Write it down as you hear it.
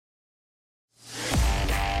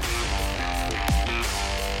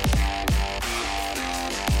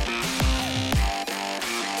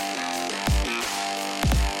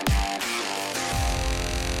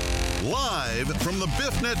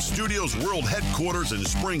Sportsnet Studios World Headquarters in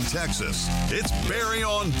Spring, Texas, it's Barry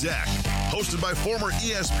on Deck, hosted by former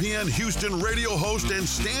ESPN Houston radio host and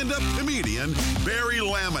stand-up comedian Barry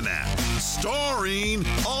Laminack, starring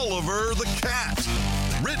Oliver the Cat.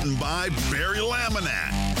 Written by Barry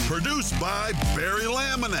Laminack, produced by Barry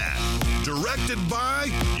Laminack, directed by,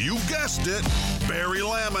 you guessed it, Barry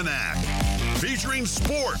Laminack, featuring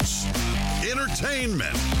sports,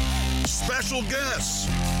 entertainment, special guests,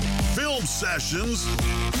 film sessions,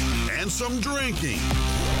 and some drinking.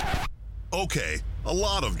 Okay, a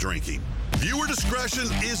lot of drinking. Viewer discretion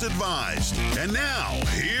is advised. And now,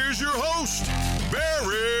 here's your host,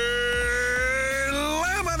 Barry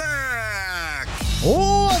Laminack.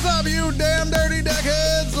 What's up, you damn dirty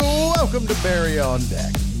deckheads? Welcome to Barry on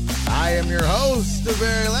Deck. I am your host,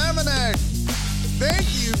 Barry Laminack. Thank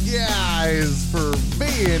you guys for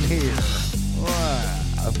being here. Wow.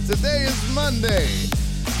 Today is Monday,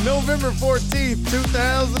 November 14th,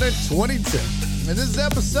 2022. And this is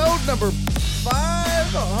episode number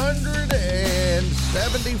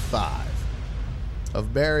 575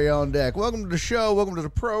 of Barry on Deck. Welcome to the show. Welcome to the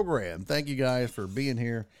program. Thank you guys for being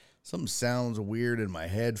here. Something sounds weird in my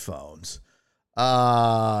headphones.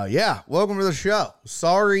 Yeah, welcome to the show.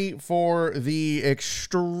 Sorry for the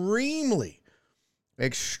extremely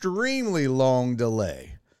long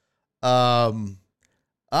delay.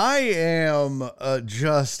 I am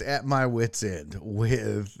just at my wit's end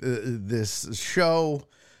with this show,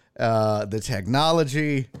 the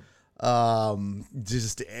technology,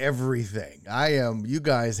 just everything. You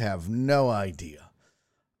guys have no idea.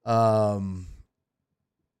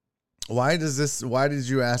 Why did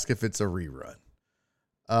you ask if it's a rerun?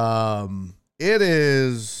 It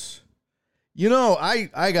is,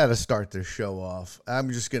 I got to start this show off.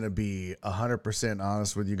 I'm just going to be 100%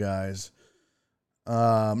 honest with you guys.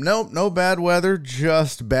 No bad weather,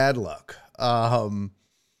 just bad luck. I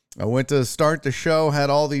went to start the show, had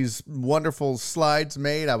all these wonderful slides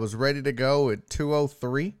made. I was ready to go at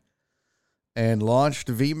 2:03 and launched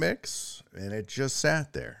vMix, and it just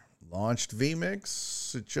sat there. Launched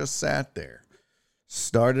vMix, it just sat there.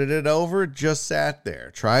 Started it over, it just sat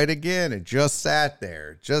there. Tried again, it just sat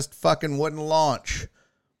there. Just fucking wouldn't launch.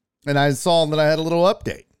 And I saw that I had a little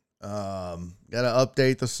update. Got to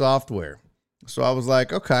update the software. So I was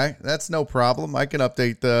like, okay, that's no problem. I can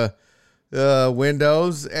update the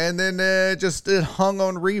Windows. And then it hung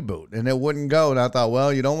on reboot and it wouldn't go. And I thought,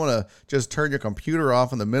 well, you don't want to just turn your computer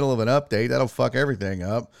off in the middle of an update. That'll fuck everything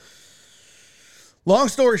up. Long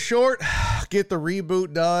story short, get the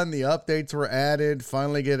reboot done. The updates were added.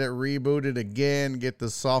 Finally get it rebooted again. Get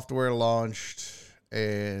the software launched.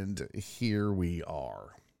 And here we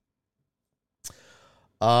are.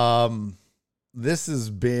 This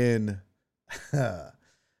has been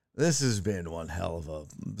one hell of a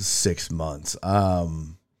 6 months,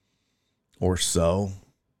 or so,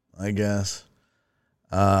 I guess.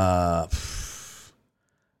 I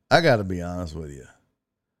gotta be honest with you.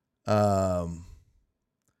 I'm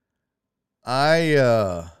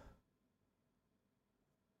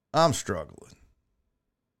struggling.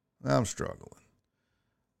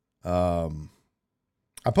 I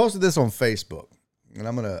posted this on Facebook, and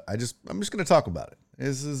I'm just gonna talk about it.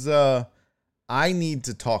 This is I need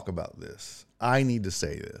to talk about this. I need to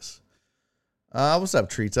say this. What's up,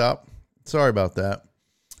 Treetop? Sorry about that.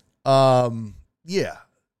 Yeah,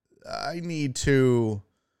 I need to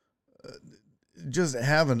just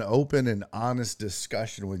have an open and honest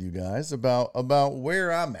discussion with you guys about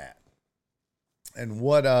where I'm at and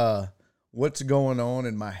what's going on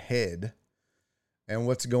in my head and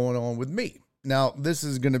what's going on with me. Now, this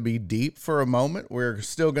is going to be deep for a moment. We're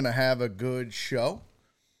still going to have a good show.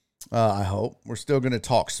 I hope. We're still going to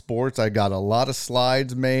talk sports. I got a lot of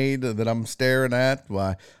slides made that I'm staring at.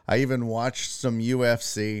 I even watched some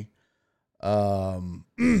UFC.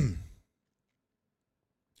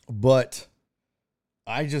 But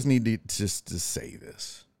I just need to say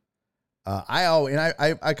this.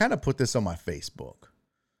 I kind of put this on my Facebook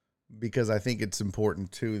because I think it's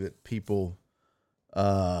important too that people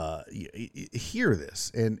hear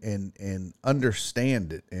this and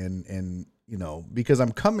understand it and because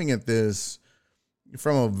I'm coming at this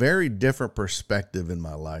from a very different perspective in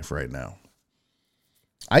my life right now.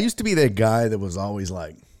 I used to be that guy that was always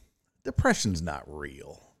like, depression's not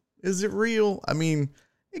real. Is it real? I mean,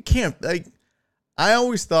 it can't, I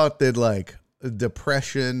always thought that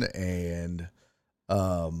depression and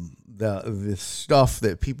the stuff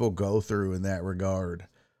that people go through in that regard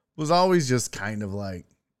was always just kind of like,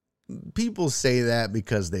 people say that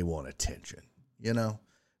because they want attention,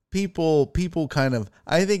 People kind of,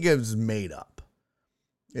 I think it's made up.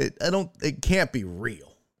 It can't be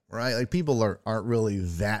real, right? Like people aren't really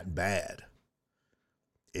that bad.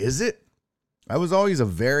 Is it? I was always a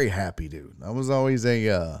very happy dude. I was always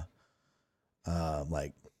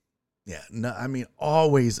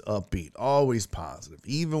always upbeat, always positive,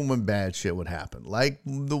 even when bad shit would happen. Like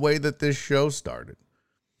the way that this show started.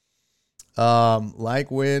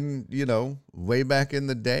 Like when, way back in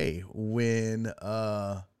the day when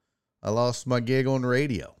I lost my gig on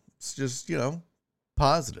radio. It's just,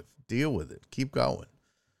 positive. Deal with it. Keep going.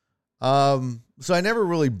 So I never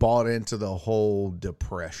really bought into the whole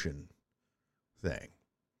depression thing.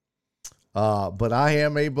 But I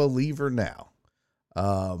am a believer now.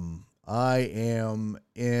 I am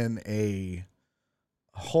in a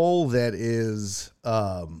hole that is,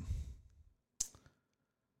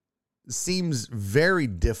 seems very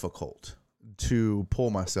difficult to pull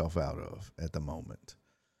myself out of at the moment.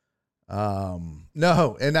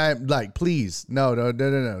 No, and I'm like, please, no.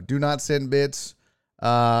 Do not send bits.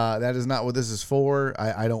 That is not what this is for.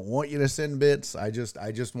 I don't want you to send bits. I just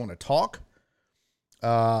want to talk.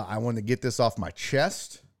 I want to get this off my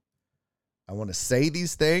chest. I want to say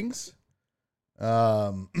these things.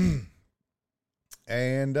 And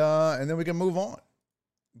then we can move on.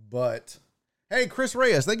 But hey, Chris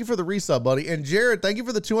Reyes, thank you for the resub, buddy. And Jared, thank you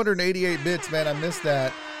for the 288 bits, man. I missed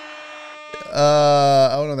that.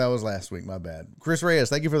 Oh no, that was last week. My bad. Chris Reyes,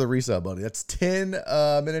 thank you for the resub, buddy. That's 10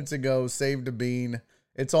 minutes ago. Saved a bean.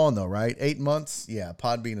 It's on though, right? 8 months. Yeah,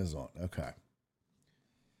 Podbean is on. Okay.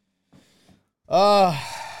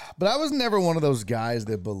 But I was never one of those guys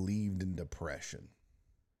that believed in depression.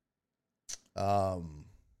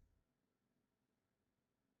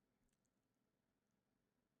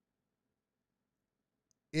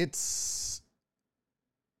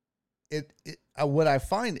 What I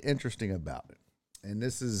find interesting about it, and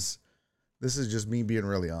this is just me being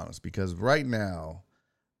really honest, because right now,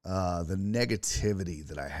 the negativity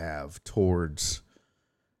that I have towards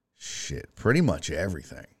pretty much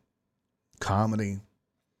everything, comedy,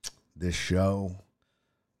 this show,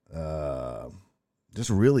 just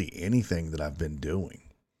really anything that I've been doing,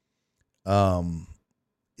 I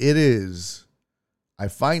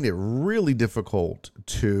find it really difficult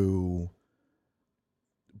to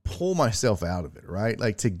pull myself out of it, right?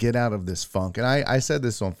 Like to get out of this funk. And I said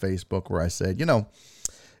this on Facebook where I said,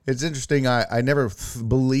 it's interesting. I never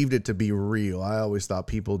believed it to be real. I always thought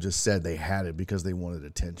people just said they had it because they wanted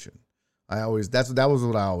attention. That was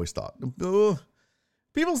what I always thought. Ugh.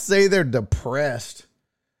 People say they're depressed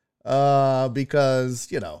because,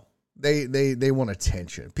 they want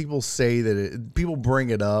attention. People say that people bring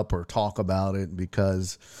it up or talk about it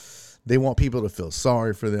because they want people to feel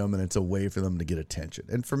sorry for them, and it's a way for them to get attention.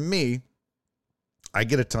 And for me, I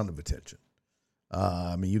get a ton of attention.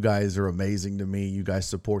 You guys are amazing to me. You guys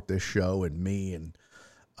support this show and me, and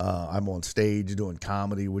I'm on stage doing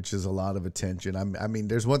comedy, which is a lot of attention.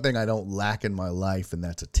 There's one thing I don't lack in my life, and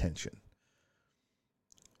that's attention.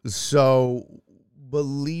 So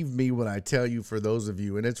believe me when I tell you, for those of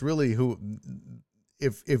you, and it's really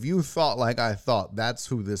if you thought like I thought, that's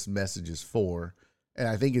who this message is for. And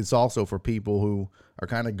I think it's also for people who are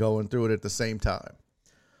kind of going through it at the same time.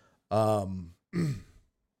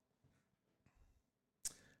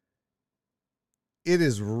 It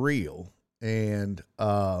is real. And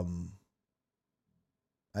I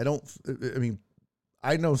know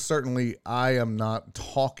certainly I am not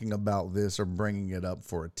talking about this or bringing it up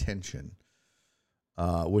for attention,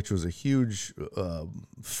 which was a huge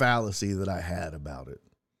fallacy that I had about it.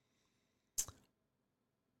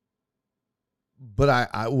 But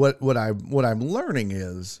what I'm learning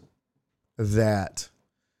is that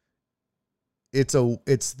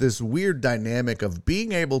it's this weird dynamic of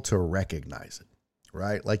being able to recognize it,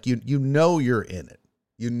 right? Like you're in it.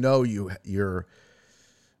 You're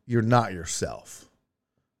not yourself.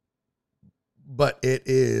 But it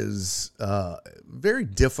is very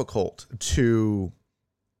difficult to,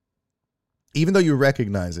 even though you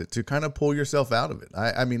recognize it, to kind of pull yourself out of it.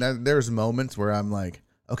 There's moments where I'm like,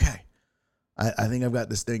 okay, I think I've got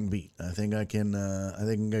this thing beat. I think I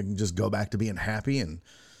can just go back to being happy and,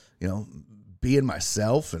 being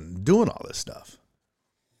myself and doing all this stuff.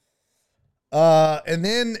 And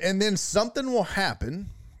then something will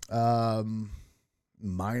happen,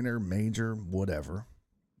 minor, major, whatever.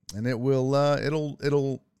 And it will, it'll,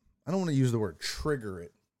 I don't want to use the word trigger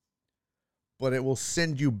it, but it will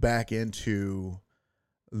send you back into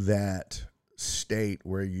that state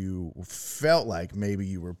where you felt like maybe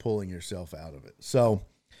you were pulling yourself out of it. So,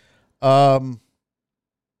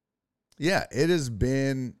 it has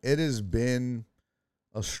been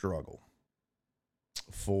a struggle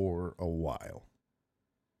for a while.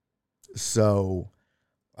 So,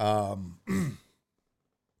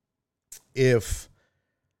 if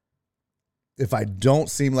I don't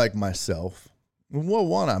seem like myself, well,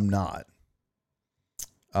 one, I'm not.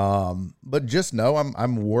 But just know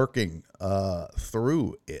I'm working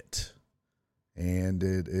through it. And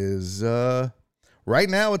it is right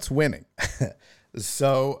now it's winning.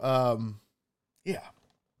 So yeah.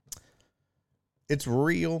 It's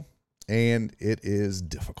real and it is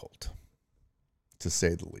difficult, to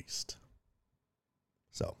say the least.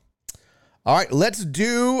 So, all right, let's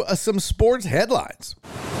do some sports headlines.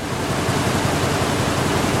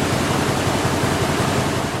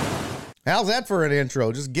 How's that for an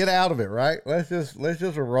intro? Just get out of it, right? Let's just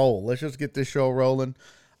roll. Let's just get this show rolling.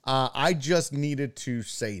 I just needed to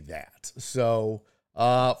say that. So,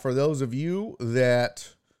 for those of you that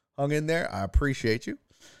hung in there, I appreciate you.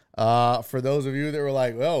 For those of you that were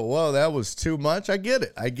like, oh, whoa, that was too much. I get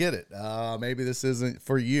it. Maybe this isn't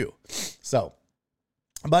for you. So,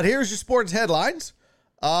 but here's your sports headlines.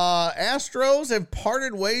 Astros have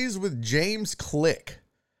parted ways with James Click.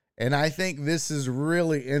 And I think this is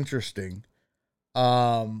really interesting.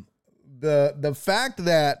 The fact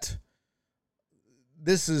that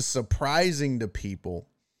this is surprising to people,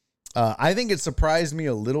 I think it surprised me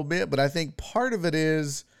a little bit, but I think part of it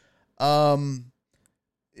is,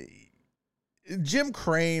 Jim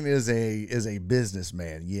Crane is a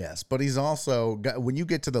businessman, yes, but he's also got, when you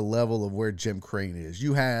get to the level of where Jim Crane is,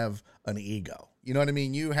 you have an ego. You know what I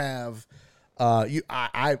mean? You have,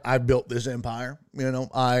 I built this empire. You know,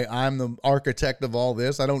 I'm the architect of all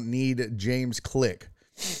this. I don't need James Click.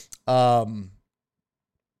 So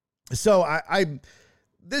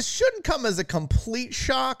this shouldn't come as a complete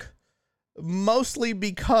shock, mostly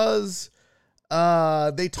because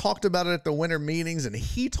they talked about it at the winter meetings, and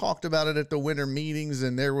he talked about it at the winter meetings,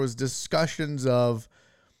 and there was discussions of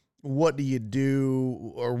what do you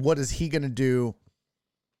do or what is he going to do.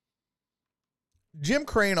 Jim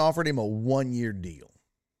Crane offered him a 1-year deal.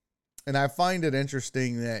 And I find it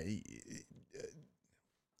interesting that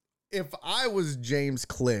if I was James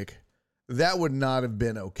Click, that would not have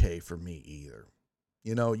been okay for me either.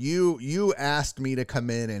 You know, you asked me to come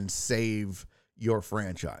in and save your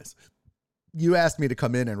franchise. You asked me to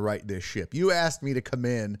come in and right this ship. You asked me to come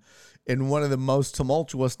in one of the most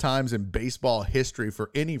tumultuous times in baseball history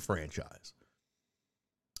for any franchise,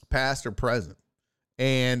 past or present,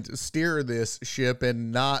 and steer this ship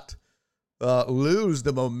and not lose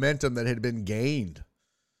the momentum that had been gained.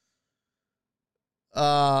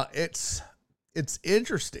 It's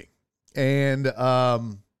interesting. And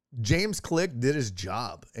James Click did his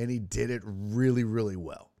job, and he did it really, really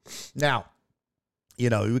well. Now, you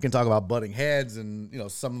know, we can talk about butting heads and, you know,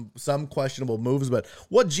 some questionable moves, but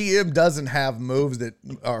what GM doesn't have moves that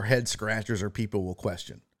are head scratchers or people will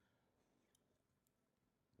question?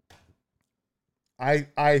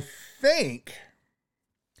 I think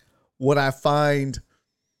what I find,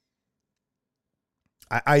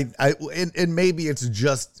 and maybe it's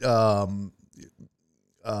just Jim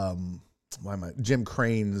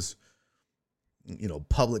Crane's, you know,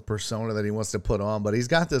 public persona that he wants to put on, but he's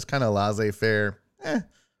got this kind of laissez-faire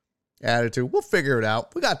attitude. We'll figure it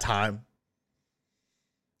out. We got time.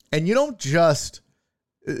 And you don't just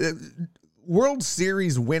World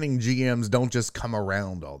Series winning GMs don't just come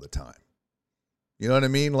around all the time. You know what I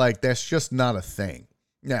mean? Like, that's just not a thing.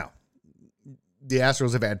 Now, the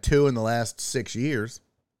Astros have had 2 in the last 6 years.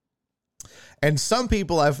 And some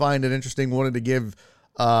people, I find it interesting, wanted to give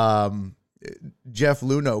Jeff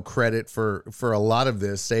Luhnow credit for a lot of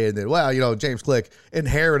this, saying that, well, you know, James Click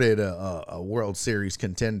inherited a World Series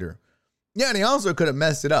contender. Yeah, and he also could have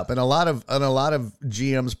messed it up. And a lot of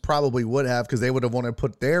GMs probably would have, because they would have wanted to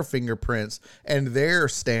put their fingerprints and their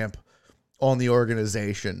stamp on the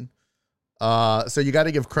organization. So you got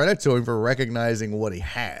to give credit to him for recognizing what he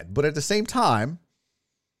had. But at the same time,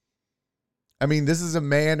 I mean, this is a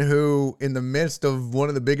man who, in the midst of one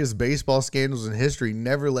of the biggest baseball scandals in history,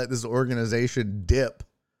 never let this organization dip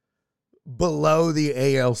below the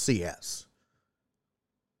ALCS.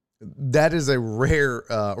 That is a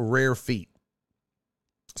rare feat.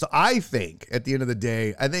 So I think, at the end of the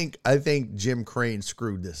day, I think Jim Crane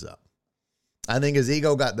screwed this up. I think his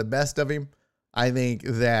ego got the best of him. I think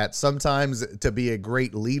that sometimes to be a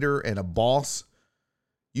great leader and a boss,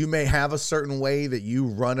 you may have a certain way that you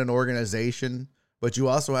run an organization, but you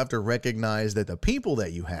also have to recognize that the people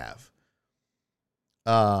that you have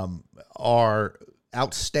are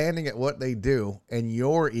outstanding at what they do, and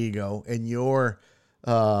your ego and your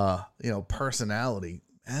personality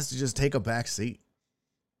has to just take a back seat.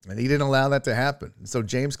 And he didn't allow that to happen. So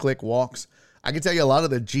James Click walks. I can tell you a lot of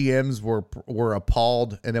the GMs were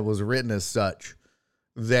appalled, and it was written as such,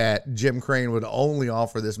 that Jim Crane would only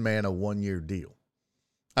offer this man a 1-year deal.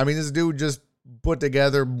 I mean, this dude just put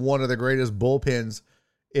together one of the greatest bullpens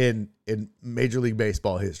in Major League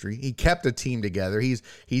Baseball history. He kept a team together. He's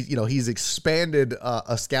expanded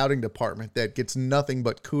a scouting department that gets nothing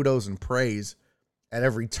but kudos and praise at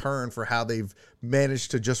every turn for how they've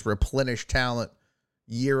managed to just replenish talent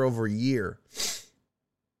year over year.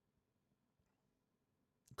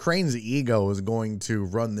 Crane's ego is going to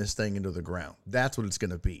run this thing into the ground. That's what it's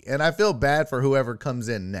going to be. And I feel bad for whoever comes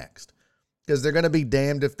in next, because they're going to be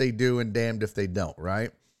damned if they do and damned if they don't,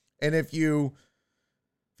 right? And if you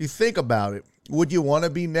think about it, would you want to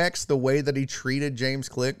be next the way that he treated James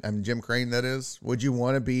Click? I mean, Jim Crane, that is. Would you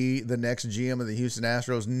want to be the next GM of the Houston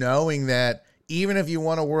Astros, knowing that even if you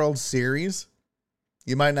won a World Series,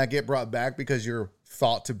 you might not get brought back because you're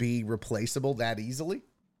thought to be replaceable that easily?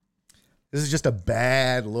 This is just a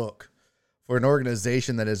bad look for an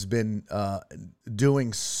organization that has been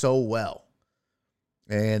doing so well.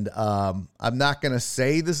 And I'm not going to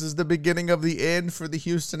say this is the beginning of the end for the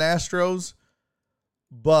Houston Astros,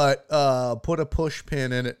 but put a push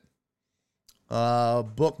pin in it,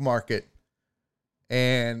 bookmark it,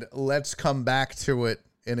 and let's come back to it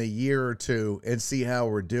in a year or two and see how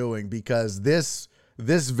we're doing, because this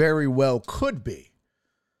very well could be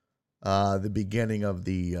the beginning of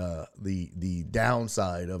the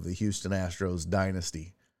downside of the Houston Astros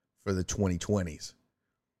dynasty for the 2020s,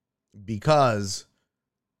 because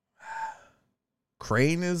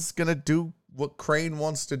Crane is going to do what Crane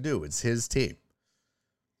wants to do. It's his team.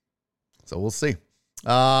 So we'll see.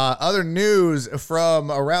 Other news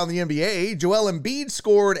from around the NBA, Joel Embiid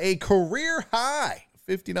scored a career high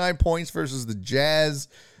 59 points versus the Jazz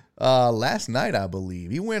last night, I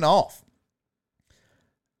believe. He went off.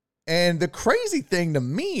 And the crazy thing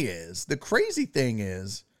is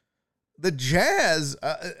the Jazz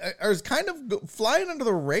are kind of flying under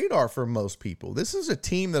the radar for most people. This is a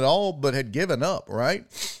team that all but had given up, right?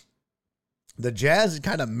 The Jazz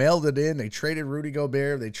kind of melded in. They traded Rudy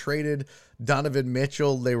Gobert. They traded Donovan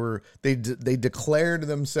Mitchell. They declared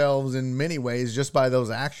themselves in many ways just by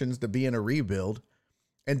those actions to be in a rebuild.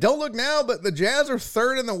 And don't look now, but the Jazz are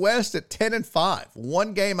third in the West at 10-5,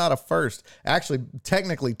 one game out of first. Actually,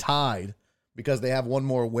 technically tied because they have one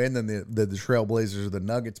more win than the Trailblazers or the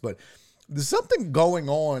Nuggets. But there's something going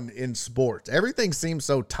on in sports. Everything seems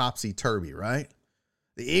so topsy-turvy, right?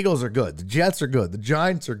 The Eagles are good. The Jets are good. The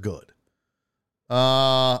Giants are good.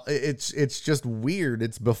 It's just weird.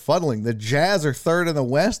 It's befuddling. The Jazz are third in the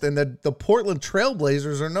West, and the Portland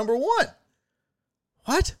Trailblazers are number one.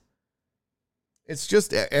 What? It's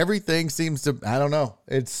just everything seems to, I don't know.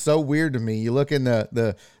 It's so weird to me. You look in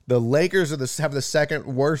the Lakers have the second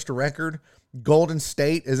worst record. Golden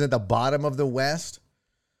State is at the bottom of the West.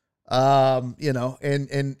 And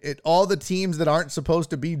all the teams that aren't supposed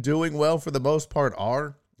to be doing well for the most part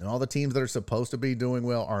are, and all the teams that are supposed to be doing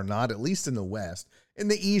well are not, at least in the West. In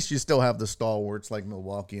the East, you still have the stalwarts like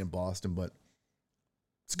Milwaukee and Boston, but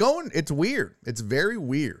it's weird. It's very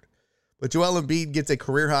weird. But Joel Embiid gets a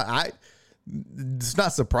career high. It's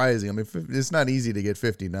not surprising. I mean, it's not easy to get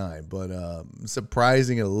 59, but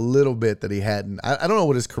surprising a little bit that he hadn't. I don't know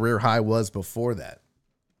what his career high was before that,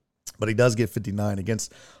 but he does get 59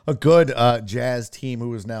 against a good Jazz team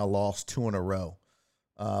who has now lost 2 in a row,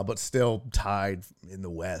 but still tied in the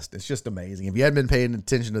West. It's just amazing. If you hadn't been paying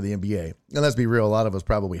attention to the NBA, and let's be real, a lot of us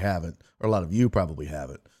probably haven't, or a lot of you probably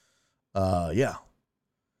haven't. Yeah.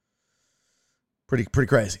 Pretty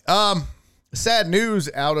crazy. Sad news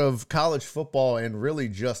out of college football and really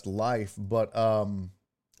just life, but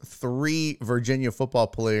 3 Virginia football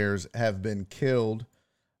players have been killed.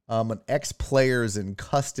 An ex-player is in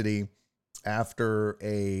custody after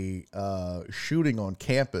a shooting on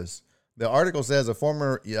campus. The article says a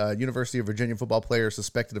former University of Virginia football player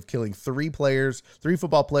suspected of killing 3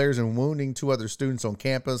 football players, and wounding 2 other students on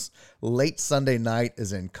campus late Sunday night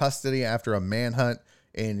is in custody after a manhunt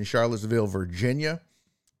in Charlottesville, Virginia.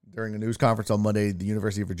 During a news conference on Monday, the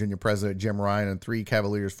University of Virginia president Jim Ryan and 3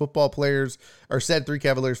 Cavaliers football players were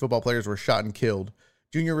shot and killed.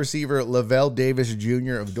 Junior receiver Lavelle Davis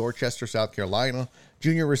Jr. of Dorchester, South Carolina,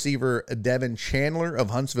 junior receiver Devin Chandler of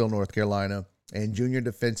Huntsville, North Carolina, and junior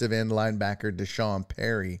defensive end linebacker Deshaun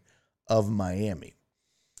Perry of Miami.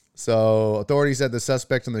 So authorities said the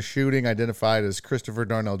suspect in the shooting, identified as Christopher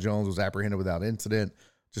Darnell Jones, was apprehended without incident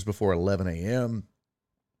just before 11 a.m.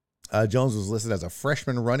 Jones was listed as a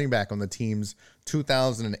freshman running back on the team's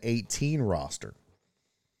 2018 roster.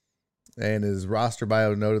 And his roster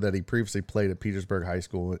bio noted that he previously played at Petersburg High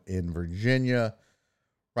School in Virginia.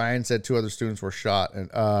 Ryan said 2 other students were shot and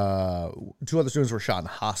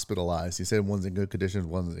hospitalized. He said one's in good condition,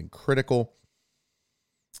 one's in critical.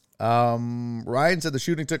 Ryan said the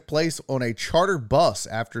shooting took place on a charter bus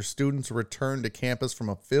after students returned to campus from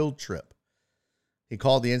a field trip. He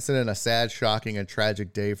called the incident a sad, shocking, and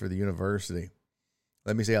tragic day for the university.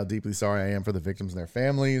 Let me say how deeply sorry I am for the victims and their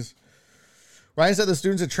families. Ryan said the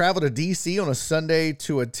students had traveled to D.C. on a Sunday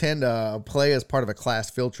to attend a play as part of a class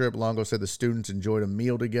field trip. Longo said the students enjoyed a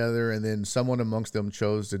meal together, and then someone amongst them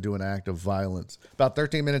chose to do an act of violence. About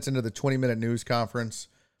 13 minutes into the 20-minute news conference,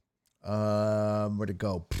 where'd it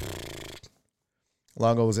go?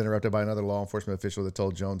 Longo was interrupted by another law enforcement official that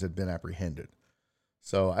told Jones had been apprehended.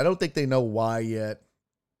 So I don't think they know why yet.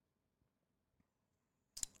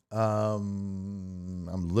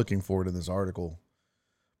 I'm looking forward to this article.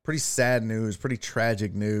 Pretty sad news, pretty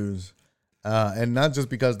tragic news. And not just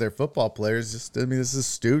because they're football players, this is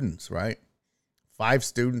students, right? 5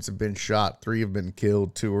 students have been shot, 3 have been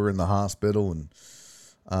killed, 2 are in the hospital, and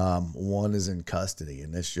 1 is in custody.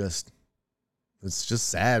 And it's just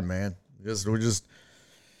sad, man.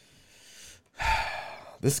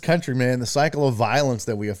 This country, man, the cycle of violence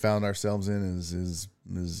that we have found ourselves in is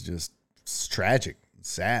just tragic,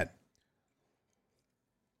 sad.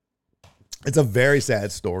 It's a very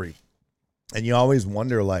sad story. And you always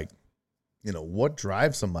wonder, what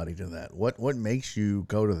drives somebody to that? What makes you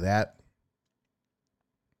go to that?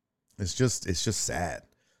 It's just sad.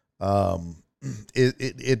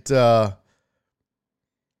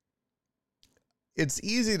 It's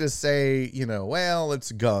easy to say, well,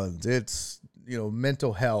 it's guns, it's,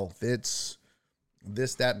 mental health, it's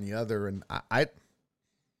this, that, and the other. And I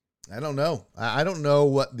don't know. I don't know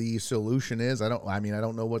what the solution is. I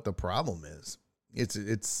don't know what the problem is.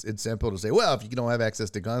 It's simple to say, well, if you don't have access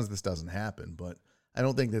to guns, this doesn't happen. But I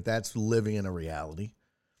don't think that that's living in a reality.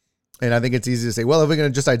 And I think it's easy to say, well, if we're going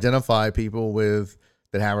to just identify people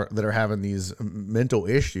that are having these mental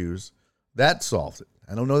issues, that solves it.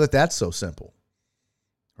 I don't know that that's so simple,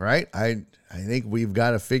 right? I think we've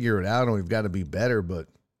got to figure it out and we've got to be better. But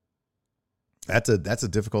that's a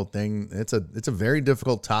difficult thing. It's a very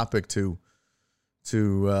difficult topic to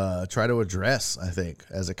try to address, I think,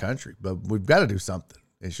 as a country. But we've got to do something.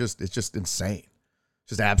 It's just insane. It's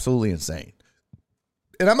just absolutely insane.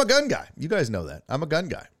 And I'm a gun guy. You guys know that. I'm a gun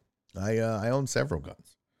guy. I own several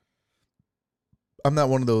guns. I'm not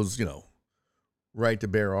one of those, right to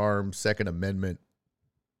bear arms, Second Amendment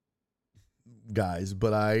guys,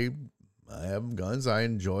 but I have guns. I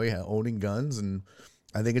enjoy owning guns, and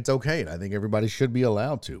I think it's okay. And I think everybody should be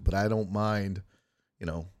allowed to, but I don't mind,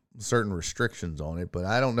 certain restrictions on it, but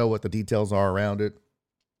I don't know what the details are around it.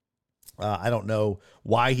 I don't know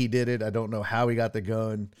why he did it. I don't know how he got the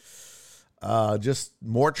gun. Just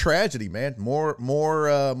more tragedy, man.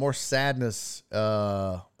 More sadness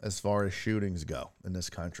as far as shootings go in this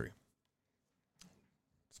country.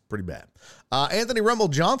 It's pretty bad. Anthony Rumble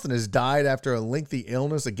Johnson has died after a lengthy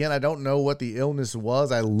illness. Again, I don't know what the illness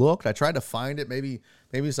was. I tried to find it. Maybe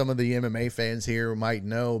some of the MMA fans here might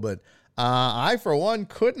know, but I, for one,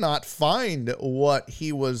 could not find what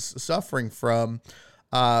he was suffering from.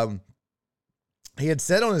 He had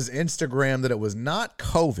said on his Instagram that it was not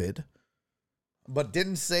COVID, but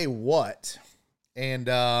didn't say what. And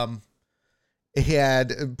he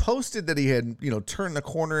had posted that he had, turned the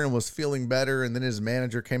corner and was feeling better. And then his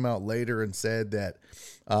manager came out later and said that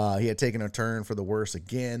he had taken a turn for the worse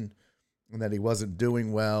again and that he wasn't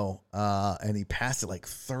doing well. And he passed at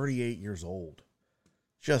 38 years old.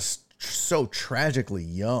 Just so tragically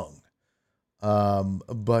young.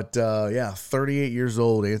 But 38 years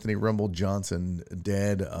old, Anthony Rumble Johnson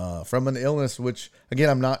dead from an illness, which, again,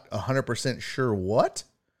 I'm not 100% sure what.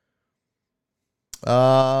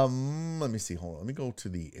 Let me see. Hold on. Let me go to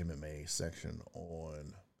the MMA section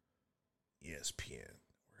on ESPN.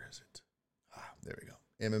 Where is it? There we go.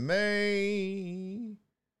 MMA.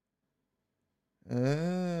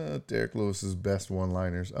 Derek Lewis's best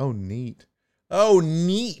one-liners. Oh, neat.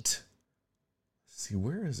 Let's see,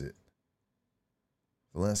 where is it?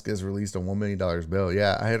 Velasquez released a $1 million bail.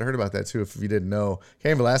 Yeah, I had heard about that too, if you didn't know.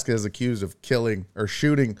 Cain Velasquez is accused of killing or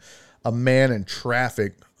shooting a man in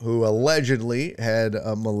traffic who allegedly had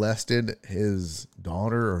molested his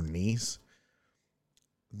daughter or niece.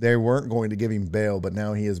 They weren't going to give him bail, but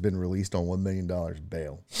now he has been released on $1 million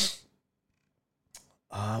bail.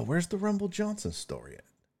 Where's the Rumble Johnson story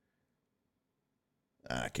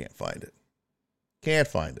at? I can't find it.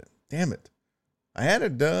 Damn it. I had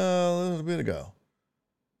it a little bit ago.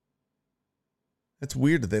 It's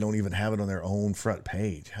weird that they don't even have it on their own front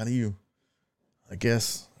page. How do you... I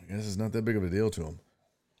guess it's not that big of a deal to them.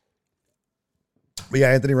 But yeah,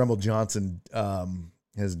 Anthony Rumble Johnson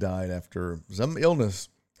has died after some illness.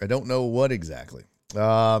 I don't know what exactly.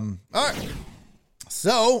 All right.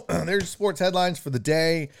 So there's sports headlines for the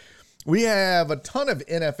day. We have a ton of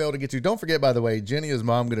NFL to get to. Don't forget, by the way, Jenny is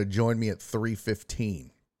mom going to join me at 3:15.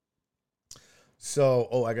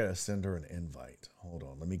 So, I got to send her an invite. Hold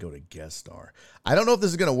on. Let me go to guest star. I don't know if this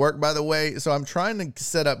is going to work, by the way. So I'm trying to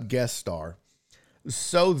set up guest star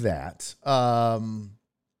so that I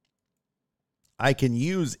can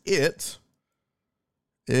use it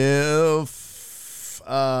if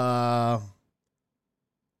as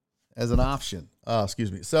an option.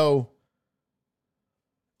 Excuse me. So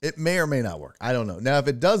it may or may not work. I don't know. Now, if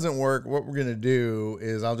it doesn't work, what we're going to do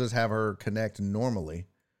is I'll just have her connect normally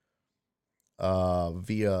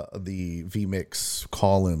via the vMix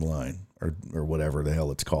call-in line or whatever the hell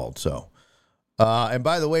it's called. So, and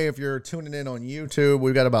by the way, if you're tuning in on YouTube,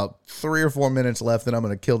 we've got about 3 or 4 minutes left, and I'm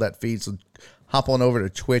going to kill that feed. So hop on over to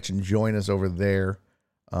Twitch and join us over there.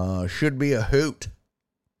 Should be a hoot.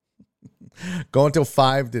 Going till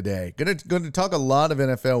 5 today. Going to talk a lot of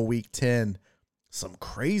NFL Week 10. Some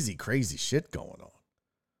crazy shit going on.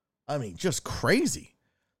 I mean, just crazy.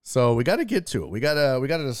 So we got to get to it. We got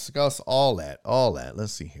to discuss all that.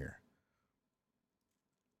 Let's see here.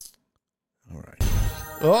 All right.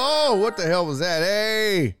 Oh, what the hell was that?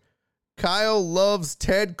 Hey, Kyle Loves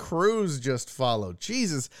Ted Cruz just followed.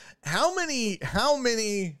 Jesus, how many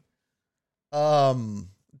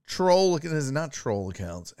troll, is not troll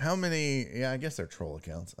accounts. How many? Yeah, I guess they're troll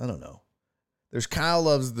accounts. I don't know. There's Kyle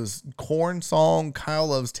Loves this Corn song. Kyle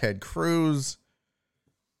Loves Ted Cruz.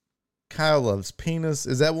 Kyle Loves Penis.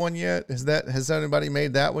 Is that one yet? Has anybody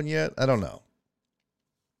made that one yet? I don't know.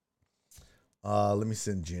 Let me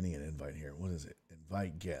send Jenny an invite here. What is it?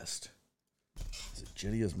 Invite guest. Is it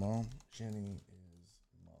Jenny's mom? Jenny is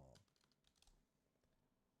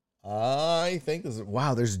mom. I think this is,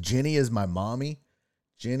 wow, there's Jenny is my mommy.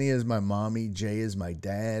 Jenny is my mommy. Jay is my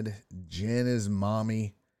dad. Jen is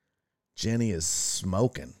mommy. Jenny is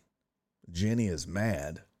smoking. Jenny is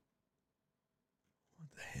mad.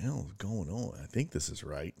 What the hell is going on? I think this is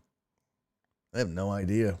right. I have no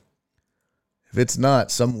idea. If it's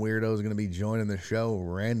not, some weirdo is going to be joining the show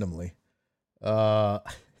randomly. Let's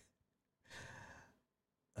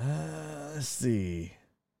see.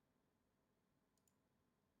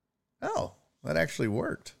 Oh, that actually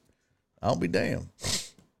worked. I'll be damned.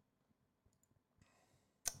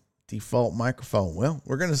 Default microphone. Well,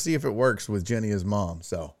 we're going to see if it works with Jenny as mom.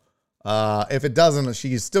 So if it doesn't,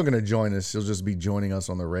 she's still going to join us. She'll just be joining us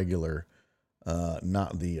on the regular,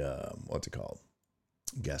 not the, what's it called?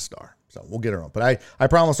 Guest star. So we'll get her on. But I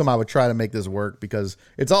promised him I would try to make this work because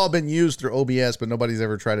it's all been used through OBS, but nobody's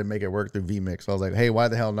ever tried to make it work through vMix. So I was like, hey, why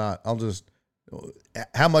the hell not?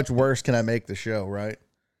 How much worse can I make the show, right?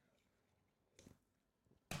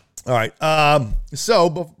 All right.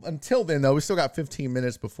 So until then, though, we still got 15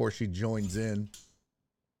 minutes before she joins in.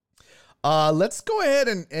 Let's go ahead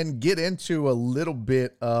and get into a little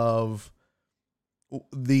bit of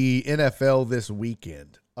the NFL this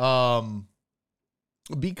weekend.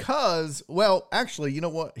 Because, well, actually, you know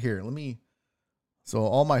what? Here, so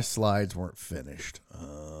all my slides weren't finished.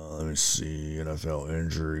 Let me see. NFL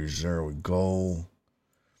injuries. There we go.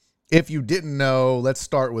 If you didn't know, let's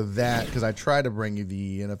start with that because I try to bring you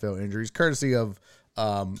the NFL injuries courtesy of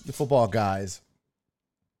the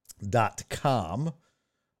footballguys.com.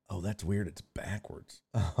 Oh, that's weird. It's backwards.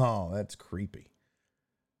 Oh, that's creepy.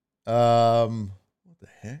 What the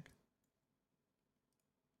heck?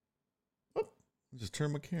 Oh, I just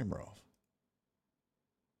turned my camera off.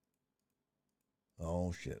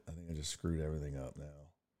 Oh, shit. I think I just screwed everything up now.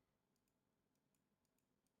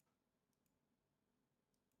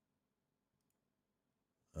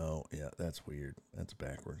 Oh, yeah, that's weird. That's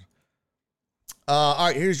backwards. All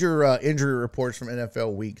right, here's your injury reports from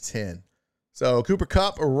NFL Week 10. So, Cooper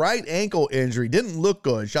Kupp, a right ankle injury. Didn't look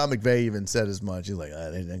good. Sean McVay even said as much. He's like,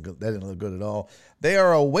 that didn't look good at all. They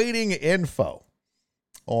are awaiting info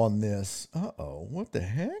on this. Uh-oh, what the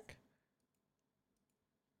heck?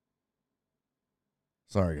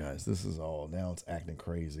 Sorry, guys. This is all, now it's acting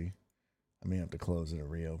crazy. I may have to close it and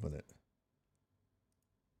reopen it.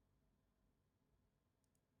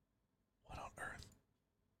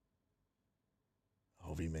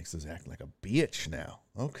 vMix is acting like a bitch now.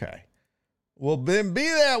 Okay. Well, then be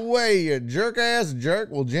that way, you jerk-ass jerk.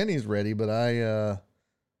 Well, Jenny's ready, but I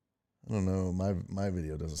don't know. My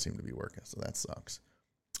video doesn't seem to be working, so that sucks.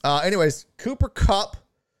 Anyways, Cooper Kupp,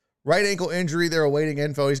 right ankle injury. They're awaiting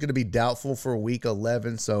info. He's going to be doubtful for week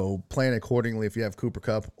 11, so plan accordingly if you have Cooper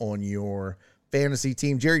Kupp on your fantasy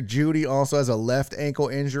team. Jerry Jeudy also has a left ankle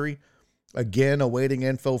injury. Again, awaiting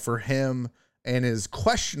info for him and is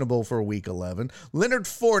questionable for week 11. Leonard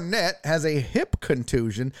Fournette has a hip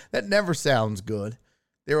contusion. That never sounds good.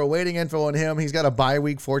 They're awaiting info on him. He's got a bye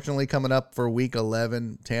week, fortunately, coming up for week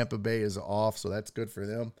 11. Tampa Bay is off, so that's good for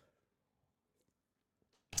them.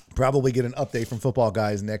 Probably get an update from Football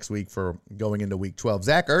Guys next week for going into week 12.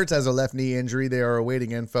 Zach Ertz has a left knee injury. They are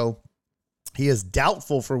awaiting info. He is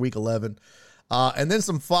doubtful for week 11. And then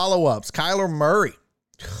some follow-ups. Kyler Murray.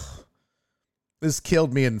 This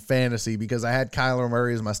killed me in fantasy because I had Kyler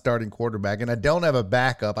Murray as my starting quarterback, and I don't have a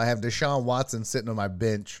backup. I have Deshaun Watson sitting on my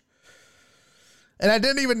bench. And I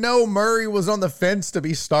didn't even know Murray was on the fence to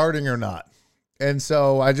be starting or not. And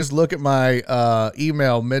so I just look at my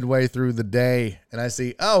email midway through the day, and I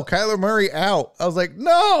see, oh, Kyler Murray out. I was like,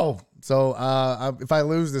 no. So if I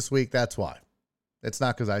lose this week, that's why. It's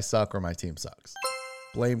not because I suck or my team sucks.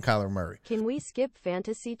 Blame Kyler Murray. Can we skip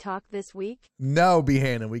fantasy talk this week? No,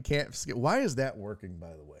 Behannon, we can't skip. Why is that working,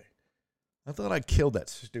 by the way? I thought I killed that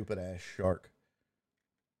stupid-ass shark.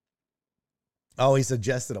 Oh, he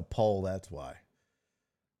suggested a poll. That's why.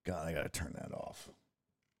 God, I got to turn that off.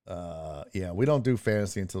 Yeah, we don't do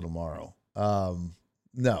fantasy until tomorrow.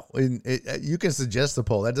 No, you can suggest the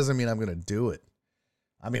poll. That doesn't mean I'm going to do it.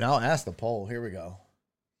 I mean, I'll ask the poll. Here we go.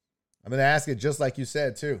 I'm going to ask it just like you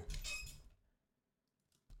said, too.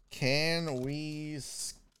 Can we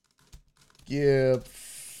skip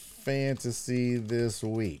fantasy this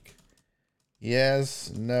week?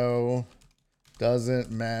 Yes, no,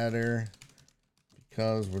 doesn't matter.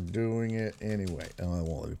 Because we're doing it anyway. Oh, I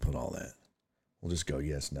won't let me put all that. We'll just go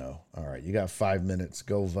yes, no. All right, you got 5 minutes.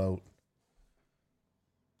 Go vote.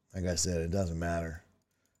 Like I said, it doesn't matter.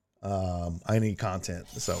 I need content,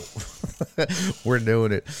 so we're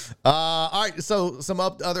doing it. All right, so some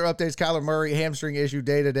other updates. Kyler Murray, hamstring issue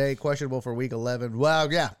day-to-day, questionable for week 11.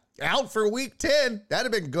 Well, yeah, out for week 10.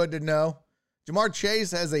 That'd have been good to know. Jamar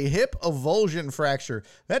Chase has a hip avulsion fracture.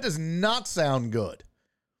 That does not sound good.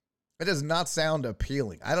 It does not sound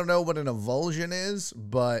appealing. I don't know what an avulsion is,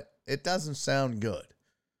 but it doesn't sound good.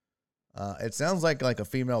 It sounds like a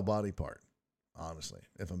female body part, honestly,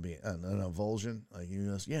 if I'm being an avulsion.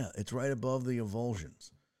 Yeah, it's right above the avulsions.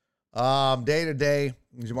 Day to day,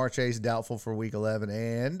 Jamar Chase doubtful for week 11.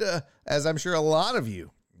 And as I'm sure a lot of you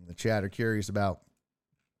in the chat are curious about,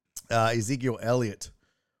 Ezekiel Elliott,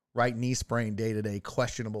 right knee sprain day to day,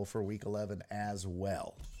 questionable for week 11 as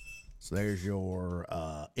well. So there's your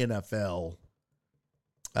NFL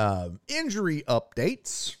injury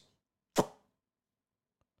updates.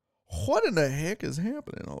 What in the heck is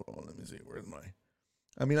happening? Hold on, let me see. Where's my?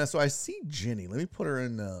 So I see Jenny. Let me put her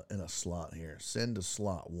in a slot here. Send to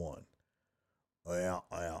slot 1. Yeah.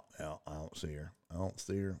 I don't see her. I don't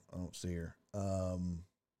see her. I see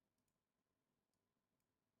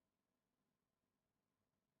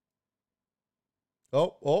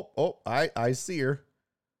her.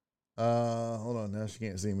 Hold on. Now she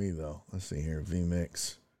can't see me though. Let's see here.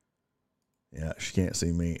 vMix. Yeah, she can't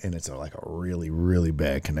see me, and it's like a really, really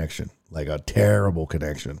bad connection, like a terrible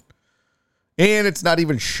connection, and it's not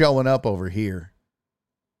even showing up over here.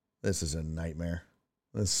 This is a nightmare.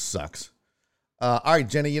 This sucks. All right,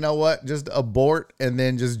 Jenny. You know what? Just abort and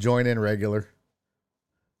then just join in regular.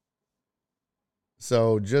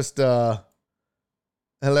 So just hello,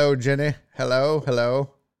 Jenny.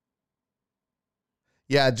 Hello.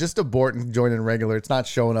 Yeah, just abort and join in regular. It's not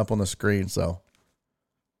showing up on the screen, so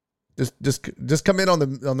just come in on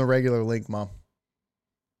the regular link, Mom.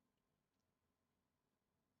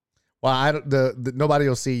 Well, nobody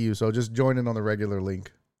will see you, so just join in on the regular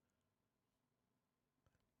link.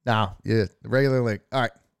 Nah, yeah, the regular link. All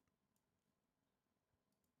right.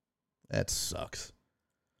 That sucks.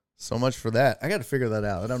 So much for that. I got to figure that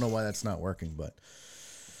out. I don't know why that's not working, but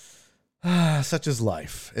such is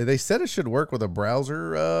life. They said it should work with a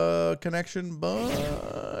browser connection, but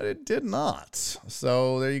it did not.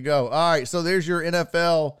 So there you go. All right, so there's your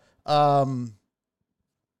NFL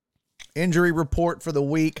injury report for the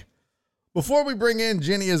week. Before we bring in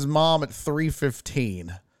Jenny's mom at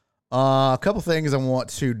 3:15, a couple things I want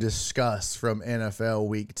to discuss from NFL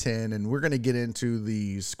Week 10, and we're going to get into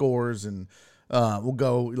the scores, and we'll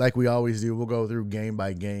go like we always do. We'll go through game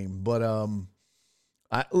by game, but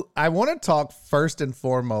I want to talk first and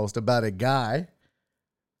foremost about a guy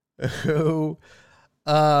who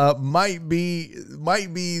might be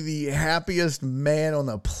the happiest man on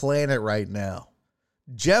the planet right now.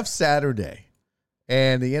 Jeff Saturday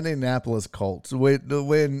and the Indianapolis Colts.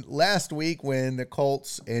 When last week when the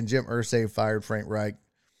Colts and Jim Irsay fired Frank Reich,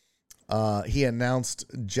 he announced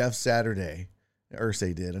Jeff Saturday.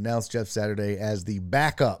 Irsay did announce Jeff Saturday as the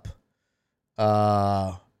backup.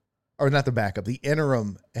 Or not the backup, the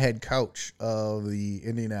interim head coach of the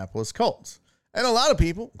Indianapolis Colts. And a lot of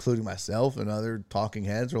people, including myself and other talking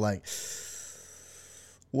heads, were like,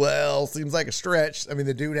 Well, seems like a stretch. I mean,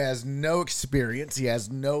 the dude has no experience. He has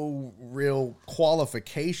no real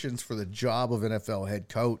qualifications for the job of NFL head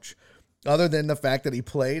coach, other than the fact that he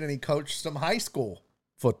played and he coached some high school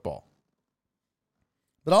football.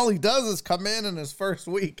 But all he does is come in his first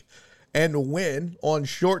week and win on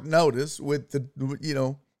short notice with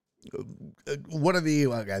one of the,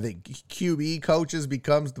 I think, QB coaches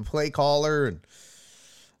becomes the play caller.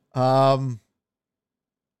 And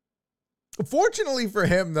fortunately for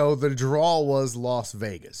him, though, the draw was Las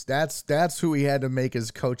Vegas. That's who he had to make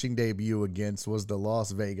his coaching debut against, was the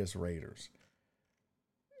Las Vegas Raiders.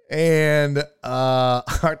 And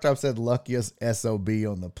Hartop said luckiest SOB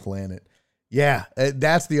on the planet. Yeah,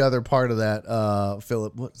 that's the other part of that,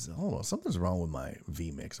 Philip. Hold on, something's wrong with my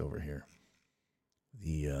vMix over here.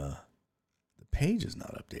 The page is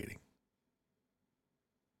not updating.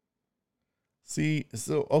 See,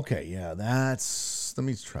 so, okay, yeah, let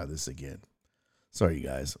me try this again. Sorry, you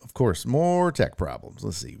guys. Of course, more tech problems.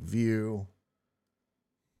 Let's see, view.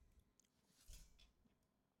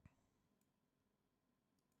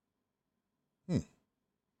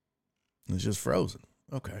 It's just frozen.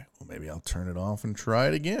 Okay, well, maybe I'll turn it off and try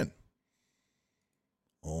it again.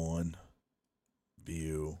 On,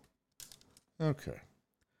 view. Okay.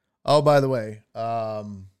 Oh, by the way,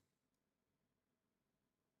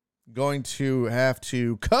 going to have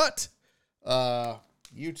to cut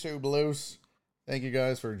YouTube loose. Thank you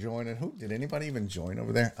guys for joining. Did anybody even join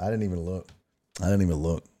over there? I didn't even look.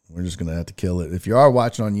 We're just going to have to kill it. If you are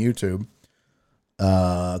watching on YouTube,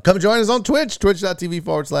 come join us on Twitch,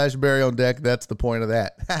 twitch.tv/Barry on Deck. That's the point of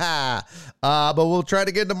that. But we'll try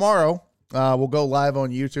to get tomorrow. We'll go live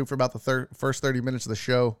on YouTube for about the first 30 minutes of the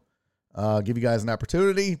show. Give you guys an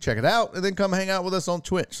opportunity, check it out, and then come hang out with us on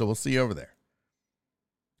Twitch. So we'll see you over there.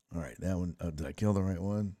 All right, that one. Did I kill the right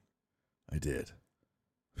one? I did.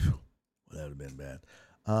 Whew, well, that would have been bad.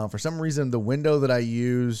 For some reason, the window that I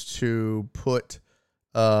used to put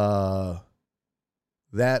that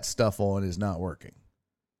stuff on is not working.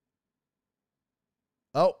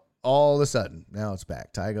 Oh, all of a sudden, now it's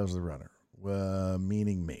back. Ty goes the runner,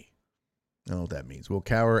 meaning me. I don't know what that means. Will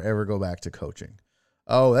Cowher ever go back to coaching?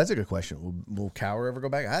 Oh, that's a good question. Will Cowher ever go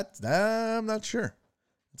back? I'm not sure.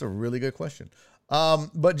 It's a really good question.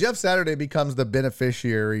 But Jeff Saturday becomes the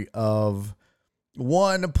beneficiary of,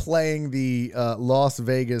 one, playing the Las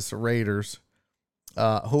Vegas Raiders,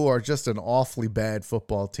 who are just an awfully bad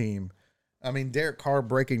football team. I mean, Derek Carr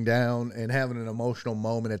breaking down and having an emotional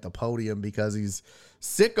moment at the podium because he's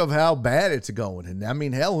sick of how bad it's going. And I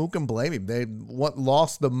mean, hell, who can blame him? They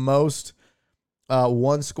lost the most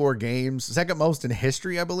one-score games, second most in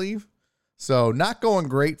history, I believe. So not going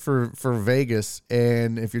great for Vegas.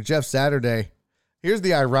 And if you're Jeff Saturday, here's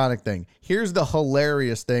the ironic thing. Here's the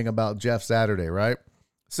hilarious thing about Jeff Saturday, right?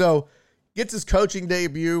 So gets his coaching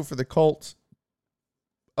debut for the Colts.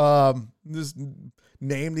 This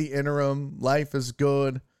name the interim. Life is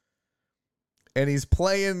good. And he's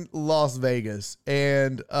playing Las Vegas.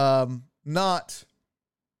 And not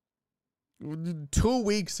 2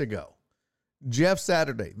 weeks ago, Jeff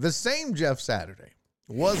Saturday, the same Jeff Saturday,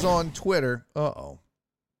 was on Twitter. Well,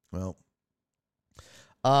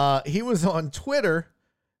 he was on Twitter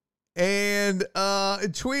and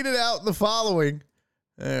tweeted out the following.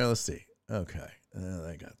 Let's see. Okay.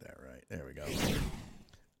 I got that right. There we go.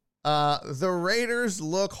 The Raiders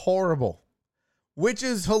look horrible, which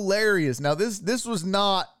is hilarious. Now, this was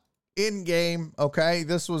not in-game, okay?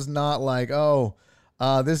 This was not like,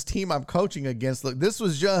 this team I'm coaching against. Look, this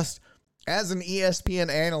was just, as an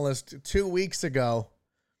ESPN analyst 2 weeks ago,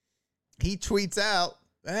 he tweets out,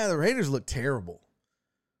 the Raiders look terrible.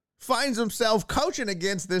 Finds himself coaching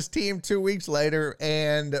against this team 2 weeks later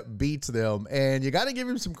and beats them. And you got to give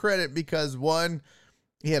him some credit because, one,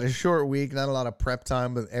 he had a short week, not a lot of prep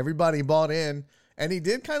time, but everybody bought in. And he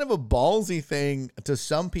did kind of a ballsy thing to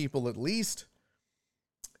some people at least.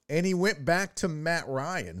 And he went back to Matt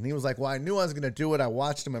Ryan. And he was like, well, I knew I was going to do it. I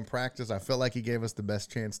watched him in practice. I felt like he gave us the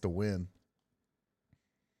best chance to win.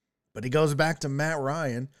 But he goes back to Matt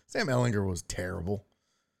Ryan. Sam Ehlinger was terrible.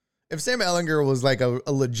 If Sam Ehlinger was like a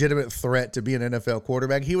legitimate threat to be an NFL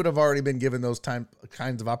quarterback, he would have already been given those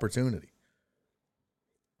kinds of opportunity.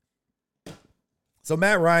 So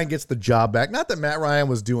Matt Ryan gets the job back. Not that Matt Ryan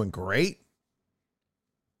was doing great,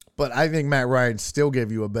 but I think Matt Ryan still gave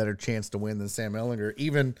you a better chance to win than Sam Ehlinger,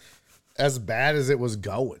 even as bad as it was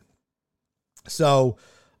going. So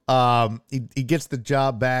he gets the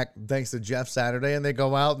job back thanks to Jeff Saturday, and they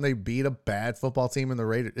go out and they beat a bad football team in the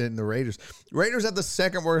Raiders. Raiders have the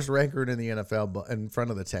second worst record in the NFL in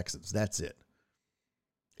front of the Texans. That's it.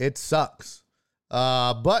 It sucks.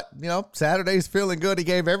 But, Saturday's feeling good. He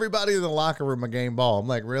gave everybody in the locker room a game ball. I'm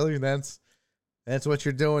like, really? That's what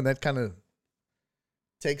you're doing? That kind of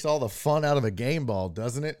takes all the fun out of a game ball,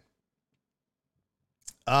 doesn't it?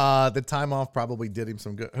 The time off probably did him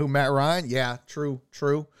some good. Who, Matt Ryan? Yeah, true.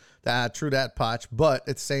 True that, Potch. But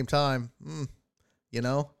at the same time,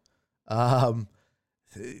 I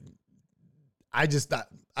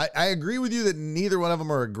agree with you that neither one of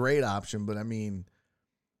them are a great option. But I mean,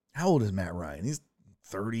 how old is Matt Ryan? He's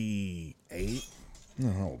 38.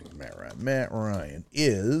 How old is Matt Ryan? Matt Ryan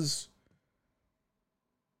is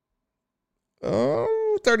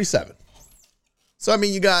 37. So, I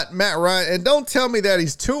mean, you got Matt Ryan, and don't tell me that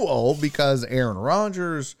he's too old because Aaron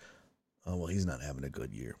Rodgers, he's not having a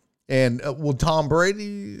good year. And, Tom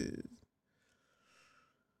Brady,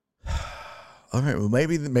 all right, well,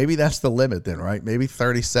 maybe that's the limit then, right? Maybe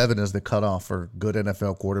 37 is the cutoff for good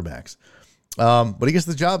NFL quarterbacks. But he gets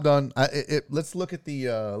the job done. Let's look at the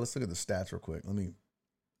stats real quick. Let me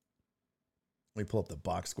pull up the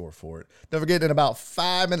box score for it. Don't forget, in about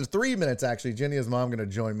 3 minutes, actually, Jenny, his mom, going to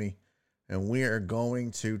join me. And we are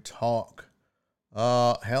going to talk,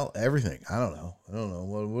 everything. I don't know.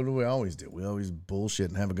 What do we always do? We always bullshit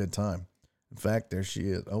and have a good time. In fact, there she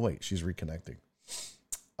is. Oh, wait, she's reconnecting.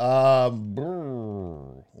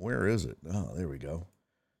 Where is it? Oh, there we go.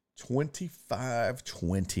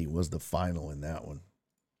 25-20 was the final in that one.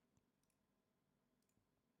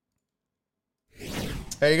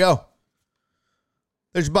 There you go.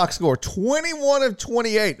 There's your box score. 21 of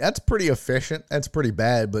 28. That's pretty efficient. That's pretty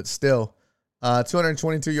bad, but still.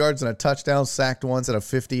 222 yards and a touchdown, sacked once at a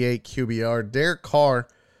 58 QBR. Derek Carr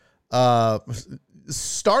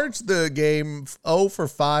starts the game 0 for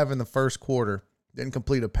 5 in the first quarter. Didn't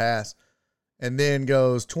complete a pass. And then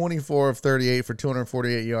goes 24 of 38 for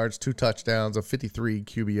 248 yards, 2 touchdowns, a 53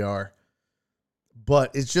 QBR.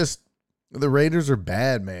 But it's just, the Raiders are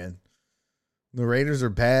bad, man. The Raiders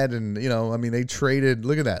are bad, and they traded.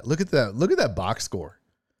 Look at that. Look at that box score.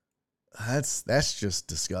 That's just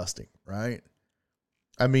disgusting, right?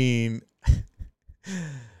 I mean,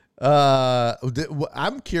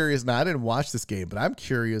 I'm curious. Now, I didn't watch this game, but I'm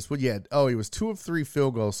curious. He was 2 of 3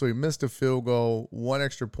 field goals, so he missed a field goal. 1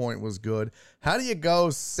 extra point was good. How do you go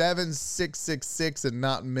 7-6-6-6 and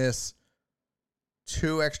not miss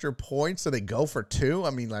 2 extra points? So they go for 2?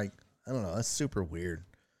 I mean, I don't know. That's super weird.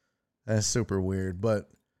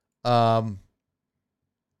 But, Matt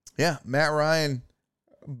Ryan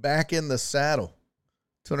back in the saddle.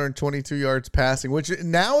 222 yards passing, which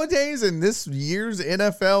nowadays in this year's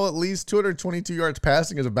NFL, at least 222 yards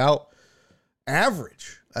passing is about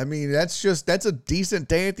average. I mean, that's a decent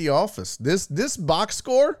day at the office. This box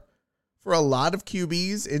score for a lot of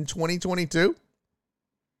QBs in 2022,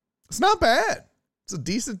 it's not bad. It's a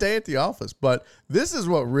decent day at the office, but this is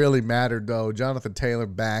what really mattered, though. Jonathan Taylor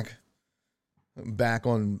back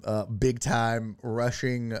on big time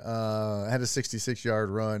rushing, had a 66-yard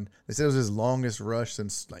run. They said it was his longest rush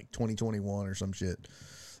since 2021 or some shit.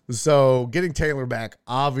 So getting Taylor back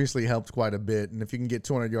obviously helped quite a bit. And if you can get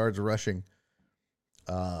 200 yards rushing,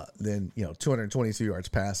 then 222 yards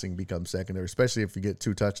passing becomes secondary, especially if you get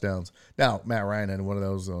 2 touchdowns. Now Matt Ryan had one of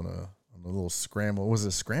those on a little scramble. Was it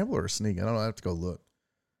a scramble or a sneak? I don't know. I have to go look.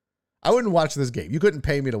 I wouldn't watch this game. You couldn't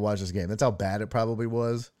pay me to watch this game. That's how bad it probably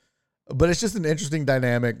was. But it's just an interesting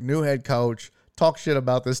dynamic. New head coach, talked shit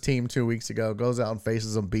about this team 2 weeks ago, goes out and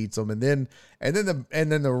faces them, beats them, and then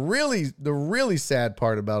the really sad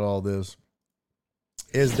part about all this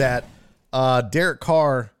is that Derek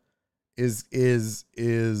Carr is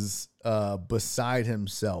beside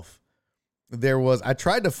himself. I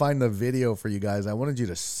tried to find the video for you guys. I wanted you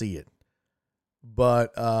to see it,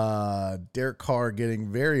 but Derek Carr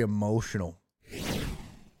getting very emotional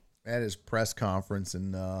at his press conference,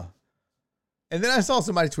 and then I saw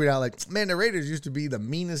somebody tweet out man, the Raiders used to be the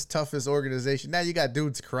meanest, toughest organization. Now you got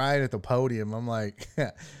dudes crying at the podium. I'm like,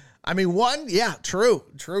 I mean, true.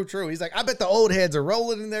 He's like, I bet the old heads are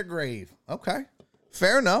rolling in their grave. Okay,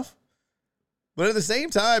 fair enough. But at the same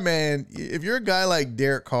time, man, if you're a guy like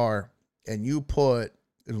Derek Carr and you put,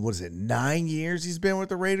 9 years he's been with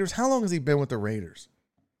the Raiders? How long has he been with the Raiders?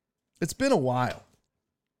 It's been a while.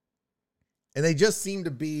 And they just seem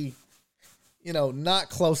to be, not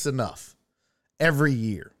close enough every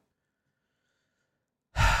year.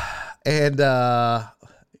 And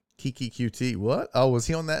Kiki QT, what? Oh, was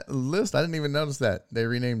he on that list? I didn't even notice that. They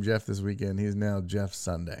renamed Jeff this weekend. He's now Jeff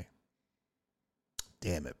Sunday.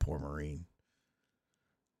 Damn it, poor Marine.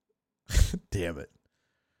 Damn it.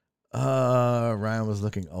 Ryan was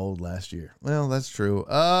looking old last year. Well, that's true.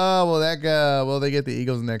 They get the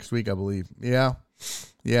Eagles next week, I believe. Yeah.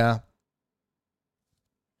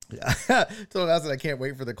 Told us that I can't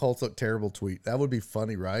wait for the Colts look terrible tweet. That would be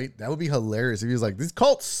funny, right? That would be hilarious if he was like, these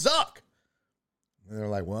Colts suck. And they're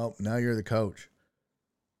like, well, now you're the coach.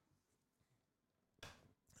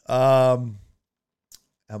 How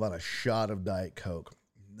about a shot of Diet Coke?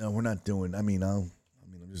 No, we're not doing. I'm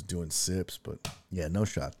just doing sips, but yeah, no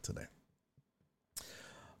shot today.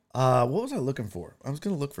 What was I looking for? I was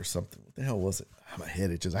gonna look for something. What the hell was it? My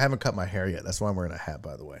head itches. I haven't cut my hair yet. That's why I'm wearing a hat,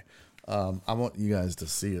 by the way. I want you guys to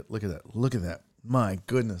see it. Look at that. Look at that. My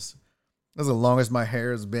goodness. That's the longest my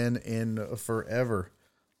hair has been in forever.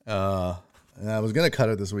 And I was going to cut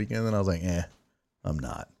it this weekend, and then I was like, I'm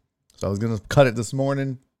not. So I was going to cut it this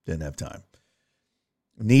morning. Didn't have time.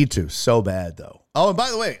 Need to. So bad, though. Oh, and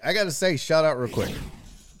by the way, I got to say, shout out real quick.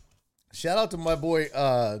 Shout out to my boy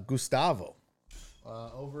Gustavo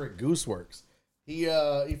over at Gooseworks. He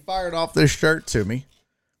fired off this shirt to me.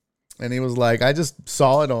 And he was like, I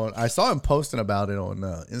saw him posting about it on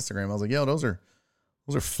Instagram. I was like, yo, those are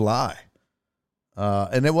fly.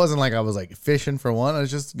 And it wasn't like I was like fishing for one.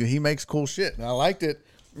 It's just, he makes cool shit. And I liked it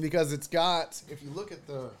because it's got, if you look at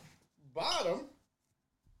the bottom,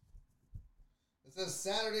 it says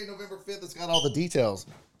Saturday, November 5th. It's got all the details.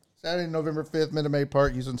 Saturday, November 5th, Minute Maid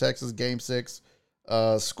Park, Houston, Texas, Game 6,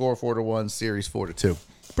 score 4-1, series 4-2.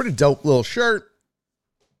 Pretty dope little shirt.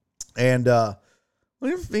 And,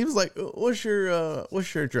 he was like, what's your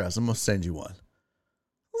address? I'm going to send you one.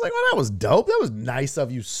 I was like, well, that was dope. That was nice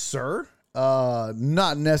of you, sir.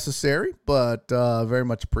 Not necessary, but very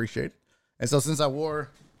much appreciated. And so since I wore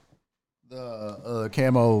the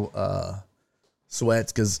camo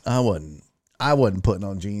sweats, because I wasn't putting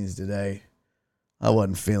on jeans today. I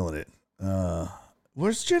wasn't feeling it.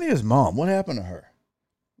 Where's Jenny's mom? What happened to her?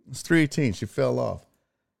 It's 3:18. She fell off.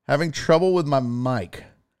 Having trouble with my mic.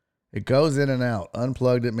 It goes in and out.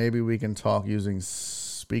 Unplugged it. Maybe we can talk using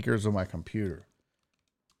speakers on my computer.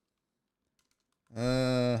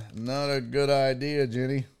 Not a good idea,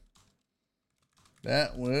 Jenny.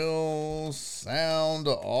 That will sound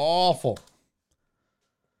awful.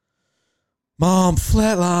 Mom,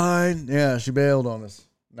 flatline. Yeah, she bailed on us.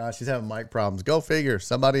 Nah, she's having mic problems. Go figure.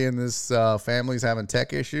 Somebody in this family's having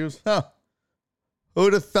tech issues. Huh.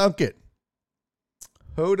 Who'd have thunk it?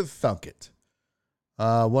 Who'd have thunk it?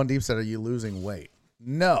 One Deep said, are you losing weight?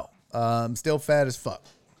 No. I'm still fat as fuck.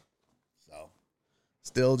 So,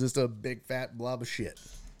 still just a big fat blob of shit.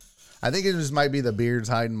 I think it just might be the beard's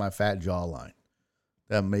hiding my fat jawline.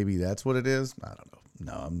 Maybe that's what it is. I don't know.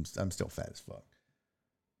 No, I'm still fat as fuck.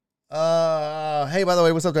 Hey, by the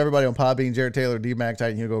way, what's up to everybody on Podbean? Jared Taylor, D-Mac,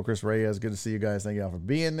 Titan Hugo, Chris Reyes. Good to see you guys. Thank y'all for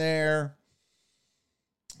being there.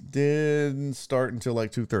 Didn't start until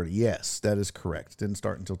like 2:30. Yes, that is correct. Didn't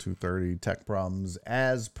start until 2:30. Tech problems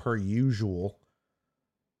as per usual.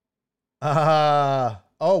 We got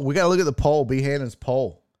to look at the poll. B. Hannon's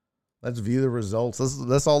poll. Let's view the results.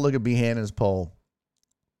 Let's all look at B. Hannon's poll.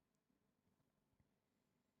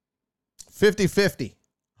 50-50.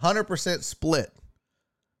 100% split.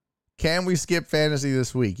 Can we skip fantasy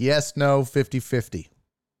this week? Yes, no, 50-50.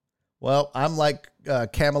 Well, I'm like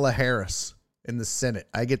Kamala Harris in the Senate.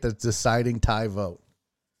 I get the deciding tie vote.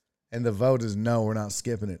 And the vote is no, we're not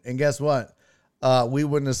skipping it. And guess what? We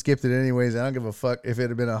wouldn't have skipped it anyways. I don't give a fuck if it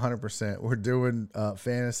had been 100%. We're doing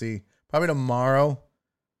fantasy probably tomorrow.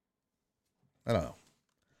 I don't know.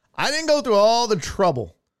 I didn't go through all the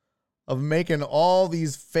trouble of making all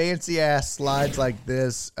these fancy ass slides like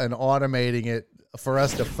this and automating it for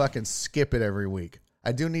us to fucking skip it every week.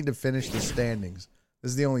 I do need to finish the standings.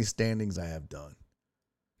 This is the only standings I have done.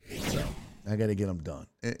 So I got to get them done.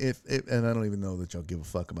 And I don't even know that y'all give a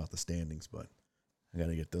fuck about the standings, but I got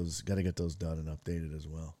to get those done and updated as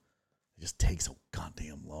well. It just takes so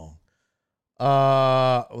goddamn long.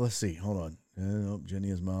 Let's see. Hold on. Nope,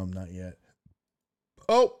 Jenny's mom, not yet.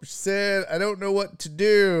 Oh, she said, I don't know what to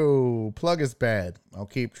do. Plug is bad. I'll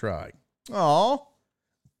keep trying. Aw.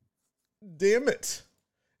 Damn it.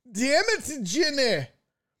 Damn it, Jenny.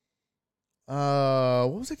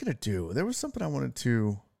 What was I going to do? There was something I wanted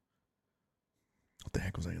to. What the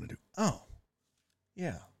heck was I going to do? Oh.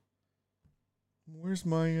 Yeah. Where's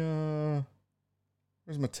my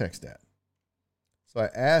text at? So I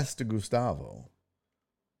asked Gustavo.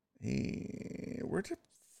 Where the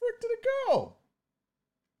frick did it go?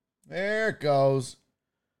 There it goes.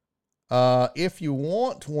 If you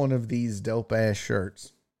want one of these dope ass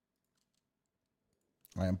shirts,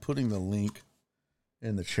 I am putting the link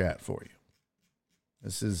in the chat for you.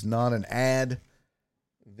 This is not an ad.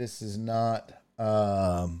 This is not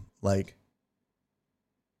like.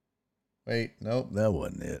 Wait, nope, that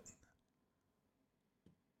wasn't it.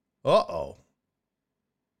 Uh-oh.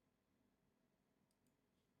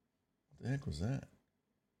 What the heck was that?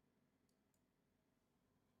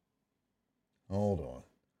 Hold on.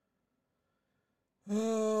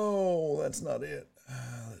 Oh, that's not it.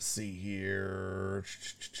 Let's see here.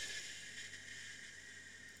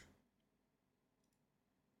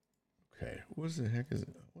 Okay, what the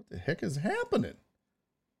heck is happening?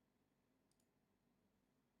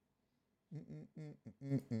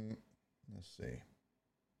 Let's see.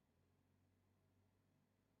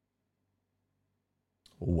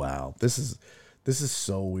 Wow, this is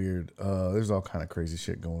so weird. There's all kind of crazy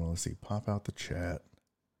shit going on. Let's see. Pop out the chat.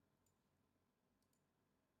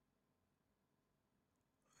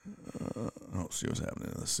 I don't see what's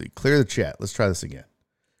happening. Let's see. Clear the chat. Let's try this again.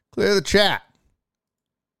 Clear the chat.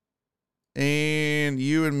 And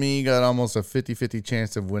you and me got almost a 50-50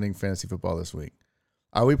 chance of winning fantasy football this week.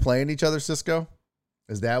 Are we playing each other, Cisco?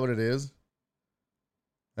 Is that what it is?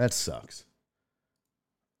 That sucks.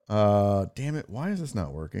 Damn it. Why is this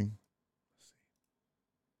not working?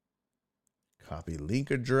 Copy link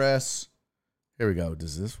address. Here we go.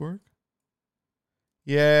 Does this work?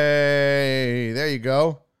 Yay. There you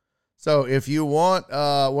go. So if you want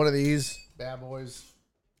one of these bad boys,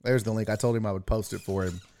 there's the link. I told him I would post it for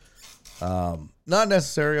him. Not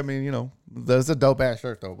necessary. I mean, you know, that's a dope ass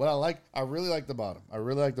shirt though. But I really like the bottom. I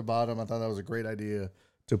thought that was a great idea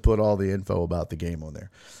to put all the info about the game on there.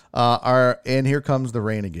 And here comes the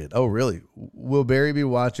rain again. Oh, really? Will Barry be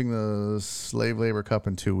watching the Slave Labor Cup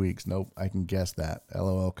in 2 weeks? Nope. I can guess that.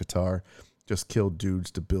 LOL Qatar just killed dudes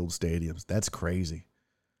to build stadiums. That's crazy.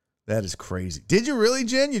 That is crazy. Did you really,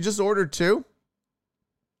 Jen? You just ordered 2?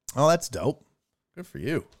 Oh, that's dope. Good for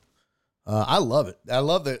you. I love it. I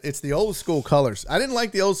love that. It's the old school colors. I didn't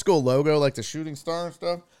like the old school logo, like the shooting star and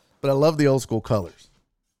stuff, but I love the old school colors.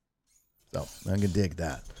 So I can dig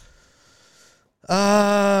that.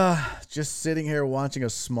 Just sitting here watching a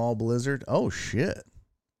small blizzard. Oh, shit.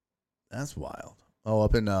 That's wild. Oh,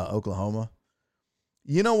 up in Oklahoma.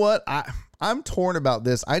 You know what? I'm torn about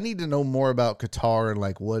this. I need to know more about Qatar and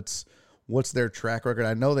like what's their track record.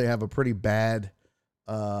 I know they have a pretty bad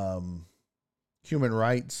human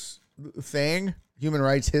rights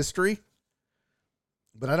history,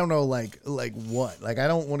 but I don't know like what. Like I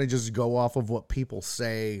don't want to just go off of what people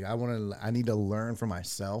say. I need to learn for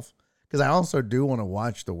myself because I also do want to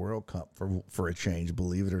watch the World Cup for a change,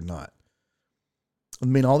 believe it or not. I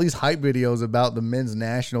mean, all these hype videos about the men's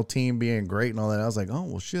national team being great and all that. I was like, oh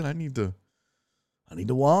well, shit. I need to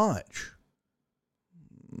watch.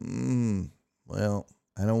 Well,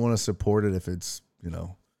 I don't want to support it if it's, you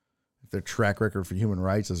know, if their track record for human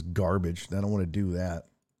rights is garbage. I don't want to do that.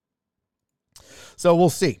 So we'll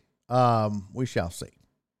see. We shall see.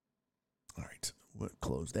 All right, we'll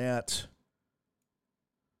close that.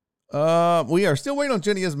 We are still waiting on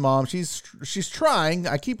Jenny's mom. She's trying.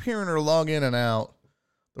 I keep hearing her log in and out.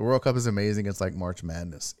 The World Cup is amazing. It's like March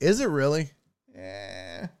Madness. Is it really?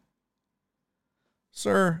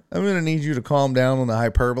 Sir, I'm going to need you to calm down on the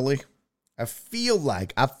hyperbole. I feel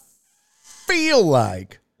like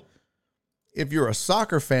if you're a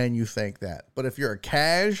soccer fan, you think that. But if you're a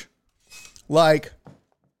cash, like,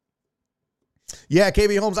 yeah,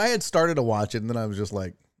 KB Holmes, I had started to watch it, and then I was just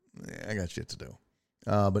like, I got shit to do.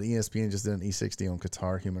 But ESPN just did an E60 on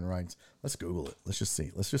Qatar human rights. Let's Google it. Let's just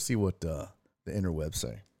see. Let's just see what the interwebs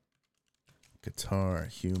say. Qatar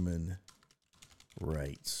human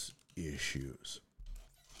rights issues.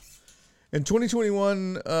 In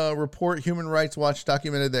 2021 report, Human Rights Watch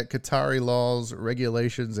documented that Qatari laws,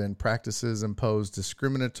 regulations, and practices impose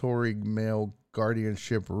discriminatory male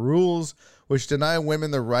guardianship rules, which deny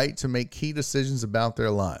women the right to make key decisions about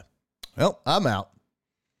their life. Well, I'm out.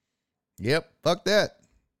 Yep, fuck that.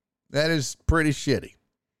 That is pretty shitty.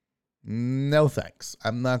 No thanks.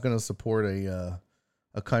 I'm not going to support a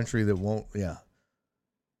country that won't, yeah.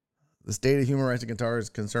 The state of human rights in Qatar is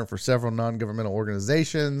concerned for several non-governmental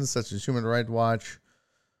organizations, such as Human Rights Watch.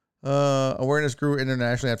 Awareness grew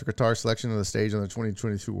internationally after Qatar's selection of the stage on the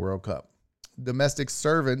 2022 World Cup. Domestic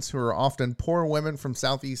servants, who are often poor women from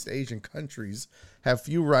Southeast Asian countries, have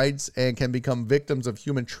few rights and can become victims of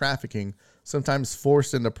human trafficking, sometimes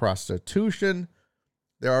forced into prostitution.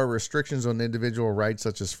 There are restrictions on individual rights,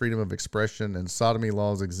 such as freedom of expression, and sodomy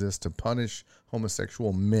laws exist to punish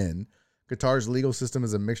homosexual men. Qatar's legal system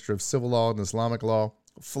is a mixture of civil law and Islamic law.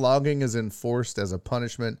 Flogging is enforced as a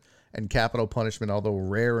punishment, and capital punishment, although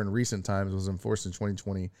rare in recent times, was enforced in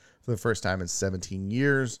 2020 for the first time in 17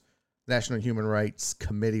 years. The National Human Rights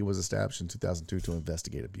Committee was established in 2002 to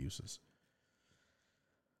investigate abuses.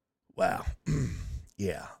 Wow.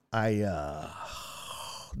 Yeah,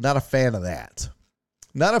 not a fan of that.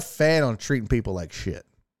 Not a fan on treating people like shit.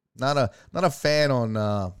 Not a fan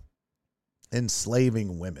on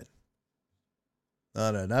enslaving women.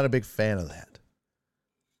 Not a big fan of that.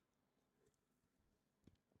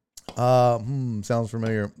 Sounds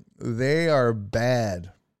familiar. They are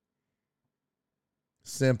bad.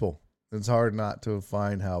 Simple. It's hard not to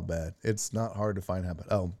find how bad. It's not hard to find how bad.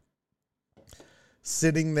 Oh.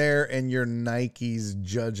 Sitting there and your Nikes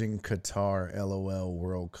judging Qatar LOL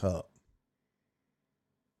World Cup.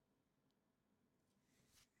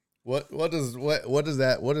 What does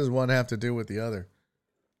one have to do with the other?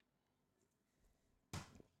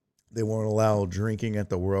 They won't allow drinking at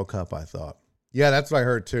the World Cup, I thought. Yeah, that's what I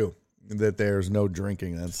heard too. That there's no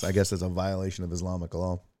drinking. I guess that's a violation of Islamic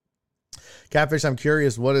law. Catfish, I'm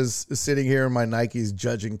curious, what is sitting here in my Nikes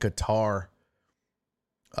judging Qatar?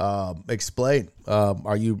 Explain.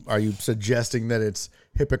 Are you suggesting that it's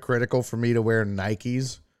hypocritical for me to wear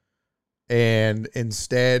Nikes and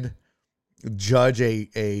instead judge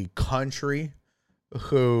a country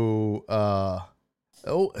who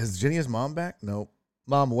is Jenny's mom back? No.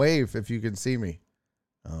 Mom, wave if you can see me.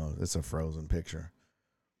 Oh, it's a frozen picture.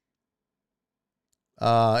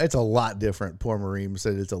 It's a lot different. Poor Mareem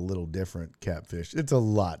said it's a little different, Catfish. It's a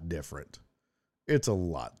lot different. It's a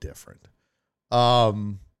lot different.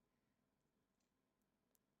 Damn,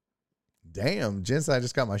 Jen said I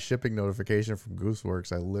just got my shipping notification from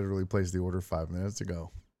Gooseworks. I literally placed the order 5 minutes ago.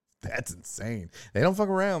 That's insane. They don't fuck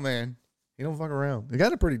around, man. They don't fuck around. They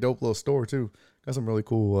got a pretty dope little store too. Got some really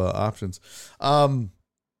cool options.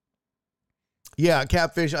 Yeah,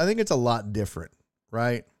 Catfish, I think it's a lot different,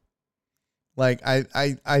 right? Like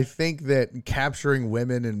I think that capturing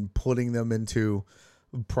women and putting them into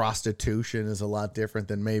prostitution is a lot different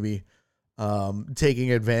than maybe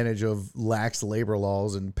taking advantage of lax labor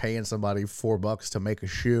laws and paying somebody $4 to make a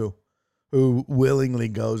shoe who willingly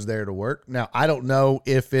goes there to work. Now, I don't know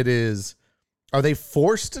if it is, are they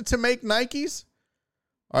forced to make Nikes?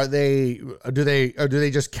 Do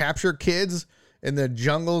they just capture kids in the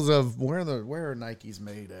jungles of where are Nikes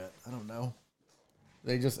made at? I don't know.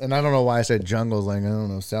 And I don't know why I said jungles, like, I don't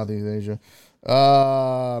know, Southeast Asia.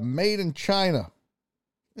 Made in China.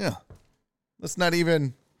 Yeah. That's not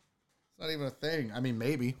even a thing. I mean,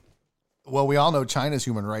 maybe. Well, we all know China's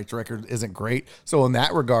human rights record isn't great. So in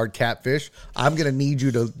that regard, Catfish, I'm going to need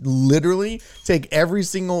you to literally take every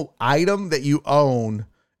single item that you own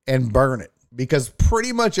and burn it. Because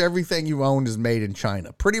pretty much everything you own is made in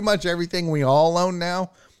China. Pretty much everything we all own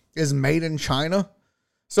now is made in China.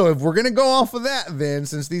 So if we're going to go off of that, then,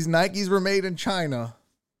 since these Nikes were made in China,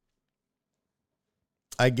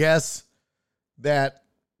 I guess that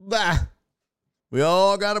we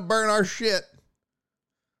all got to burn our shit.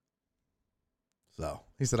 So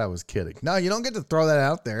he said I was kidding. No, you don't get to throw that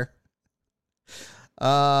out there.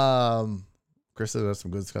 Chris said that's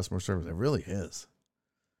some good customer service. It really is.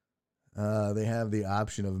 They have the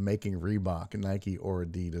option of making Reebok, Nike, or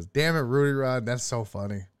Adidas. Damn it, Rudy Rod. That's so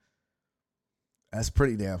funny. That's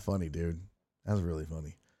pretty damn funny, dude. That's really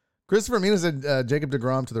funny. Christopher Mina said Jacob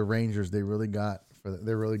deGrom to the Rangers. They're really going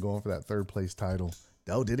for that third place title.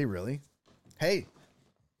 Oh, did he really? Hey,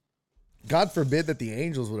 God forbid that the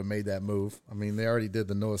Angels would have made that move. I mean, they already did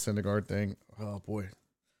the Noah Syndergaard thing. Oh boy,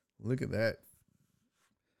 look at that.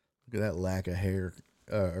 Look at that lack of hair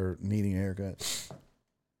or needing a haircut.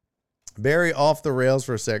 Barry, off the rails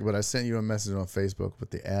for a sec, but I sent you a message on Facebook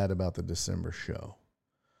with the ad about the December show.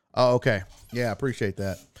 Oh, okay. Yeah, I appreciate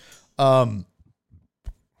that. Dang,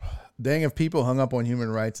 if people hung up on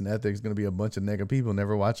human rights and ethics, going to be a bunch of nigga people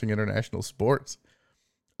never watching international sports.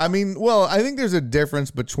 I mean, well, I think there's a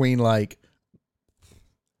difference between like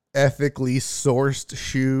ethically sourced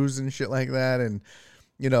shoes and shit like that and,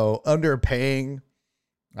 you know, underpaying.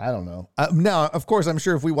 I don't know. Now, of course, I'm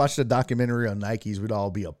sure if we watched a documentary on Nikes, we'd all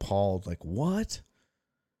be appalled. Like, what?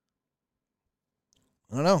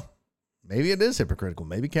 I don't know. Maybe it is hypocritical.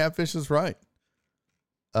 Maybe Catfish is right.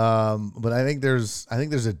 But I think there's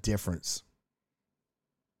a difference.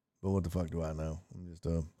 But what the fuck do I know? I'm just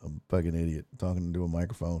a fucking idiot talking into a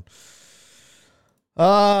microphone.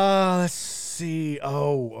 Let's see.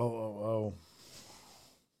 Oh.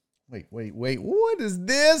 Wait. What is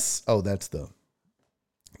this? Oh, that's the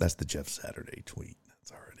Jeff Saturday tweet.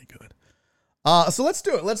 That's already good. So let's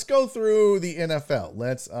do it. Let's go through the NFL.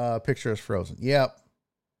 Let's picture us frozen. Yep.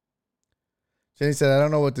 Jenny said, I don't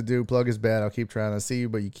know what to do. Plug is bad. I'll keep trying. I see you,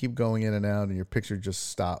 but you keep going in and out, and your picture just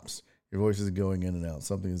stops. Your voice is going in and out.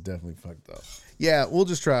 Something is definitely fucked up. Yeah, we'll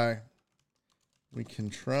just try. We can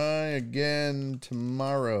try again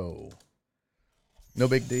tomorrow. No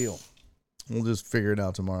big deal. We'll just figure it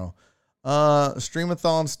out tomorrow.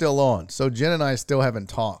 Streamathon's still on. So Jen and I still haven't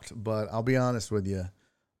talked, but I'll be honest with you.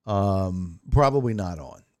 Probably not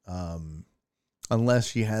on. Unless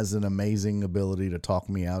she has an amazing ability to talk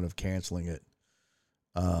me out of canceling it.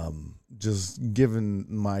 Just given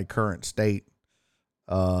my current state,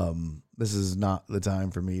 This is not the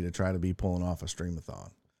time for me to try to be pulling off a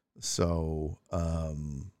streamathon. So,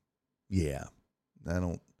 yeah,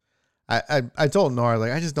 I told Nora,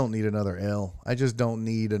 like, I just don't need another L. I just don't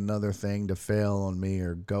need another thing to fail on me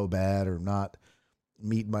or go bad or not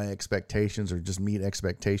meet my expectations or just meet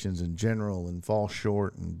expectations in general and fall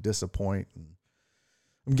short and disappoint. And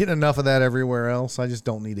I'm getting enough of that everywhere else. I just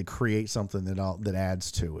don't need to create something that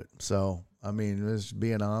adds to it. So, I mean, just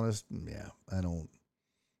being honest, yeah,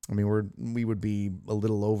 we would be a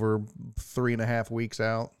little over 3.5 weeks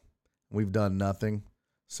out. We've done nothing.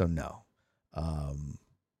 So no.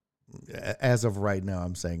 As of right now,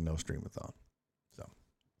 I'm saying no streamathon. So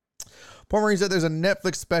Paul Marine said there's a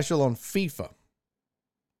Netflix special on FIFA.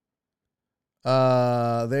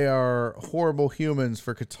 They are horrible humans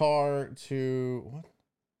for Qatar to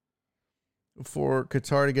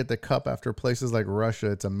get the cup after places like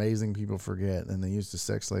Russia. It's amazing people forget, and they used the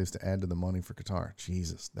sex slaves to add to the money for Qatar.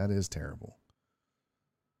 Jesus, that is terrible.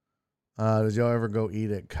 Did y'all ever go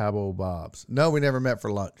eat at Cabo Bob's? No, we never met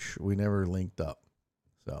for lunch. We never linked up.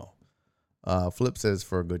 So, Flip says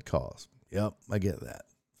for a good cause. Yep, I get that.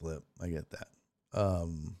 Flip, I get that.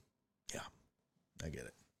 Yeah, I get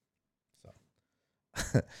it.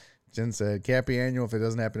 So, Jen said, can't be annual if it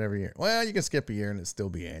doesn't happen every year. Well, you can skip a year and it still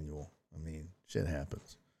be annual. I mean, shit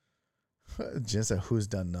happens. Jen said, who's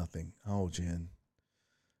done nothing? Oh, Jen.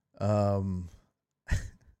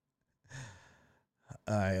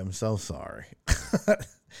 I am so sorry.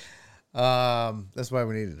 That's why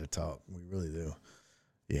we needed to talk. We really do.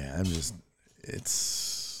 Yeah, I'm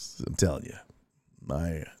telling you,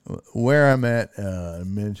 where I'm at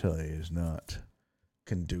mentally is not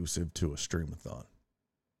conducive to a streamathon.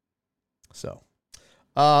 So,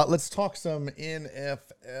 let's talk some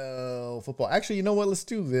NFL football. Actually, you know what? Let's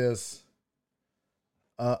do this.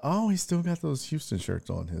 He's still got those Houston shirts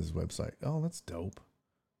on his website. Oh, that's dope.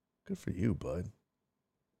 Good for you, bud.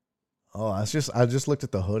 Oh, I just looked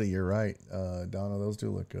at the hoodie. You're right, Donna. Those do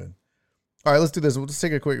look good. All right, let's do this. We'll just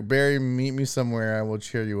take a quick. Barry, meet me somewhere. I will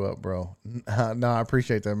cheer you up, bro. No, I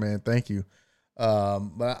appreciate that, man. Thank you.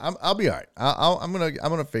 But I'll be all right. I'm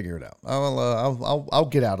gonna figure it out. I'll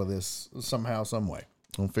get out of this somehow, some way.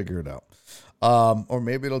 I'll figure it out. Or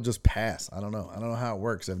maybe it'll just pass. I don't know. I don't know how it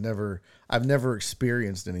works. I've never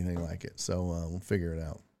experienced anything like it. So we'll figure it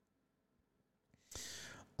out.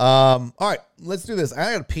 All right, let's do this.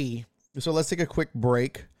 I gotta pee, so let's take a quick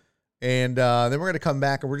break, and then we're gonna come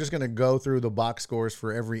back and we're just gonna go through the box scores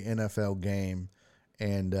for every NFL game,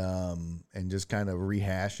 and just kind of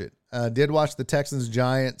rehash it. Did watch the Texans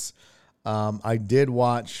Giants. I did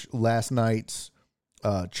watch last night's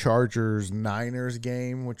Chargers Niners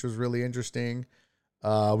game, which was really interesting.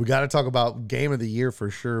 We got to talk about game of the year for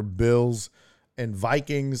sure. Bills and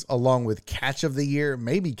Vikings, along with catch of the year,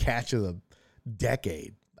 maybe catch of the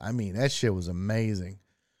decade. I mean, that shit was amazing.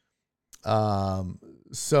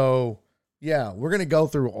 So yeah, we're going to go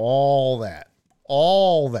through all that.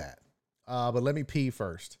 But let me pee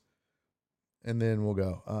first and then we'll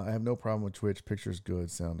go. I have no problem with Twitch. Picture's good.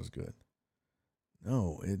 Sound is good.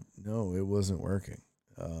 No, it wasn't working.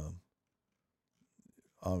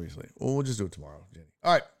 Obviously. Well, we'll just do it tomorrow, Jenny.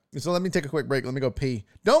 All right. So let me take a quick break. Let me go pee.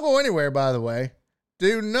 Don't go anywhere, by the way.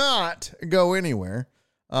 Do not go anywhere.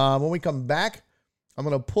 When we come back, I'm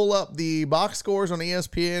going to pull up the box scores on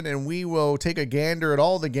ESPN, and we will take a gander at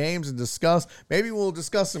all the games and discuss. Maybe we'll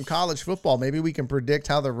discuss some college football. Maybe we can predict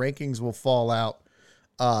how the rankings will fall out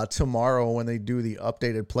tomorrow when they do the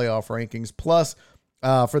updated playoff rankings. Plus,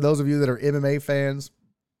 for those of you that are MMA fans,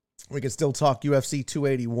 we can still talk UFC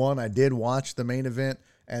 281. I did watch the main event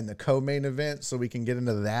and the co-main event, so we can get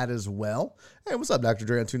into that as well. Hey, what's up, Dr.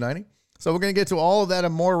 Dre on 290? So we're going to get to all of that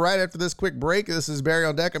and more right after this quick break. This is Barry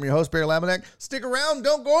on Deck. I'm your host, Barry Laminack. Stick around.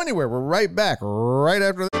 Don't go anywhere. We're right back right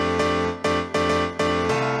after this.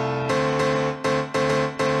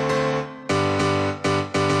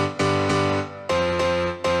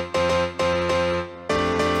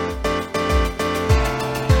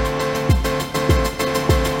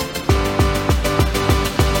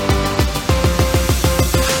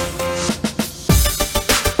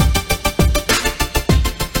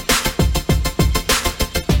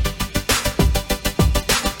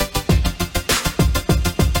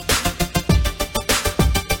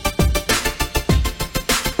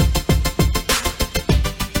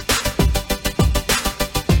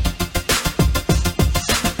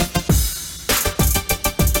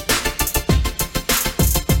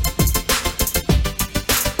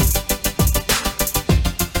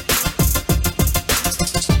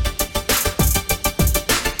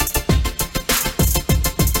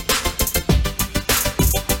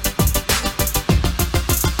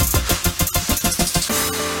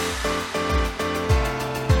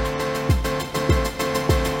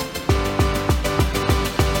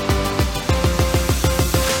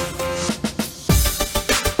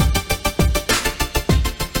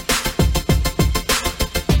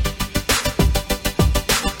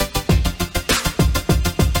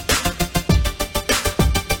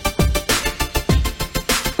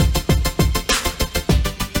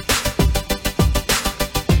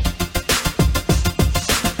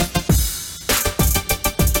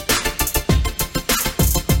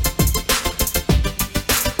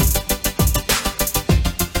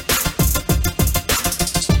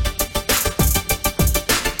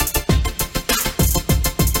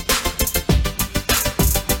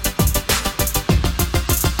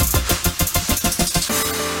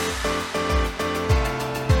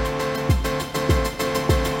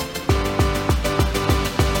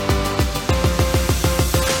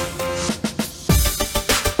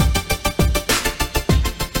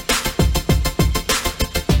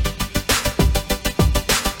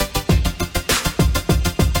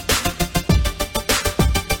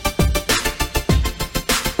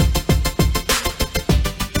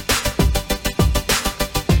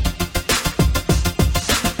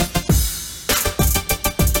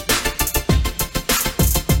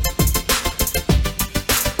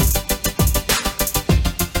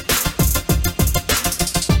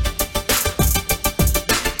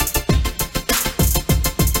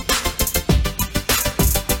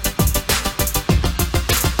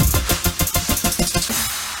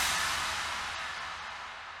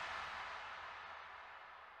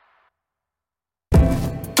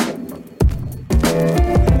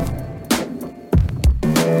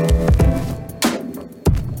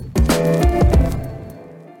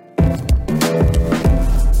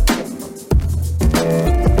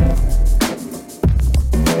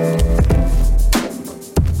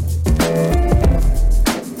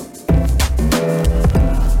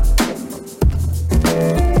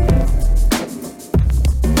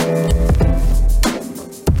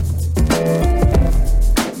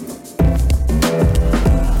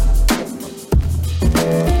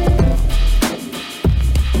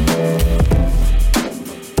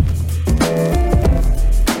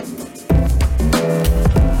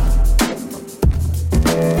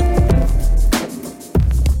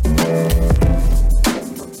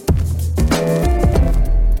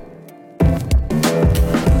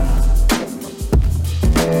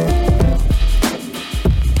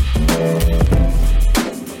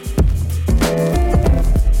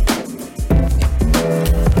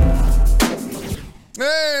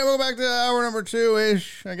 hour number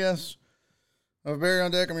 2-ish, I guess, of Barry on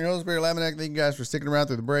Deck. I'm your host, Barry Laminack. Thank you guys for sticking around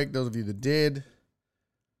through the break. Those of you that did.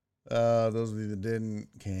 Those of you that didn't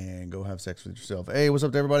can go have sex with yourself. Hey, what's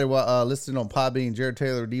up to everybody? Listening on Podbean, Jared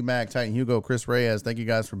Taylor, D-Mac, Titan Hugo, Chris Reyes. Thank you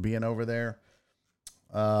guys for being over there.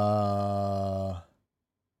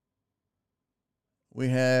 We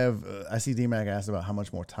have, I see D-Mac asked about how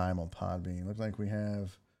much more time on Podbean. Looks like we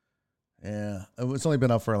have, it's only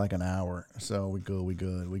been up for like an hour. So we good.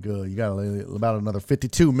 You got about another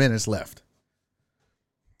 52 minutes left.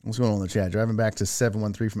 What's going on in the chat? Driving back to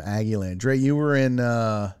 713 from Aggieland. Dre, you were in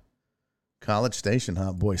College Station,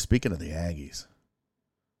 huh? Boy, speaking of the Aggies.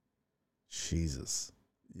 Jesus.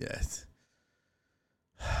 Yes.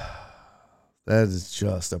 That is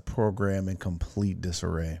just a program in complete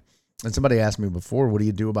disarray. And somebody asked me before, what do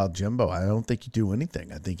you do about Jimbo? I don't think you do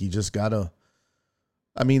anything. I think you just got to,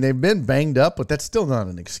 I mean, they've been banged up, but that's still not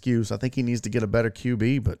an excuse. I think he needs to get a better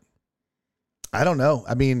QB, but I don't know.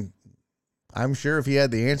 I mean, I'm sure if he had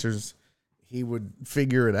the answers, he would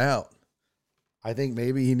figure it out. I think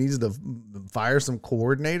maybe he needs to fire some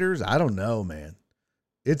coordinators. I don't know, man.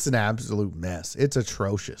 It's an absolute mess. It's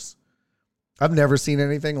atrocious. I've never seen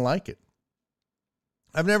anything like it.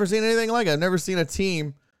 I've never seen a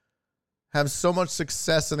team have so much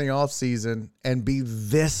success in the offseason and be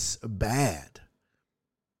this bad.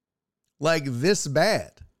 Like this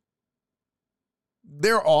bad.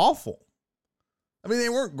 They're awful. I mean, they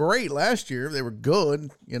weren't great last year. They were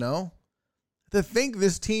good, you know. To think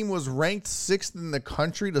this team was ranked 6th in the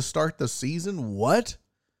country to start the season, what?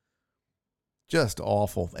 Just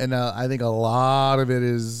awful. And I think a lot of it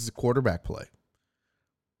is quarterback play.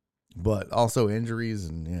 But also injuries,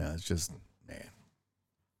 and yeah, it's just, man.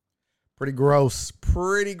 Pretty gross.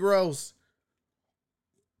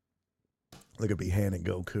 Look at me, hand and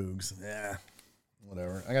go Cougs. Yeah,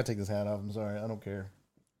 whatever. I got to take this hat off. I'm sorry. I don't care.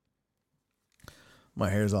 My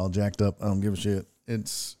hair's all jacked up. I don't give a shit.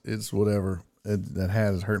 It's whatever. That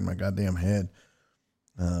hat is hurting my goddamn head.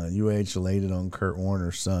 UH laid it on Kurt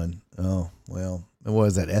Warner's son. Oh, well. What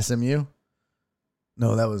was that, SMU?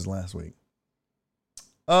 No, that was last week.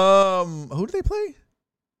 Who did they play?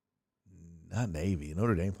 Not Navy.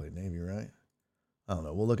 Notre Dame played Navy, right? I don't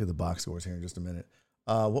know. We'll look at the box scores here in just a minute.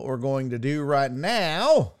 What we're going to do right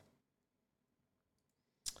now,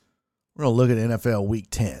 we're going to look at NFL Week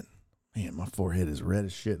 10. Man, my forehead is red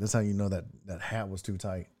as shit. That's how you know that hat was too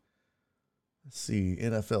tight. Let's see.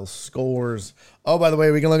 NFL scores. Oh, by the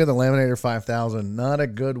way, we can look at the Laminator 5000. Not a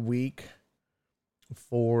good week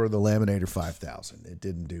for the Laminator 5000. It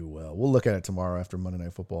didn't do well. We'll look at it tomorrow after Monday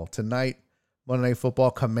Night Football. Tonight, Monday Night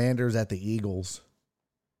Football, Commanders at the Eagles.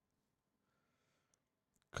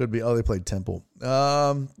 Could be, they played Temple.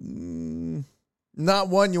 Not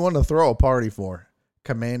one you want to throw a party for.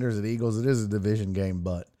 Commanders at Eagles. It is a division game,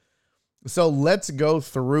 but. So let's go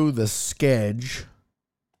through the schedule.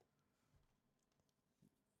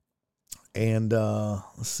 And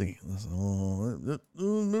let's see. There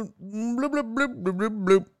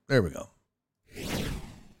we go.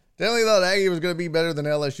 Definitely thought Aggie was going to be better than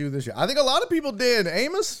LSU this year. I think a lot of people did,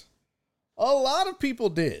 Amos. A lot of people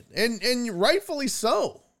did. And rightfully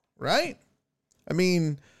so, right? I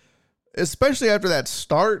mean, especially after that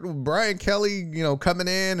start, Brian Kelly, coming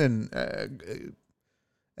in and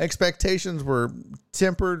expectations were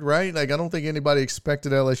tempered, right? Like, I don't think anybody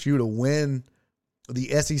expected LSU to win the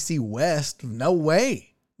SEC West. No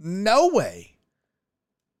way.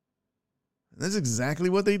 That's exactly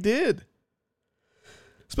what they did.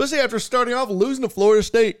 Especially after starting off losing to Florida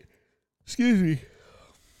State. Excuse me.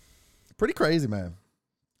 Pretty crazy, man.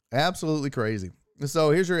 Absolutely crazy.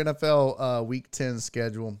 So here's your NFL Week 10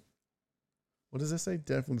 schedule. What does this say?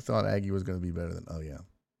 Definitely thought Aggie was going to be better than, oh, yeah.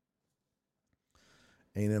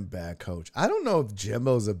 Ain't a bad coach. I don't know if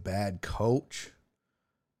Jimbo's a bad coach.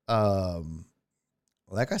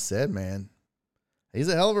 Like I said, man, he's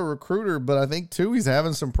a hell of a recruiter, but I think, too, he's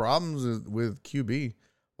having some problems with QB.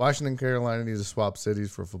 Washington, Carolina needs to swap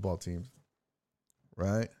cities for football teams.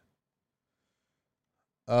 Right?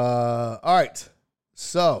 All right.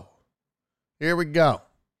 So, here we go.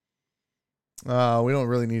 We don't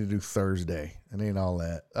really need to do Thursday. It ain't all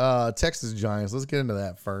that. Texas Giants. Let's get into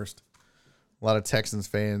that first. A lot of Texans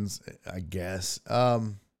fans, I guess.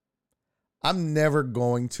 I'm never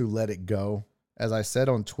going to let it go. As I said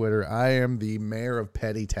on Twitter, I am the mayor of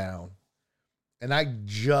Petty Town, and I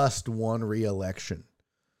just won re-election.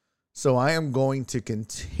 So I am going to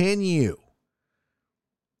continue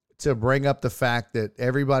to bring up the fact that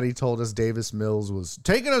everybody told us Davis Mills was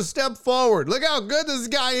taking a step forward. Look how good this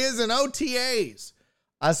guy is in OTAs.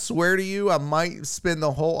 I swear to you, I might spend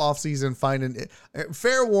the whole offseason finding it.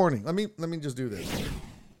 Fair warning. Let me just do this.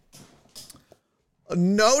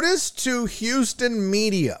 Notice to Houston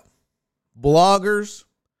media, bloggers,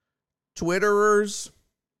 Twitterers,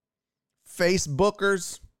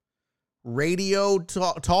 Facebookers, radio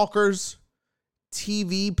talkers,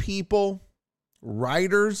 TV people,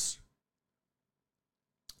 writers.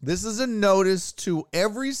 This is a notice to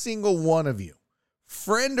every single one of you,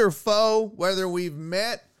 friend or foe, whether we've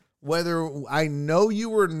met, whether I know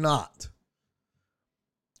you or not.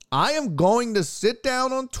 I am going to sit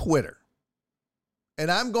down on Twitter and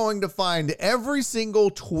I'm going to find every single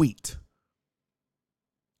tweet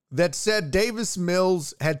that said Davis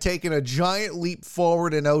Mills had taken a giant leap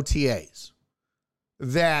forward in OTAs,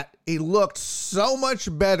 that he looked so much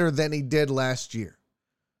better than he did last year.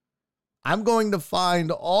 I'm going to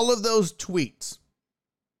find all of those tweets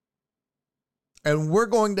and we're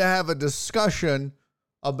going to have a discussion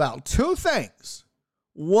about two things.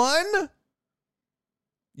 One,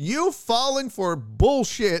 you falling for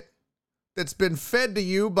bullshit that's been fed to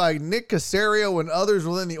you by Nick Caserio and others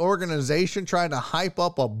within the organization trying to hype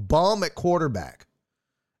up a bum at quarterback.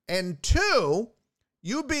 And two,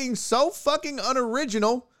 you being so fucking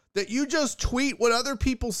unoriginal that you just tweet what other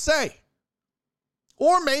people say.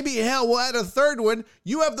 Or maybe, hell, we'll add a third one.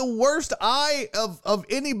 You have the worst eye of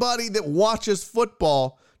anybody that watches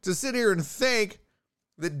football to sit here and think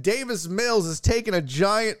that Davis Mills is taking a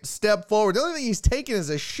giant step forward. The only thing he's taking is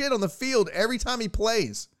a shit on the field every time he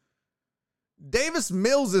plays. Davis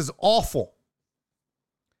Mills is awful.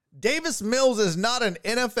 Davis Mills is not an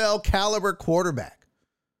NFL caliber quarterback.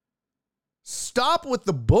 Stop with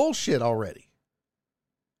the bullshit already.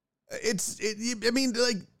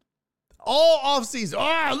 All offseason.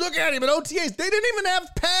 Oh, look at him at OTAs. They didn't even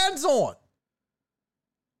have pads on.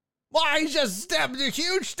 Why, he just stepped a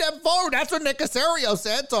huge step forward. That's what Nick Caserio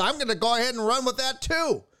said, so I'm going to go ahead and run with that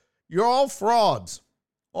too. You're all frauds.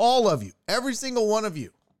 All of you. Every single one of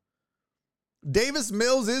you. Davis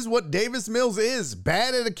Mills is what Davis Mills is.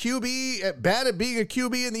 Bad at being a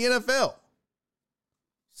QB in the NFL.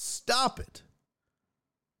 Stop it.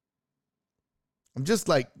 I'm just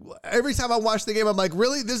like, every time I watch the game, I'm like,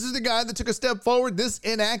 really? This is the guy that took a step forward? This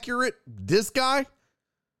inaccurate? This guy?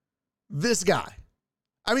 This guy.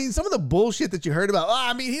 I mean, some of the bullshit that you heard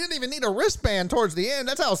about, he didn't even need a wristband towards the end.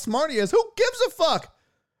 That's how smart he is. Who gives a fuck?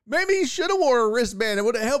 Maybe he should have wore a wristband. It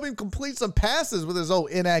would have helped him complete some passes with his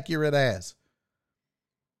old inaccurate ass.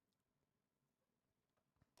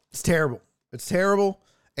 It's terrible. It's terrible.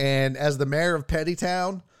 And as the mayor of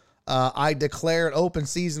Pettytown, I declare an open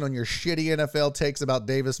season on your shitty NFL takes about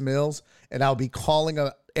Davis Mills, and I'll be calling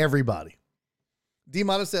everybody.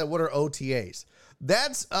 D-Mata said, what are OTAs?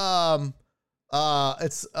 That's,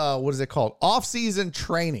 what is it called? Off-season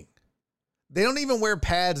training. They don't even wear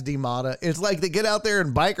pads, D-Mata. It's like they get out there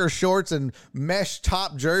in biker shorts and mesh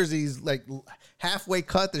top jerseys, like halfway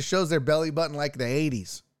cut that shows their belly button like the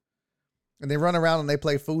 80s. And they run around and they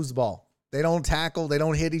play foosball. They don't tackle. They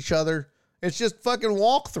don't hit each other. It's just fucking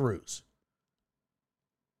walkthroughs.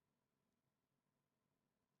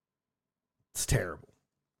 It's terrible.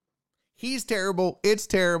 He's terrible. It's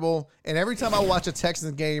terrible. And every time I watch a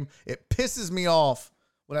Texans game, it pisses me off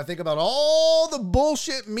when I think about all the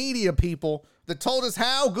bullshit media people that told us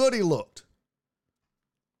how good he looked.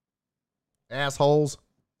 Assholes.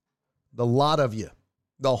 The lot of you.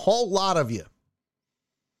 The whole lot of you.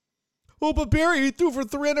 Oh, but Barry, he threw for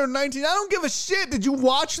 319. I don't give a shit. Did you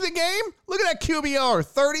watch the game? Look at that QBR,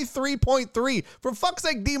 33.3. For fuck's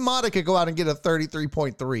sake, D-Mata could go out and get a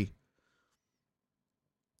 33.3.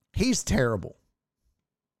 He's terrible.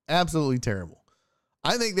 Absolutely terrible.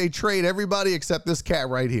 I think they trade everybody except this cat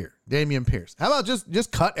right here, Dameon Pierce. How about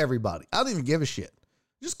just cut everybody? I don't even give a shit.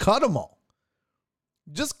 Just cut them all.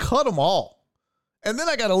 Just cut them all. And then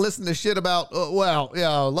I got to listen to shit about,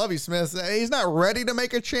 Lovie Smith. He's not ready to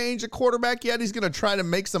make a change at quarterback yet. He's going to try to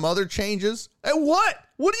make some other changes. And what?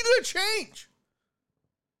 What are you going to change?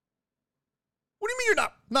 What do you mean you're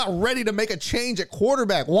not ready to make a change at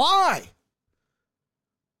quarterback? Why?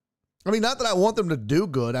 I mean, not that I want them to do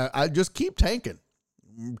good. I just keep tanking.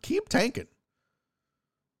 Keep tanking.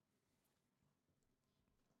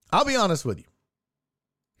 I'll be honest with you.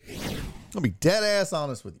 I'll be dead ass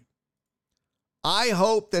honest with you. I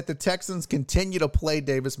hope that the Texans continue to play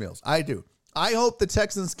Davis Mills. I do. I hope the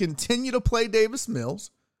Texans continue to play Davis Mills.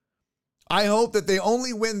 I hope that they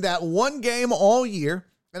only win that one game all year,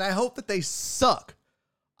 and I hope that they suck.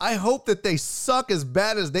 I hope that they suck as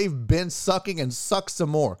bad as they've been sucking and suck some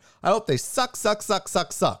more. I hope they suck.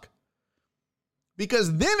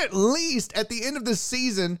 Because then at least at the end of the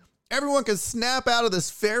season, everyone can snap out of this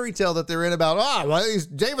fairy tale that they're in about,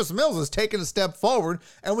 Davis Mills has taken a step forward,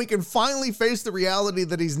 and we can finally face the reality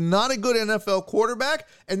that he's not a good NFL quarterback,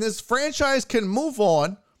 and this franchise can move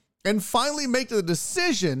on and finally make the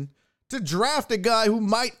decision to draft a guy who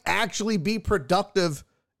might actually be productive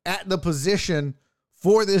at the position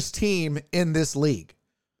for this team in this league.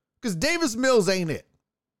 Because Davis Mills ain't it.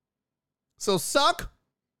 So suck,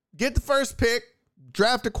 get the first pick,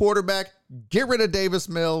 draft a quarterback, get rid of Davis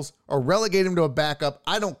Mills, or relegate him to a backup.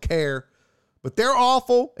 I don't care. But they're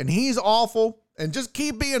awful, and he's awful, and just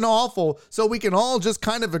keep being awful so we can all just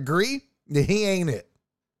kind of agree that he ain't it.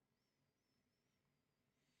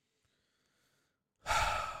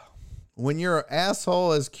 When you're an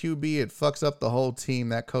asshole as QB, it fucks up the whole team.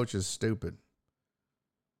 That coach is stupid.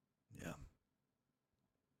 Yeah.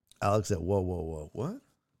 Alex said, whoa. What?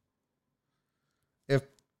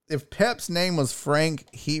 If Pep's name was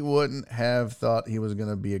Frank, he wouldn't have thought he was going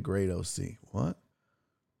to be a great OC. What?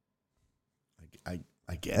 I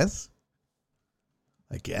guess?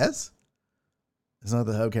 It's not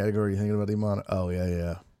the hub category you're thinking about, Iman. Oh,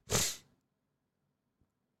 yeah.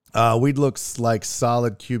 We'd look like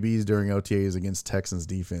solid QBs during OTAs against Texans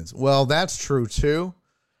defense. Well, that's true too.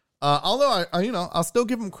 Although I'll still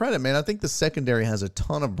give them credit, man. I think the secondary has a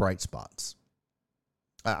ton of bright spots.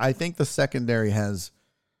 I think the secondary has,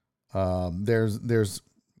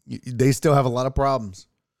 they still have a lot of problems,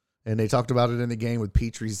 and they talked about it in the game with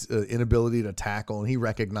Petrie's inability to tackle, and he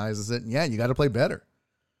recognizes it. And yeah, you got to play better.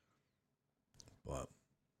 But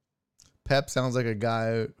Pep sounds like a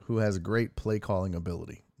guy who has great play calling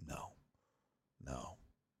ability. No.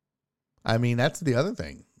 I mean, that's the other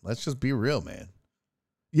thing. Let's just be real, man.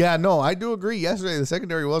 Yeah, no, I do agree. Yesterday, the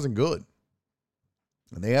secondary wasn't good.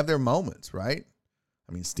 And they have their moments, right?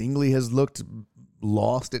 I mean, Stingley has looked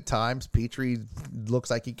lost at times. Petrie looks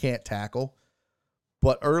like he can't tackle.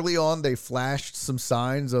 But early on, they flashed some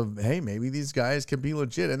signs of, hey, maybe these guys can be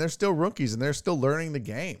legit. And they're still rookies, and they're still learning the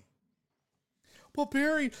game. Well,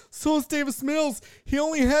 Barry, so is Davis Mills. He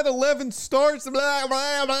only had 11 starts. Blah,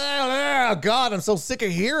 blah, blah, blah. God, I'm so sick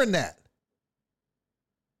of hearing that.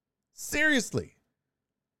 Seriously.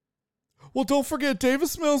 Well, don't forget,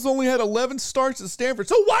 Davis Mills only had 11 starts at Stanford.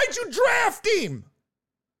 So why'd you draft him?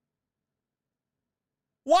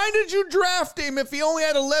 Why did you draft him if he only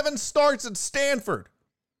had 11 starts at Stanford?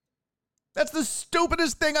 That's the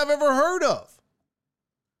stupidest thing I've ever heard of.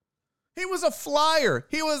 He was a flyer.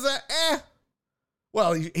 He was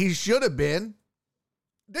Well, he should have been.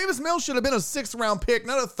 Davis Mills should have been a 6th-round pick,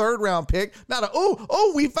 not a 3rd-round pick. Not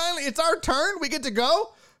it's our turn. We get to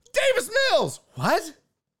go. Davis Mills. What?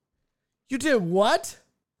 You did what?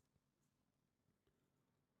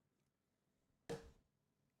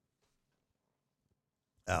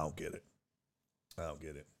 I don't get it.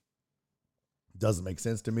 Doesn't make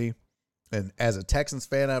sense to me. And as a Texans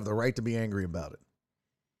fan, I have the right to be angry about it.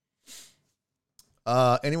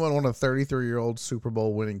 Anyone want a 33-year-old Super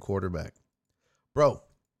Bowl winning quarterback? Bro,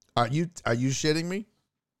 are you shitting me?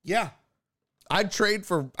 Yeah. I'd trade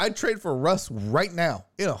for Russ right now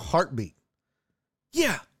in a heartbeat.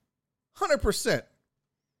 Yeah. 100%.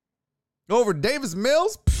 Over Davis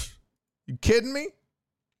Mills? Psh, you kidding me?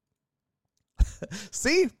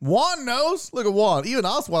 See, Juan knows. Look at Juan. Even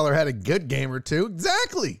Osweiler had a good game or two.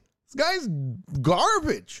 Exactly. This guy's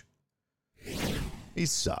garbage. He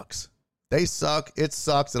sucks. They suck. It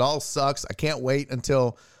sucks. It all sucks. I can't wait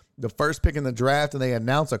until the first pick in the draft and they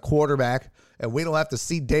announce a quarterback and we don't have to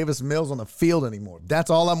see Davis Mills on the field anymore. That's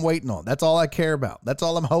all I'm waiting on. That's all I care about. That's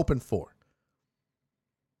all I'm hoping for.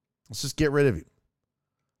 Let's just get rid of you.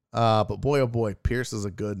 But boy, oh boy, Pierce is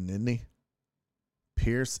a good one, isn't he?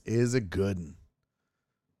 Pierce is a good one.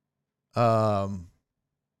 I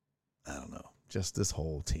don't know. Just this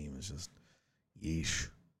whole team is just yeesh.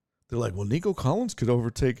 They're like, well, Nico Collins could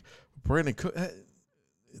overtake Brandon Cook.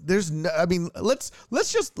 There's no, I mean, let's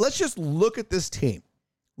just look at this team.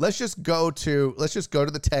 Let's just go to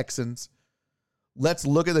the Texans. Let's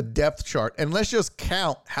look at the depth chart and let's just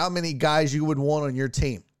count how many guys you would want on your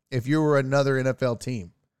team if you were another NFL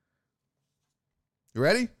team. You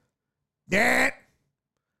ready?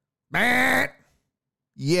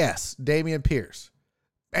 Yes, Dameon Pierce.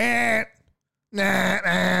 Yeah,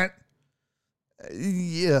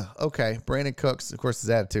 okay. Brandon Cooks, of course, his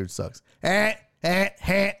attitude sucks. Okay,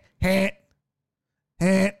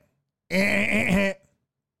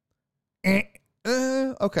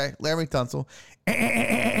 Laremy Tunsil.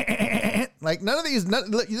 Like, none of these,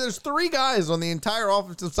 there's 3 guys on the entire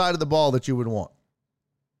offensive side of the ball that you would want.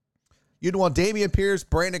 You'd want Dameon Pierce,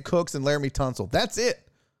 Brandon Cooks, and Laremy Tunsil. That's it.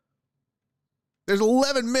 There's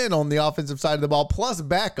 11 men on the offensive side of the ball, plus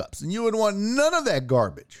backups, and you would want none of that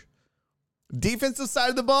garbage. Defensive side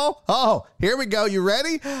of the ball. Oh, here we go. You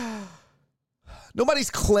ready?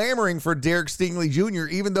 Nobody's clamoring for Derek Stingley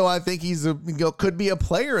Jr., even though I think he's could be a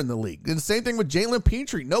player in the league. And the same thing with Jalen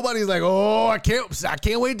Petrie. Nobody's like, oh, I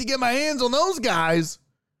can't wait to get my hands on those guys.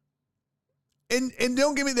 And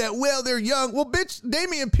don't give me that, well, they're young. Well, bitch,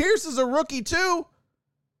 Dameon Pierce is a rookie too.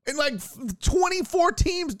 And like 24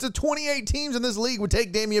 teams to 28 teams in this league would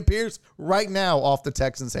take Dameon Pierce right now off the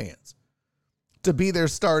Texans' hands to be their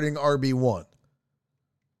starting RB1.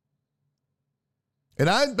 And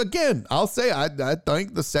I'll say I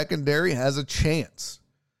think the secondary has a chance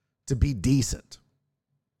to be decent.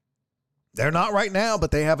 They're not right now, but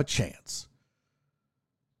they have a chance.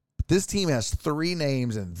 This team has 3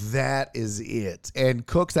 names, and that is it. And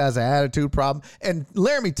Cooks has an attitude problem. And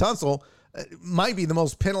Laramie Tunsil might be the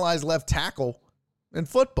most penalized left tackle in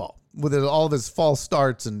football with all of his false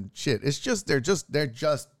starts and shit. It's just they're just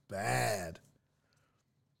bad.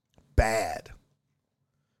 Bad.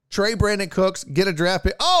 Trey Brandon Cooks, get a draft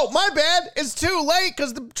pick. Oh, my bad. It's too late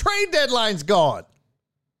because the trade deadline's gone.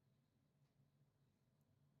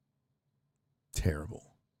 Terrible.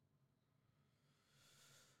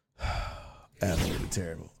 Absolutely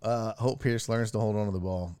terrible. Hope Pierce learns to hold on to the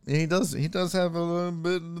ball. And he does have a little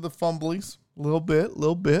bit of the fumblies. A little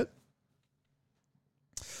bit.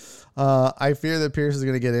 I fear that Pierce is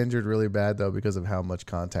going to get injured really bad, though, because of how much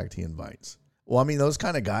contact he invites. Well, I mean, those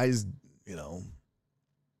kind of guys,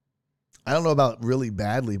 I don't know about really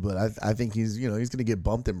badly, but I think he's going to get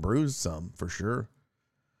bumped and bruised some for sure.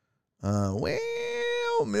 Well,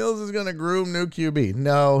 Mills is going to groom new QB.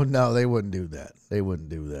 No, they wouldn't do that.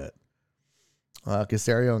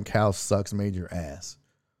 Casario and Cal sucks major ass.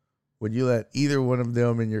 Would you let either one of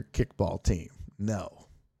them in your kickball team? No.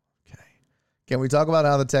 Okay. Can we talk about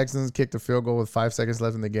how the Texans kicked a field goal with 5 seconds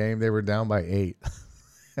left in the game? They were down by 8.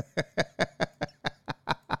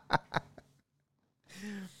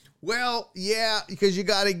 Well, yeah, because you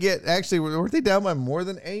got to get, actually, were they down by more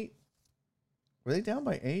than 8? Were they down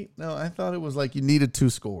by 8? No, I thought it was like you needed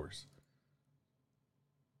 2 scores.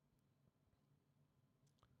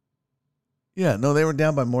 Yeah, no, they were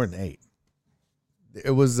down by more than 8.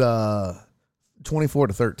 It was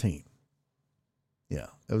 24-13. Yeah,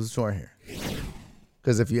 it was right here.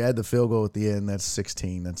 Because if you add the field goal at the end, that's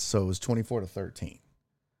 16. So it was 24-13.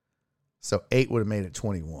 So 8 would have made it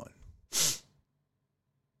 21.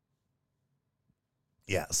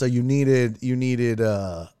 Yeah, so you needed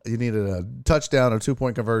a touchdown, a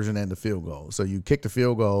 2-point conversion, and the field goal. So you kick the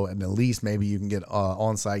field goal, and at least maybe you can get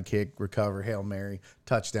onside kick, recover, Hail Mary,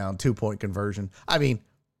 touchdown, 2-point conversion. I mean,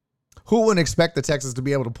 who wouldn't expect the Texans to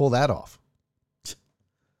be able to pull that off?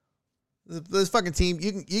 This fucking team,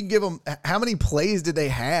 you can give them, how many plays did they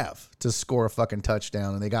have to score a fucking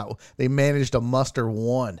touchdown? And they managed to muster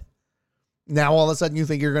 1. Now all of a sudden you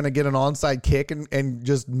think you're going to get an onside kick and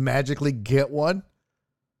just magically get one?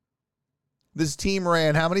 This team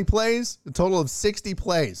ran how many plays? A total of 60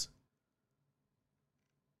 plays.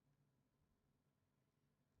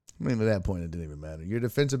 I mean, at that point, it didn't even matter. Your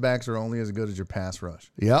defensive backs are only as good as your pass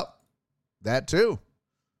rush. Yep. That too.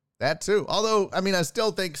 Although, I mean, I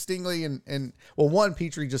still think Stingley and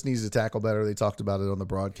Petrie just needs to tackle better. They talked about it on the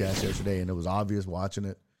broadcast yesterday, and it was obvious watching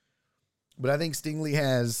it. But I think Stingley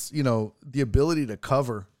has, the ability to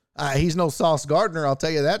cover. He's no Sauce Gardner, I'll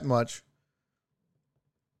tell you that much.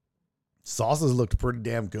 Sauce has looked pretty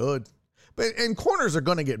damn good. And corners are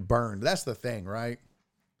going to get burned. That's the thing, right?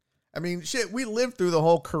 I mean, shit, we lived through the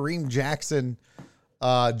whole Kareem Jackson,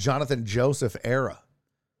 Jonathan Joseph era.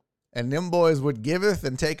 And them boys would giveth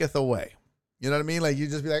and taketh away. You know what I mean? Like,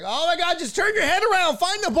 you'd just be like, oh my God, just turn your head around,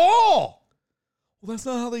 find the ball. Well, that's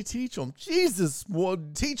not how they teach them. Jesus, well,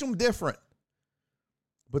 teach them different.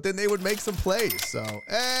 But then they would make some plays. So,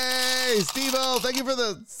 hey, Steve-O, thank you for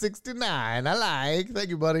the 69. I like. Thank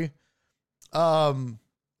you, buddy. Yeah,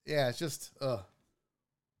 it's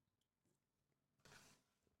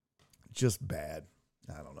just bad.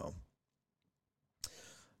 I don't know.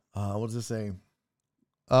 What does it say?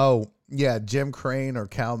 Oh, yeah, Jim Crane or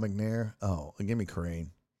Cal McNair. Oh, give me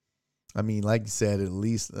Crane. I mean, like you said, at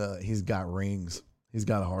least he's got rings. He's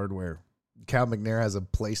got hardware. Cal McNair has a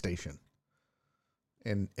PlayStation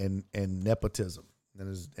and nepotism. And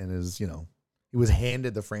his, he was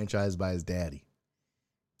handed the franchise by his daddy.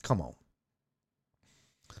 Come on.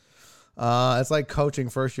 It's like coaching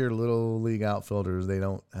first-year little league outfielders. They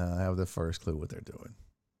don't have the first clue what they're doing.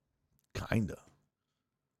 Kinda.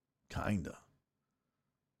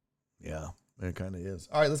 Yeah, it kind of is.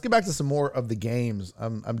 All right, let's get back to some more of the games.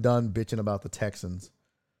 I'm done bitching about the Texans.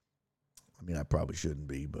 I mean, I probably shouldn't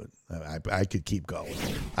be, but I could keep going.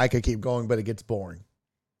 But it gets boring.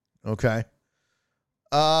 Okay.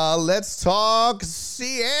 Let's talk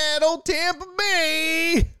Seattle, Tampa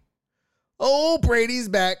Bay. Oh, Brady's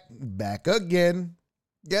back. Back again.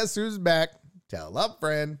 Guess who's back? Tell a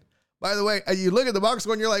friend. By the way, you look at the box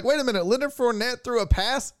score and you're like, wait a minute, Leonard Fournette threw a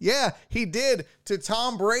pass? Yeah, he did, to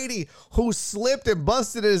Tom Brady, who slipped and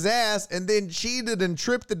busted his ass and then cheated and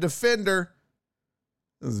tripped the defender.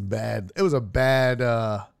 It was bad. It was a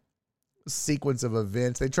bad sequence of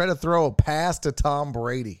events. They tried to throw a pass to Tom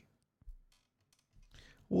Brady.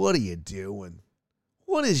 What are you doing?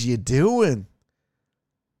 What is you doing?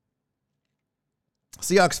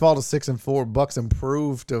 Seahawks fall to 6-4. Bucks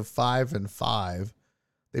improved to 5-5.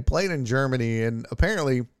 They played in Germany, and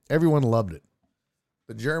apparently everyone loved it.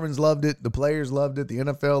 The Germans loved it. The players loved it. The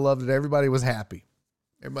NFL loved it. Everybody was happy.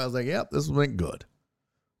 Everybody was like, yep, this went good.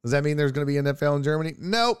 Does that mean there's going to be NFL in Germany?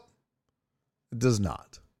 Nope. It does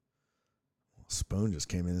not. Spoon just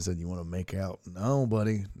came in and said, you want to make out? No,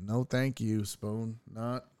 buddy. No, thank you, Spoon.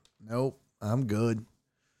 Nope. I'm good.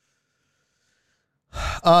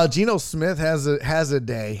 Geno Smith has a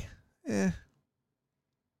day.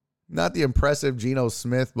 Not the impressive Geno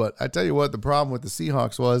Smith, but I tell you what, the problem with the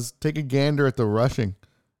Seahawks was, take a gander at the rushing.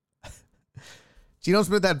 Geno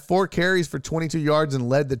Smith had 4 carries for 22 yards and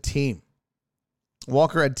led the team.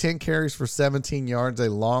 Walker had 10 carries for 17 yards, a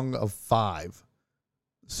long of 5.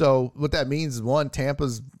 So what that means is, one,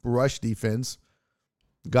 Tampa's rush defense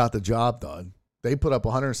got the job done. They put up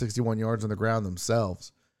 161 yards on the ground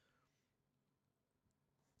themselves.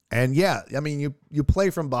 And yeah, I mean, you play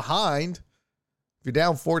from behind. If you're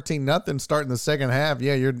down 14-0 starting the second half,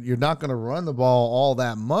 yeah, you're not going to run the ball all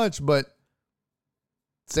that much, but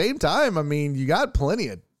same time, I mean, you got plenty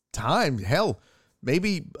of time. Hell,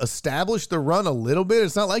 maybe establish the run a little bit.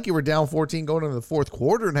 It's not like you were down 14 going into the fourth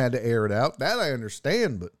quarter and had to air it out. That I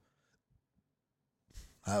understand, but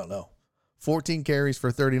I don't know. 14 carries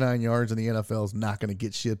for 39 yards in the NFL is not going to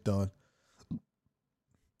get shit done.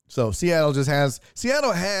 So Seattle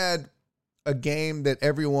had a game that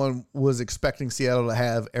everyone was expecting Seattle to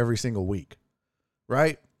have every single week,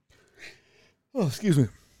 right? Oh, excuse me.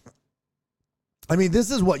 I mean,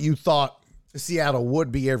 this is what you thought Seattle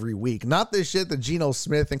would be every week. Not this shit that Geno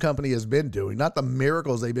Smith and company has been doing. Not the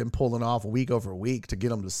miracles they've been pulling off week over week to get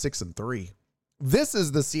them to 6-3. This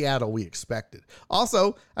is the Seattle we expected.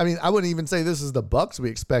 Also, I mean, I wouldn't even say this is the Bucks we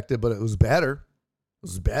expected, but it was better. It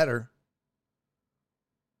was better.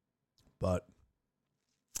 But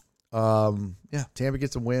yeah, Tampa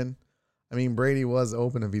gets a win. I mean, Brady was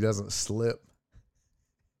open if he doesn't slip.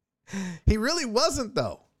 He really wasn't,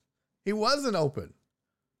 though. He wasn't open.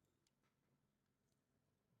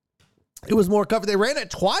 It was more covered. They ran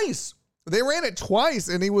it twice.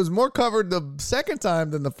 And he was more covered the second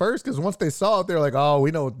time than the first, because once they saw it, they're like, oh,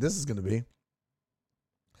 we know what this is going to be.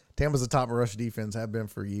 Tampa's a top rush defense, have been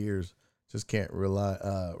for years. Just can't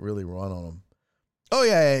really run on them. Oh,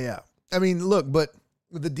 yeah. I mean, look, but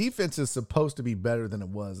the defense is supposed to be better than it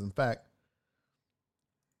was. In fact,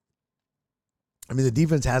 I mean, the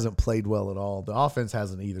defense hasn't played well at all. The offense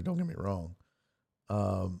hasn't either. Don't get me wrong.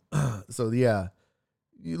 So, yeah.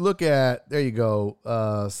 You look at, there you go,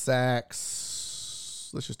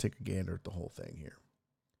 sacks. Let's just take a gander at the whole thing here.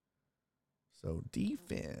 So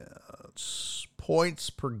defense,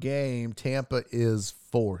 points per game, Tampa is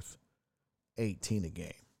 4th, 18 a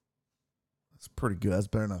game. That's pretty good. That's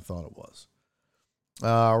better than I thought it was.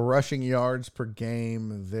 Rushing yards per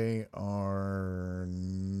game, they are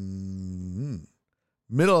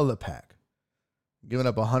middle of the pack, giving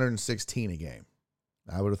up 116 a game.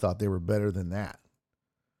 I would have thought they were better than that.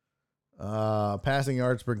 Passing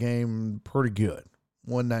yards per game, pretty good.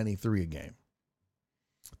 193 a game.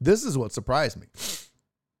 This is what surprised me.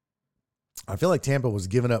 I feel like Tampa was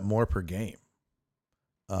giving up more per game.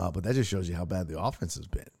 But that just shows you how bad the offense has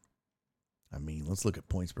been. I mean, let's look at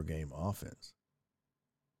points per game offense.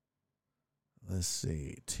 Let's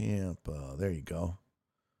see. Tampa, there you go.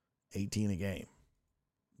 18 a game.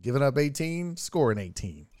 Giving up 18, scoring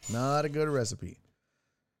 18. Not a good recipe.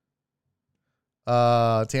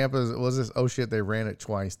 Tampa was this? Oh shit! They ran it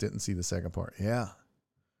twice. Didn't see the second part. Yeah,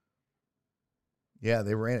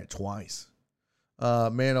 they ran it twice.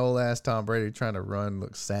 Man, old ass Tom Brady trying to run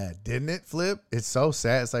looks sad, didn't it? Flip. It's so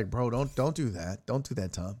sad. It's like, bro, don't do that. Don't do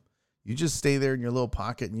that, Tom. You just stay there in your little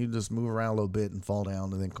pocket and you just move around a little bit and fall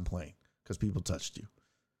down and then complain because people touched you.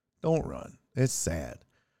 Don't run. It's sad.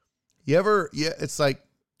 It's like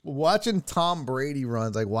watching Tom Brady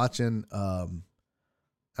runs, like watching. I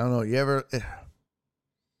don't know.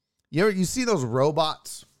 You see those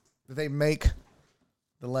robots that they make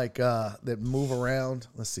that move around?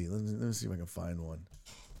 Let's see. Let me see if I can find one.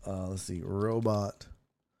 Let's see. Robot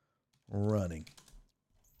running.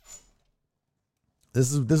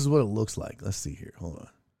 This is what it looks like. Let's see here. Hold on.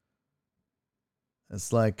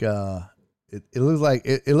 It's like it looks like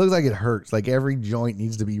it looks like it hurts. Like every joint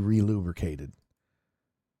needs to be relubricated.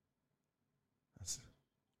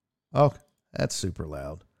 Oh, that's super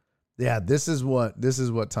loud. Yeah, this is what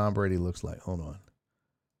Tom Brady looks like. Hold on.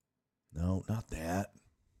 No, not that.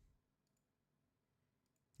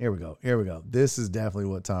 Here we go. This is definitely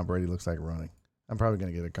what Tom Brady looks like running. I'm probably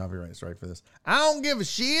going to get a copyright strike for this. I don't give a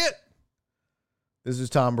shit. This is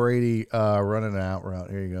Tom Brady running an out route.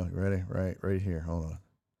 Here you go. You ready? Right here. Hold on.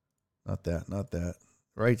 Not that.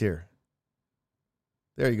 Right here.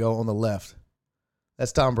 There you go, on the left.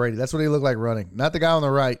 That's Tom Brady. That's what he looked like running. Not the guy on the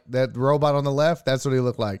right. That robot on the left, that's what he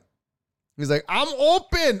looked like. He's like, I'm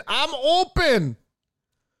open.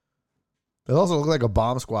 It also looked like a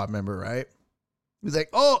bomb squad member, right? He's like,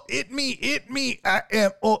 oh, hit me. I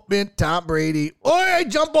am open, Tom Brady. Oh, I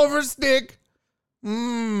jump over a stick.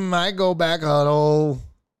 I go back huddle.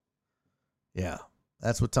 Yeah,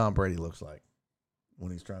 that's what Tom Brady looks like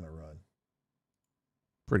when he's trying to run.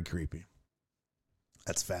 Pretty creepy.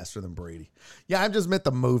 That's faster than Brady. Yeah, I just meant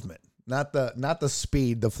the movement, not the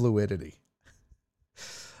speed, the fluidity.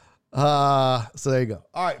 So there you go.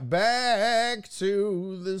 All right, back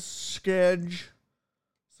to the sketch.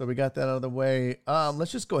 So we got that out of the way.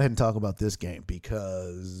 Let's just go ahead and talk about this game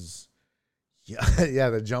because yeah,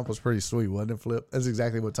 the jump was pretty sweet, wasn't it, Flip? That's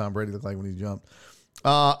exactly what Tom Brady looked like when he jumped.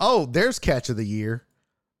 There's catch of the year.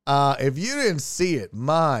 If you didn't see it,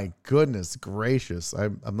 my goodness gracious,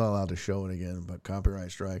 I'm not allowed to show it again, but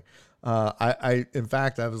copyright strike. In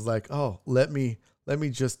fact, I was like, oh, let me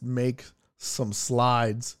just make some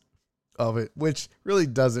slides of it, which really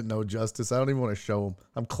doesn't know justice. I don't even want to show them.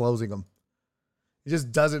 I'm closing them. It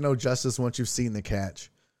just doesn't know justice once you've seen the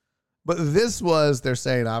catch. But this was, they're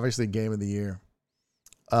saying, obviously game of the year.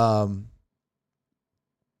 And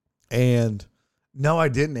no, I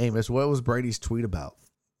didn't, Amos. What was Brady's tweet about?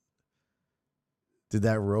 Did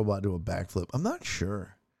that robot do a backflip? I'm not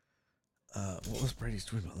sure. What was Brady's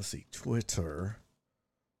tweet about? Let's see. Twitter.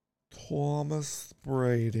 Thomas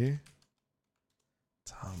Brady.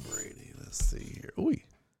 Tom Brady. Let's see here. Ooh.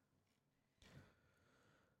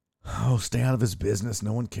 Oh, stay out of his business.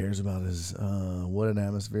 No one cares about his. What an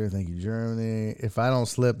atmosphere. Thank you, Germany. If I don't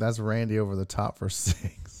slip, that's Randy over the top for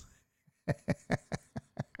 6.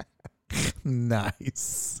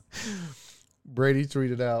 Nice. Brady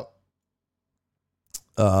tweeted out.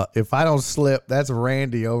 If I don't slip, that's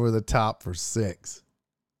Randy over the top for 6.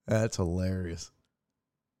 That's hilarious.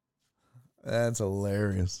 That's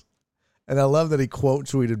hilarious. And I love that he quote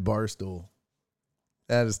tweeted Barstool.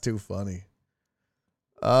 That is too funny.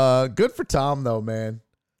 Good for Tom though, man.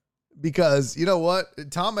 Because you know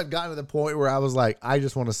what? Tom had gotten to the point where I was like, I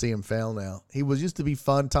just want to see him fail now. He used to be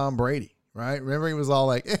fun Tom Brady, right? Remember he was all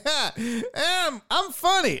like, yeah, I'm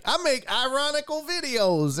funny. I make ironical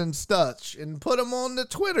videos and such and put them on the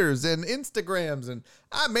Twitters and Instagrams and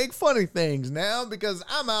I make funny things now because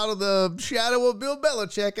I'm out of the shadow of Bill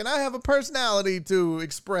Belichick and I have a personality to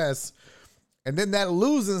express. And then that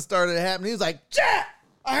losing started happening. He was like, Jack!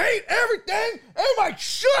 I hate everything. Everybody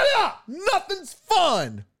shut up. Nothing's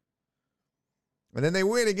fun. And then they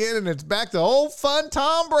win again, and it's back to old fun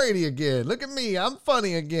Tom Brady again. Look at me. I'm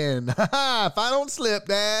funny again. If I don't slip,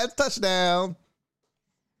 that's touchdown.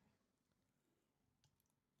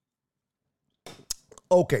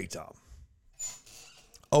 Okay, Tom.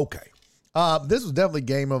 Okay. This was definitely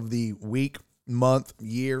game of the week, month,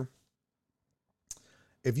 year.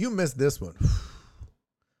 If you missed this one,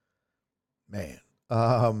 man.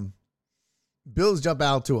 Bills jump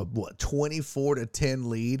out to a 24-10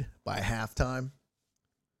 lead by halftime.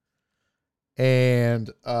 And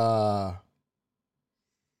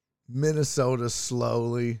Minnesota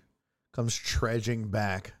slowly comes trudging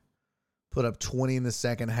back, put up 20 in the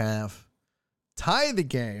second half, tie the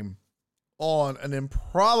game on an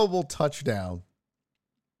improbable touchdown.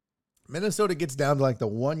 Minnesota gets down to like the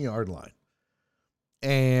 1 yard line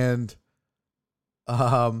and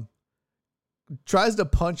tries to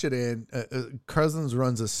punch it in. Cousins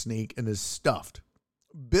runs a sneak and is stuffed.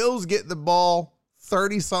 Bills get the ball,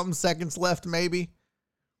 30-something seconds left maybe.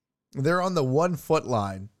 They're on the 1 foot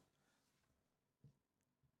line.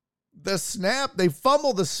 The snap, they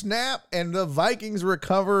fumble the snap, and the Vikings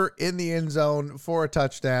recover in the end zone for a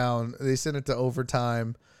touchdown. They send it to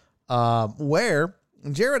overtime, where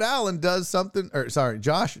Jared Allen does something,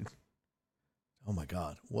 Josh. Oh my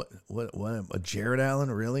God. What, Jared Allen?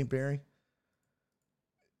 Really, Barry?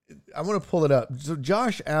 I want to pull it up. So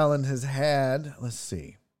Josh Allen has had, let's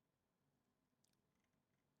see.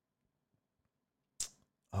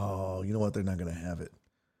 Oh, you know what? They're not going to have it.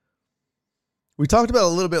 We talked about it a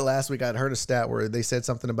little bit last week. I'd heard a stat where they said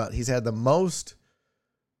something about he's had the most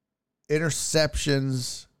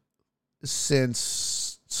interceptions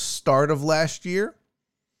since start of last year.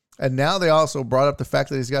 And now they also brought up the fact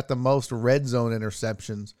that he's got the most red zone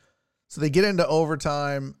interceptions. So they get into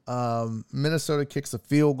overtime. Minnesota kicks a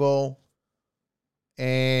field goal.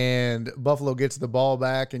 And Buffalo gets the ball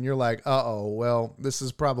back. And you're like, uh-oh, well, this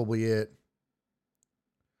is probably it.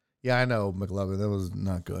 Yeah, I know, McLovin. That was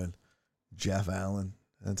not good. Jeff Allen.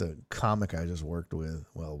 That's a comic I just worked with.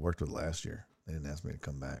 Well, worked with last year. They didn't ask me to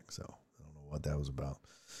come back, so I don't know what that was about.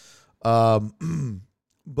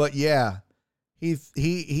 But yeah,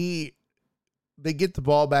 they get the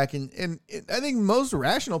ball back, and I think most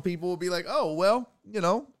rational people will be like, oh, well,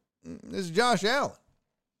 this is Josh Allen.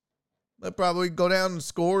 They'll probably go down and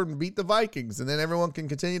score and beat the Vikings, and then everyone can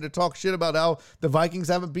continue to talk shit about how the Vikings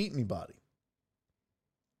haven't beat anybody.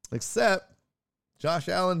 Except Josh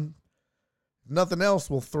Allen, nothing else,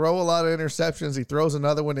 will throw a lot of interceptions. He throws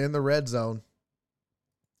another one in the red zone.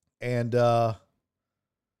 And that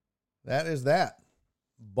is that.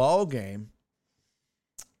 Ball game.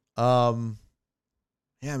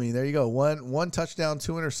 Yeah, I mean, there you go. One touchdown,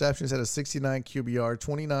 2 interceptions, had a 69 QBR,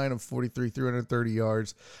 29 of 43, 330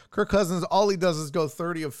 yards. Kirk Cousins, all he does is go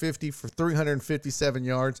 30 of 50 for 357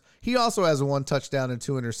 yards. He also has a 1 touchdown and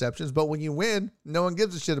 2 interceptions, but when you win, no one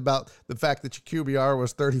gives a shit about the fact that your QBR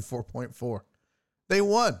was 34.4. They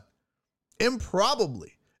won.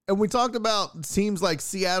 Improbably. And we talked about teams like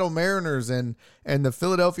Seattle Mariners and the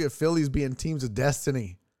Philadelphia Phillies being teams of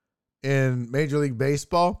destiny in Major League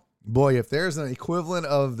Baseball. Boy, if there's an equivalent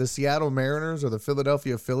of the Seattle Mariners or the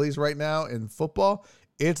Philadelphia Phillies right now in football,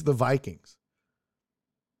 it's the Vikings.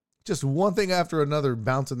 Just one thing after another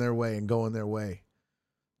bouncing their way and going their way.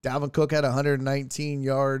 Dalvin Cook had 119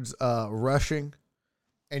 yards rushing.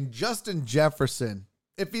 And Justin Jefferson,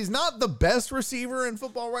 if he's not the best receiver in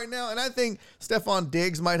football right now, and I think Stephon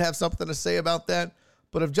Diggs might have something to say about that,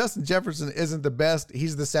 but if Justin Jefferson isn't the best,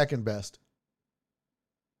 he's the second best.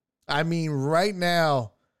 I mean, right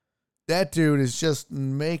now, that dude is just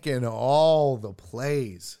making all the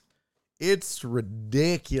plays. It's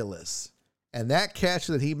ridiculous. And that catch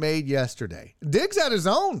that he made yesterday, Diggs had his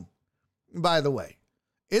own, by the way.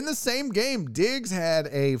 In the same game, Diggs had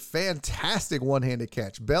a fantastic one-handed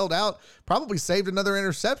catch. Bailed out, probably saved another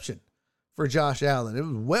interception for Josh Allen. It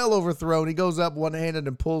was well overthrown. He goes up one-handed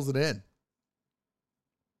and pulls it in.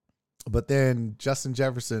 But then Justin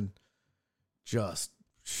Jefferson just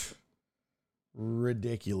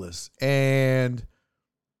ridiculous. And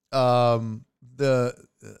let's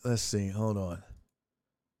see, hold on.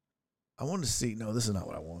 I want to see, no, this is not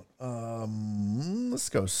what I want. Let's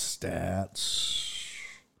go stats.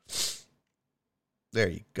 There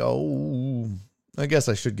you go. I guess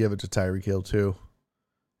I should give it to Tyreek Hill too.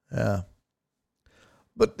 Yeah.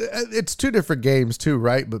 But it's 2 different games too,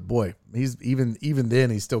 right? But boy, he's even then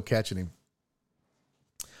he's still catching him.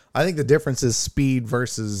 I think the difference is speed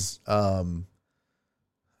versus I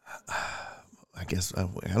guess I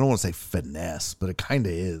don't want to say finesse, but it kind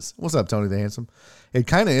of is. What's up, Tony the Handsome? It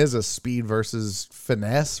kind of is a speed versus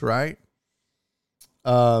finesse, right?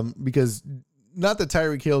 Because not that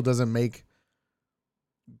Tyreek Hill doesn't make,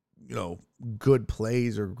 good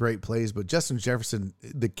plays or great plays, but Justin Jefferson,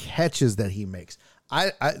 the catches that he makes,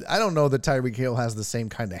 I don't know that Tyreek Hill has the same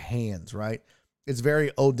kind of hands, right? It's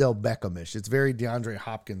very Odell Beckham-ish. It's very DeAndre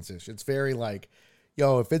Hopkins-ish. It's very like,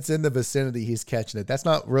 if it's in the vicinity, he's catching it. That's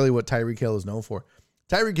not really what Tyreek Hill is known for.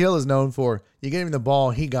 Tyreek Hill is known for, you get him the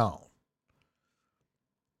ball, he gone.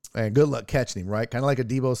 And good luck catching him, right? Kind of like a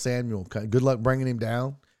Deebo Samuel. Good luck bringing him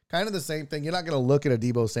down. Kind of the same thing. You're not going to look at a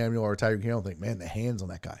Deebo Samuel or a Tyreek Hill and think, man, the hands on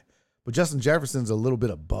that guy. But Justin Jefferson's a little bit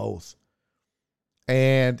of both.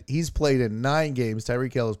 And he's played in 9 games.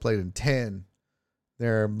 Tyreek Hill has played in 10.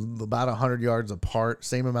 They're about 100 yards apart.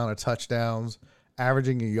 Same amount of touchdowns.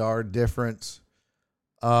 Averaging a yard difference.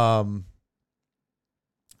 Justin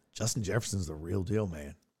Jefferson's the real deal,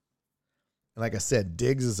 man. And like I said,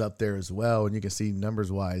 Diggs is up there as well. And you can see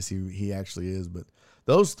numbers-wise, he actually is. But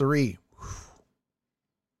those 3,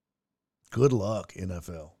 good luck,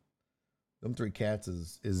 NFL. Them 3 cats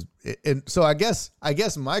is and so I guess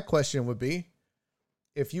my question would be,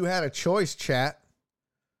 if you had a choice, chat,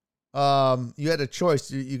 you had a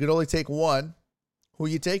choice. You could only take one. Who are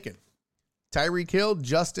you taking? Tyreek Hill,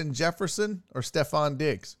 Justin Jefferson, or Stephon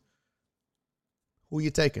Diggs? Who are you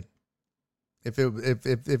taking?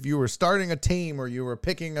 If you were starting a team or you were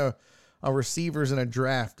picking a receivers in a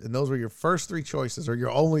draft and those were your first 3 choices or your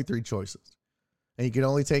only 3 choices, and you could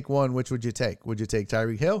only take one, which would you take? Would you take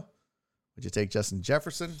Tyreek Hill? Would you take Justin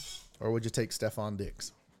Jefferson? Or would you take Stephon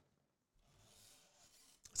Diggs?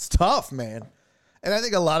 It's tough, man. And I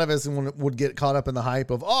think a lot of us would get caught up in the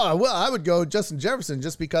hype of, oh, well, I would go Justin Jefferson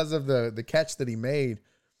just because of the catch that he made.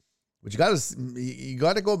 But you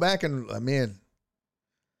got to go back and, man,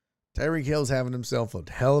 Tyreek Hill's having himself a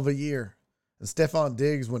hell of a year. And Stephon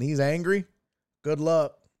Diggs, when he's angry, good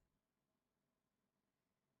luck.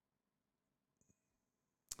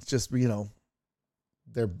 It's just,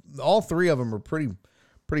 they're all three of them are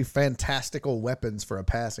pretty fantastical weapons for a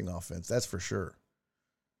passing offense. That's for sure.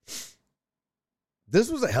 This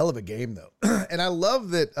was a hell of a game, though. And I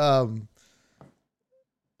love that,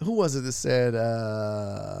 who was it that said,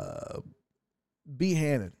 B.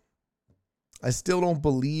 Hannon, I still don't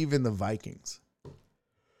believe in the Vikings.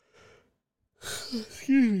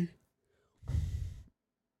 Excuse me.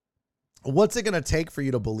 What's it going to take for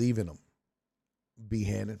you to believe in them, B.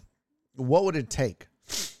 Hannon? What would it take?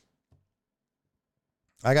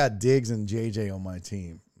 I got Diggs and JJ on my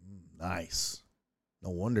team. Nice.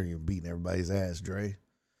 No wonder you're beating everybody's ass, Dre.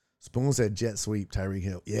 Spoon said jet sweep, Tyreek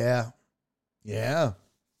Hill. Yeah.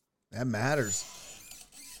 That matters.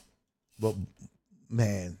 But,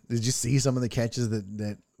 man, did you see some of the catches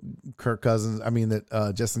that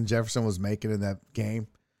Justin Jefferson was making in that game?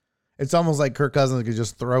 It's almost like Kirk Cousins could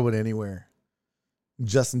just throw it anywhere.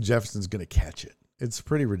 Justin Jefferson's going to catch it. It's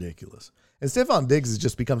pretty ridiculous. And Stephon Diggs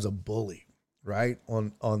just becomes a bully, right,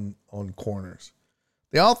 on corners.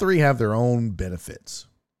 They all three have their own benefits.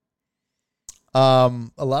 A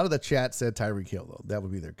lot of the chat said Tyreek Hill, though. That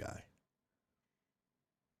would be their guy.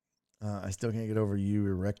 I still can't get over you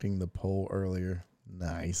erecting the pole earlier.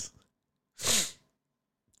 Nice.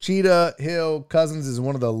 Cheetah Hill Cousins is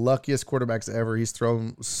one of the luckiest quarterbacks ever. He's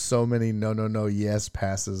thrown so many no, yes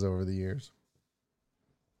passes over the years.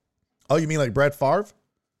 Oh, you mean like Brett Favre?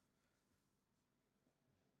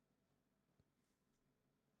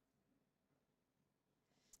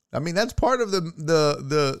 I mean, that's part of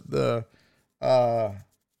the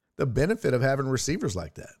benefit of having receivers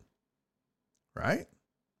like that, right?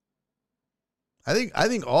 I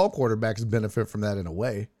think all quarterbacks benefit from that in a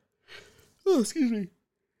way. Oh, excuse me.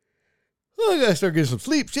 Oh, I gotta start getting some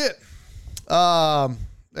sleep. Shit. There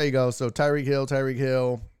you go. So Tyreek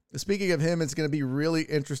Hill. Speaking of him, it's going to be really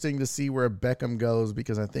interesting to see where Beckham goes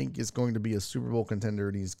because I think it's going to be a Super Bowl contender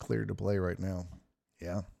and he's cleared to play right now.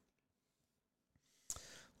 Yeah.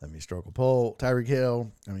 Let me stroke a poll. Tyreek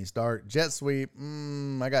Hill. Start. Jet sweep.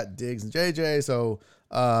 I got Diggs and JJ. So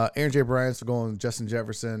Aaron J. Bryant's going Justin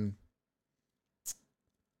Jefferson.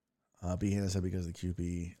 B. Hannah said because of the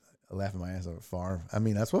QB. Laughing my ass off at Favre.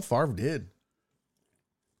 That's what Favre did.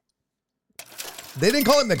 They didn't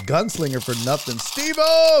call him the gunslinger for nothing.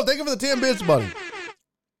 Steve-O, thank you for the 10 bits, buddy.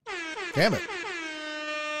 Damn it.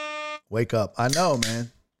 Wake up. I know,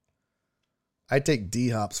 man. I take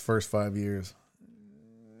D-Hop's first 5 years.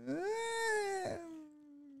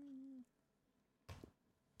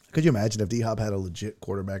 Could you imagine if D-Hop had a legit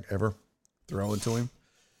quarterback ever throw into him?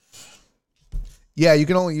 Yeah, you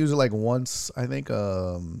can only use it like once, I think,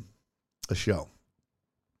 a show.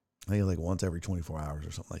 I think like once every 24 hours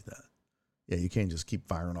or something like that. Yeah, you can't just keep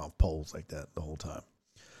firing off poles like that the whole time.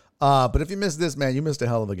 But if you missed this, man, you missed a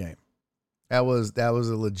hell of a game. That was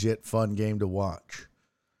a legit fun game to watch.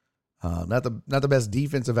 Not the best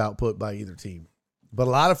defensive output by either team, but a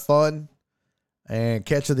lot of fun. And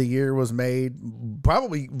catch of the year was made.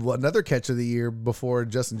 Probably another catch of the year before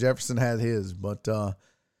Justin Jefferson had his. But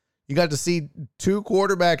you got to see two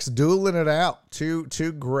quarterbacks dueling it out. Two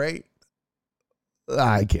great.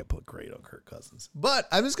 I can't put great on Kirk Cousins. But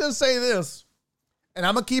I'm just going to say this. And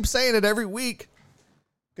I'm going to keep saying it every week.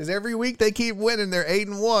 Because every week they keep winning. They're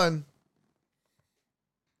 8-1.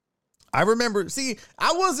 I remember. See,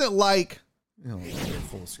 I wasn't like.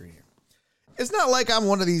 Full screen here. It's not like I'm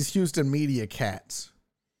one of these Houston media cats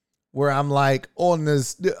where I'm like on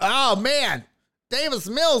this, oh man, Davis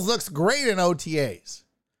Mills looks great in OTAs.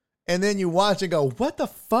 And then you watch and go, what the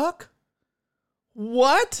fuck?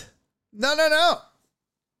 What? No.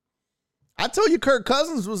 I told you Kirk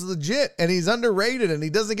Cousins was legit and he's underrated and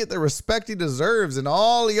he doesn't get the respect he deserves. And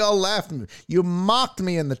all of y'all laughed at me. You mocked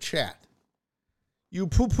me in the chat. You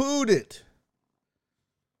poo-pooed it.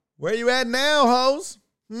 Where you at now, hoes?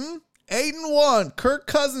 8-1. Kirk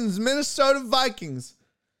Cousins, Minnesota Vikings.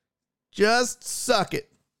 Just suck it.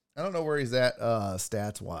 I don't know where he's at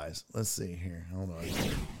stats-wise. Let's see here. Hold on.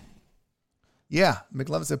 Yeah,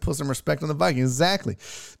 McLovin said put some respect on the Vikings. Exactly.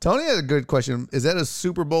 Tony had a good question. Is that a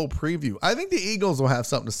Super Bowl preview? I think the Eagles will have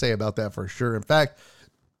something to say about that for sure. In fact,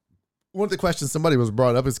 one of the questions somebody was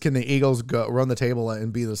brought up is can the Eagles run the table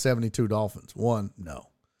and be the 72 Dolphins? One, no.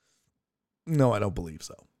 No, I don't believe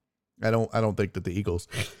so. I don't think that the Eagles...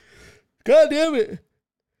 God damn it.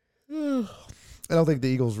 I don't think the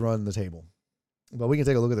Eagles run the table. But we can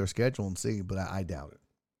take a look at their schedule and see, but I doubt it.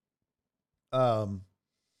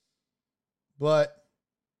 But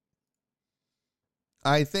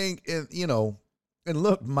I think, and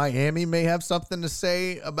look, Miami may have something to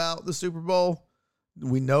say about the Super Bowl.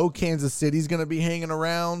 We know Kansas City's going to be hanging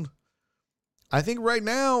around. I think right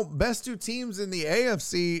now, best two teams in the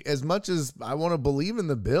AFC, as much as I want to believe in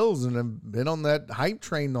the Bills and have been on that hype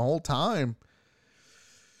train the whole time,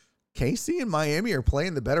 KC and Miami are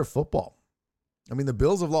playing the better football. I mean, the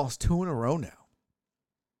Bills have lost 2 in a row now.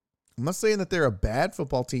 I'm not saying that they're a bad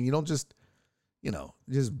football team. You don't just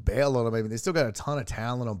bail on them. I mean, they still got a ton of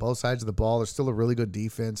talent on both sides of the ball. They're still a really good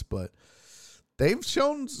defense, but they've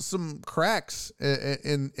shown some cracks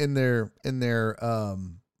in their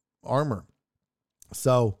armor.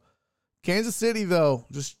 So Kansas City, though,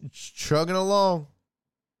 just chugging along.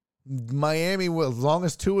 Miami, as long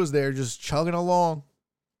as Tua is there, just chugging along.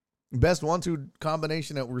 Best 1-2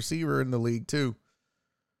 combination at receiver in the league, too.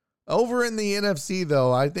 Over in the NFC,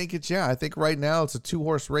 though, I think right now it's a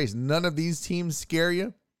 2-horse race. None of these teams scare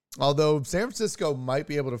you. Although San Francisco might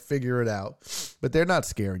be able to figure it out, but they're not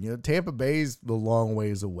scaring you. Tampa Bay's the long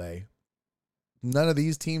ways away. None of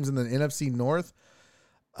these teams in the NFC North.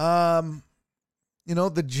 The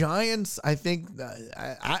Giants, I think,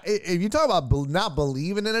 if you talk about not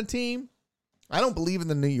believing in a team, I don't believe in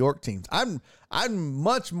the New York teams. I'm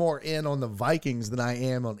much more in on the Vikings than I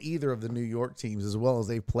am on either of the New York teams, as well as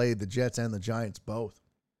they've played the Jets and the Giants both.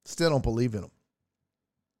 Still don't believe in them.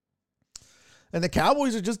 And the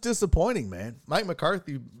Cowboys are just disappointing, man. Mike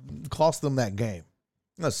McCarthy cost them that game.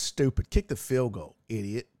 That's stupid. Kick the field goal,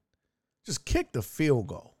 idiot. Just kick the field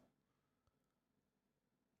goal.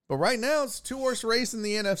 But right now, it's a 2-horse race in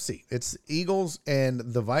the NFC. It's Eagles and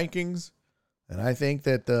the Vikings. And I think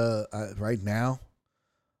that right now,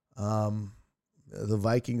 the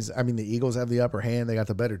Eagles have the upper hand. They got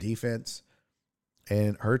the better defense.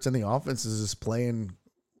 And Hurts and the offense is just playing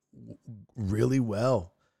really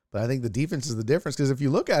well. But I think the defense is the difference, because if you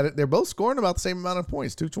look at it, they're both scoring about the same amount of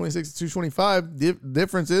points, 226 to 225. The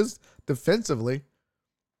difference is defensively,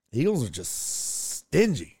 Eagles are just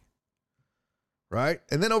stingy, right?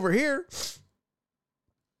 And then over here,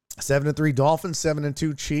 7-3 Dolphins,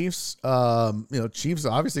 7-2 Chiefs. Chiefs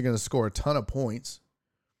are obviously going to score a ton of points,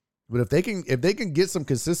 but if they can get some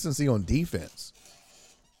consistency on defense,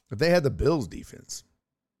 if they had the Bills defense,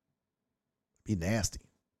 it'd be nasty.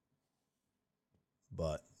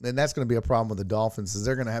 But then that's going to be a problem with the Dolphins, is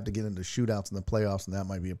they're going to have to get into shootouts in the playoffs, and that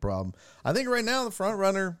might be a problem. I think right now the front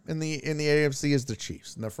runner in the AFC is the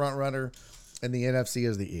Chiefs, and the front runner in the NFC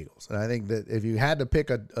is the Eagles. And I think that if you had to pick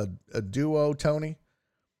a duo, Tony,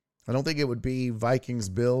 I don't think it would be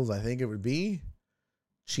Vikings-Bills. I think it would be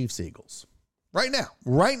Chiefs-Eagles. Right now,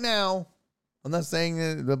 I'm not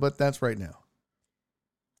saying that, but that's right now.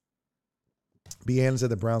 Beann said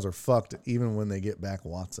the Browns are fucked even when they get back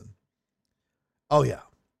Watson. Oh, yeah.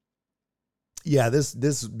 Yeah, this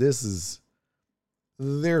is,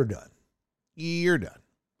 they're done. You're done.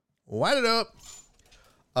 Wind it up.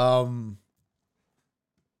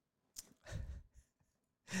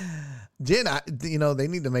 Jen, they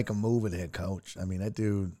need to make a move at head coach. I mean, that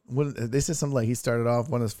dude, they said something like he started off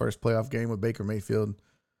one of his first playoff game with Baker Mayfield,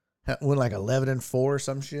 went like 11-4 or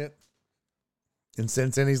some shit. And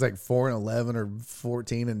since then, he's like 4-11 or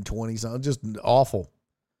 14-20, something just awful.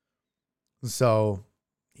 So,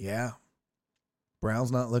 yeah,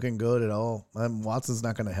 Brown's not looking good at all. Watson's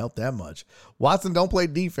not going to help that much. Watson don't play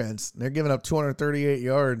defense. They're giving up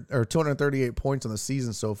 238 points on the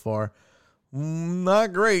season so far.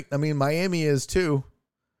 Not great. I mean, Miami is too,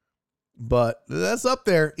 but that's up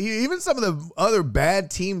there. Even some of the other bad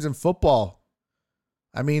teams in football.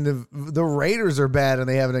 I mean, the Raiders are bad, and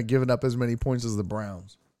they haven't given up as many points as the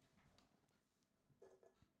Browns.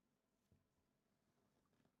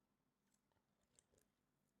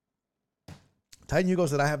 Titan Hugo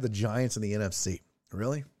said, I have the Giants in the NFC.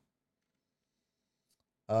 Really?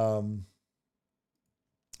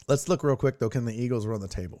 Let's look real quick, though. Can the Eagles run the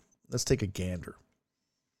table? Let's take a gander.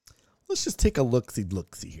 Let's just take a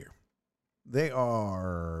look-see here. They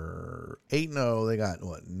are 8-0. They got,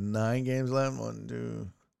 9 games left? 1, 2.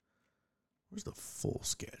 Where's the full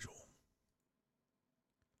schedule?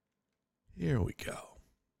 Here we go.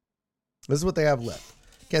 This is what they have left.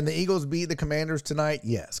 Can the Eagles beat the Commanders tonight?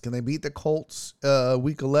 Yes. Can they beat the Colts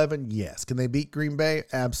week 11? Yes. Can they beat Green Bay?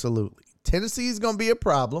 Absolutely. Tennessee is going to be a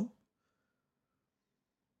problem.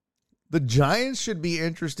 The Giants should be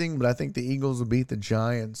interesting, but I think the Eagles will beat the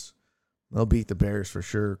Giants. They'll beat the Bears for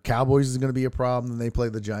sure. Cowboys is going to be a problem, and they play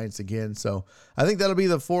the Giants again. So I think that'll be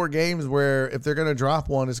the 4 games where if they're going to drop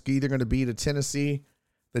one, it's either going to be the Tennessee,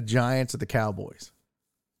 the Giants, or the Cowboys.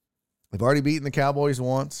 They've already beaten the Cowboys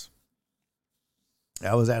once.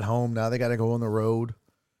 That was at home. Now they got to go on the road.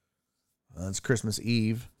 It's Christmas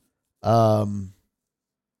Eve. But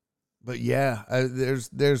yeah,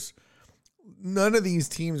 there's none of these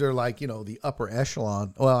teams are like, the upper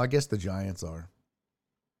echelon. Well, I guess the Giants are.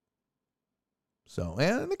 So,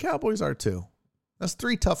 and the Cowboys are too. That's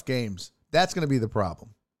 3 tough games. That's going to be the problem.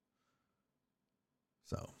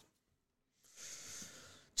 So,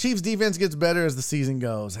 Chiefs defense gets better as the season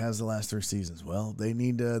goes. Has the last 3 seasons. Well, they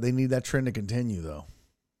need that trend to continue though.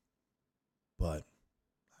 But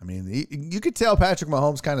I mean, you could tell Patrick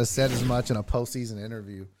Mahomes kind of said as much in a postgame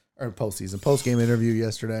interview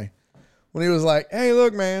yesterday when he was like, "Hey,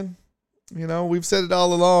 look, man, we've said it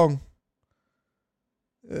all along.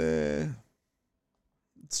 It's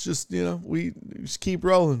just, we just keep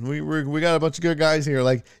rolling. We got a bunch of good guys here.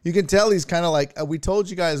 Like, you can tell he's kind of like, we told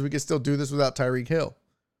you guys we could still do this without Tyreek Hill.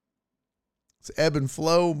 It's ebb and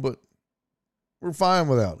flow, but we're fine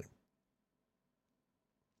without him."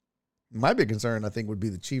 My big concern, I think, would be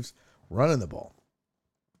the Chiefs running the ball.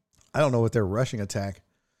 I don't know what their rushing attack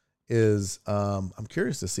is. I'm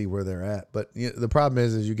curious to see where they're at. But the problem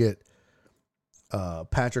is you get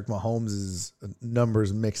Patrick Mahomes'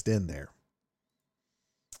 numbers mixed in there.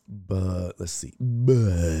 But let's see.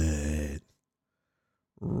 But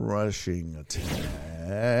rushing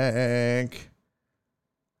attack.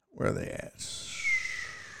 Where are they at?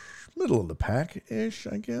 Middle of the pack-ish,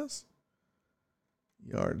 I guess.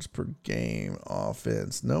 Yards per game,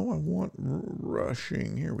 offense. No, I want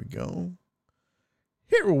rushing. Here we go.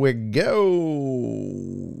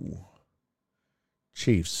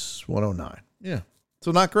 Chiefs, 109. Yeah.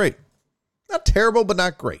 So not great. Not terrible, but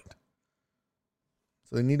not great.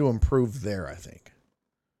 So they need to improve there, I think.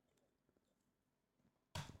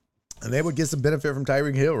 And they would get some benefit from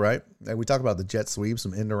Tyreek Hill, right? Like we talk about the jet sweep,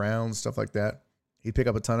 some end arounds, stuff like that. He'd pick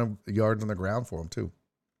up a ton of yards on the ground for them, too.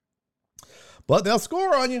 But they'll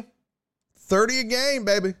score on you. 30 a game,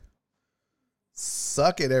 baby.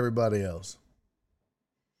 Suck it, everybody else.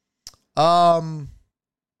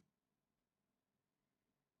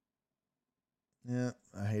 Yeah,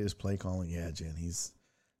 I hate his play calling. Yeah, Jen.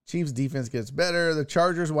 Chiefs defense gets better. The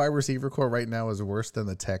Chargers wide receiver core right now is worse than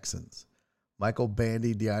the Texans. Michael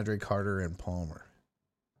Bandy, DeAndre Carter, and Palmer.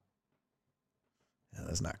 Yeah,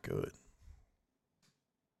 that's not good.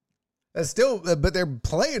 That's still, but they're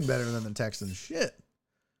playing better than the Texans. Shit.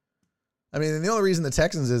 I mean, and the only reason the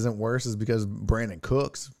Texans isn't worse is because Brandon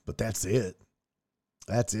Cooks, but that's it.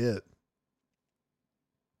 That's it.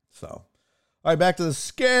 So, all right, back to the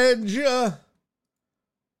schedule.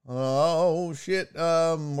 Oh, shit.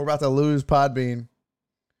 We're about to lose Podbean.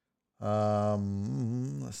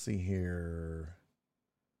 Let's see here.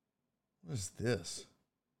 What is this?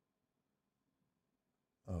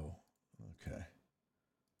 Oh, okay.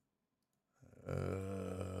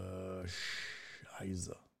 Scheiße.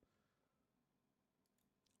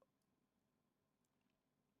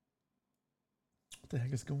 What the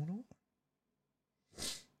heck is going on?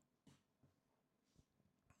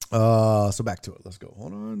 So back to it. Let's go.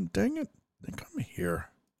 Hold on. Dang it. I think I'm here.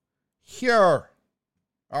 All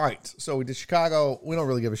right. So we did Chicago. We don't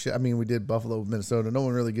really give a shit. I mean, we did Buffalo, Minnesota. No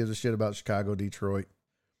one really gives a shit about Chicago, Detroit.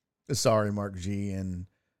 Sorry, Mark G and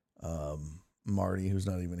Marty, who's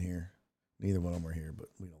not even here. Neither one of them are here, but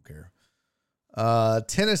we don't care.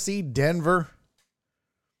 Tennessee, Denver.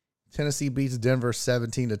 Tennessee beats Denver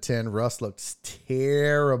 17-10. Russ looks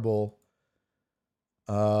terrible.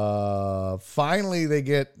 Finally, they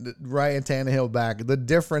get Ryan Tannehill back. The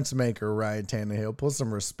difference maker, Ryan Tannehill. Put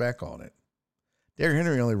some respect on it. Derrick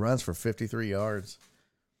Henry only runs for 53 yards.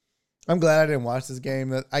 I'm glad I didn't watch this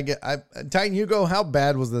game. Titan Hugo, how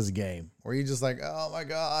bad was this game? Were you just like, oh my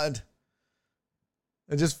God?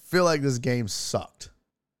 I just feel like this game sucked.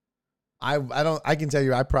 I can tell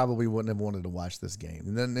you, I probably wouldn't have wanted to watch this game.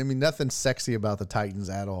 And then, I mean, nothing sexy about the Titans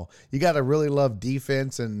at all. You got to really love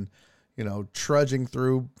defense and, trudging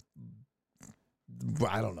through,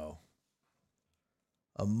 I don't know,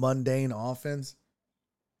 a mundane offense.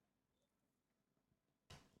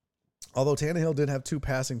 Although Tannehill did have 2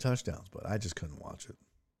 passing touchdowns, but I just couldn't watch it.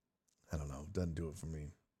 I don't know. It doesn't do it for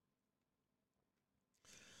me.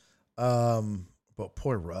 But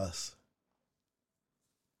poor Russ.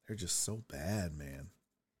 They're just so bad, man.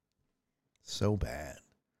 So bad.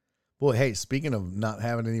 Boy, hey, speaking of not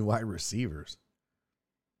having any wide receivers.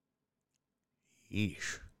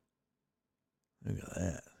 Yeesh. Look at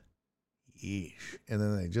that. Yeesh. And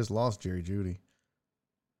then they just lost Jerry Jeudy.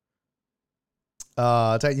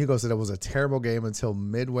 Titan Hugo said it was a terrible game until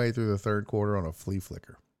midway through the third quarter on a flea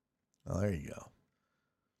flicker. Oh, there you go.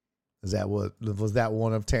 Was that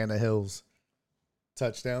one of Tannehill's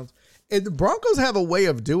touchdowns. And the Broncos have a way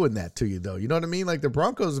of doing that to you, though. You know what I mean? Like, the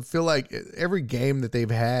Broncos feel like every game that they've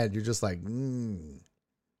had, you're just like,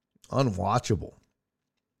 unwatchable.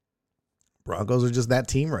 Broncos are just that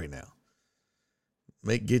team right now.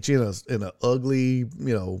 Get you in an ugly,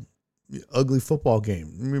 ugly football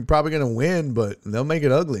game. I mean, probably going to win, but they'll make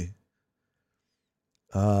it ugly.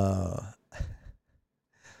 What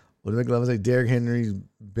did McLovin say? Derrick Henry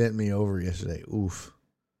bent me over yesterday. Oof.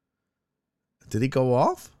 Did he go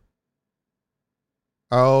off?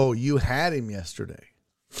 Oh, you had him yesterday.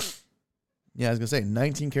 Yeah, I was going to say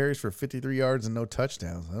 19 carries for 53 yards and no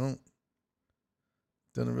touchdowns.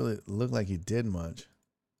 Doesn't really look like he did much.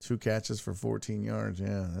 2 catches for 14 yards.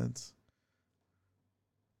 Yeah, that's.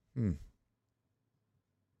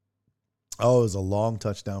 Oh, it was a long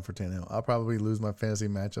touchdown for Tannehill. I'll probably lose my fantasy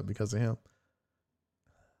matchup because of him.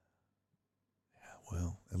 Yeah,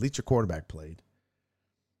 well, at least your quarterback played.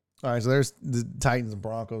 All right, so there's the Titans and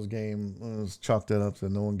Broncos game. Let's chalk that up so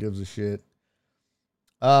no one gives a shit.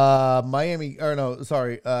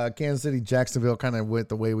 Kansas City, Jacksonville kind of went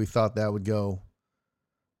the way we thought that would go.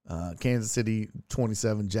 Kansas City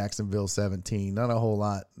 27, Jacksonville 17. Not a whole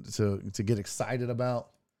lot to get excited about.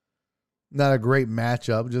 Not a great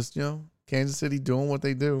matchup. Just, Kansas City doing what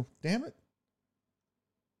they do. Damn it.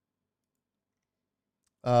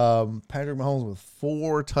 Patrick Mahomes with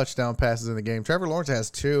 4 touchdown passes in the game. Trevor Lawrence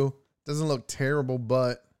has 2. Doesn't look terrible,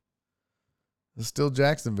 but it's still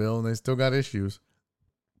Jacksonville, and they still got issues.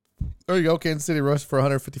 There you go. Kansas City rushed for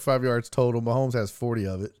 155 yards total. Mahomes has 40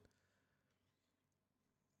 of it.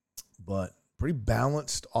 But pretty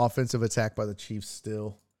balanced offensive attack by the Chiefs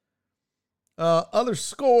still. Other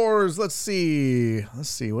scores. Let's see.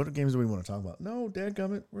 What games do we want to talk about? No,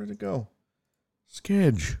 dadgummit. Where'd it go?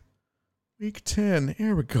 Sketch. Week 10.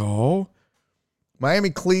 Here we go. Miami,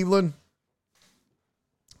 Cleveland.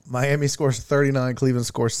 Miami scores 39. Cleveland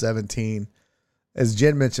scores 17. As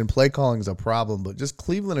Jen mentioned, play calling is a problem, but just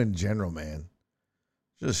Cleveland in general, man.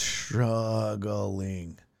 Just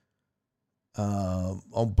struggling.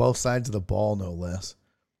 On both sides of the ball, no less.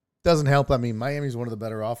 Doesn't help. I mean, Miami's one of the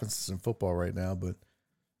better offenses in football right now, but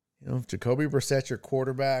if Jacoby Brissett's your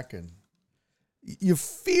quarterback, and you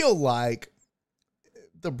feel like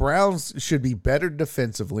the Browns should be better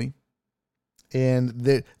defensively, and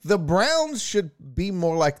the Browns should be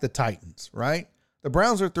more like the Titans, right? The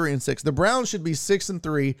Browns are 3-6. The Browns should be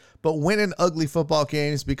 6-3, but winning ugly football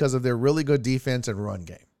games because of their really good defense and run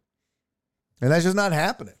game. And that's just not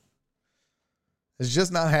happening. It's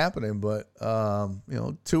just not happening, but,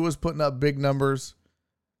 Tua's putting up big numbers.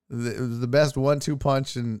 The best 1-2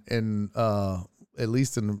 punch in at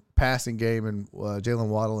least in the passing game, and Jalen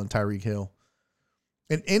Waddle and Tyreek Hill.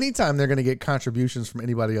 And anytime they're going to get contributions from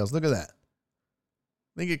anybody else, look at that.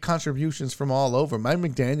 They get contributions from all over. Mike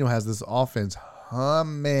McDaniel has this offense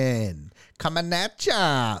humming. Coming at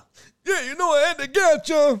ya. Yeah, I had to get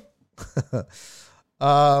ya.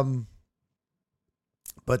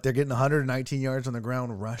 But they're getting 119 yards on the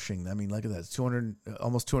ground rushing. I mean, look at that.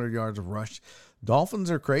 Almost 200 yards of rush.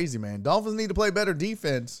 Dolphins are crazy, man. Dolphins need to play better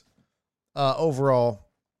defense overall.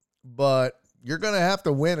 But you're going to have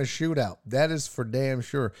to win a shootout. That is for damn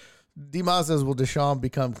sure. D-Moss says, will Deshaun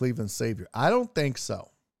become Cleveland's savior? I don't think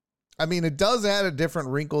so. I mean, it does add a different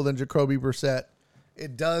wrinkle than Jacoby Brissett.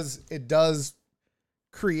 It does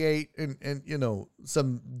create and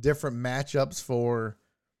some different matchups for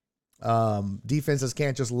defenses.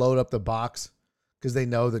 Can't just load up the box because they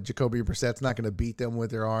know that Jacoby Brissett's not going to beat them with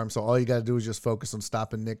their arm. So all you got to do is just focus on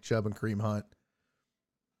stopping Nick Chubb and Kareem Hunt.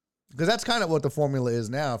 Because that's kind of what the formula is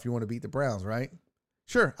now if you want to beat the Browns, right?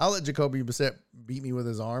 Sure, I'll let Jacoby Brissett beat me with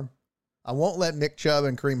his arm. I won't let Nick Chubb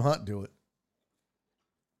and Kareem Hunt do it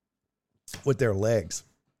with their legs.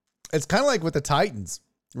 It's kind of like with the Titans.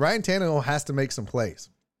 Ryan Tannehill has to make some plays.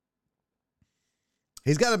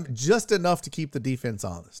 He's got just enough to keep the defense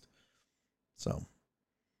honest. So,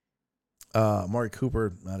 Amari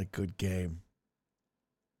Cooper, not a good game.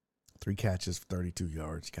 3 catches for 32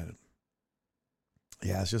 yards.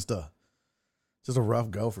 It's just a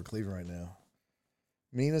rough go for Cleveland right now.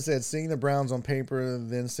 Mina said, seeing the Browns on paper,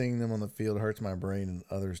 then seeing them on the field hurts my brain, and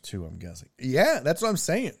others too, I'm guessing. Yeah, that's what I'm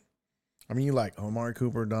saying. I mean, you like Amari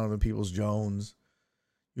Cooper, Donovan Peoples-Jones.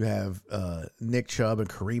 You have Nick Chubb and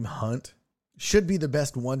Kareem Hunt. Should be the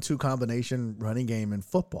best 1-2 combination running game in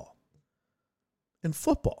football.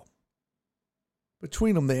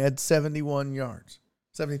 Between them, they had 71 yards,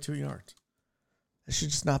 72 yards. That should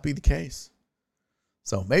just not be the case.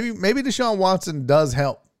 So maybe Deshaun Watson does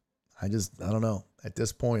help. I don't know. At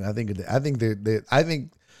this point, I think they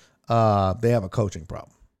have a coaching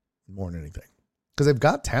problem more than anything because they've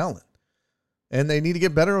got talent and they need to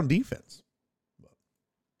get better on defense.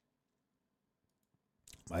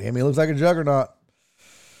 Miami looks like a juggernaut.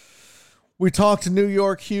 We talked to New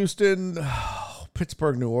York, Houston,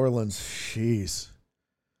 Pittsburgh, New Orleans. Jeez.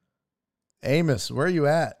 Amos, where are you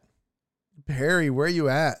at? Perry, where are you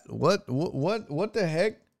at? What the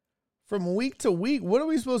heck? From week to week, what are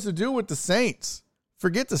we supposed to do with the Saints?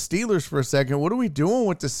 Forget the Steelers for a second. What are we doing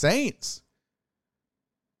with the Saints?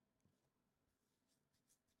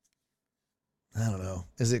 I don't know.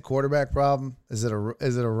 Is it quarterback problem? Is it a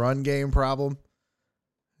run game problem?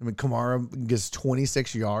 I mean, Kamara gets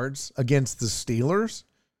 26 yards against the Steelers.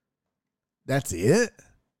 That's it.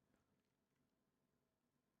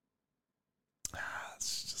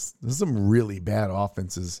 There's some really bad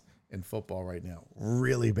offenses in football right now.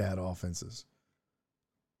 Really bad offenses.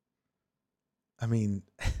 I mean,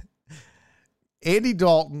 Andy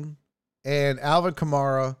Dalton and Alvin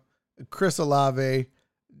Kamara, Chris Olave,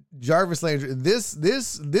 Jarvis Landry.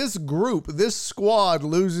 This group, this squad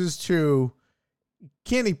loses to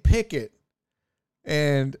Kenny Pickett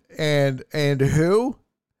and who?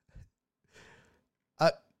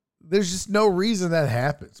 There's just no reason that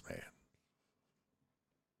happens, man.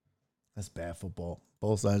 That's bad football.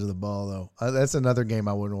 Both sides of the ball, though. That's another game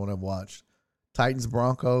I wouldn't want to watch. Titans,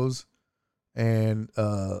 Broncos, and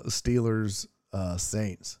Steelers,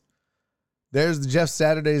 Saints. There's the Jeff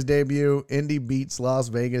Saturday's debut. Indy beats Las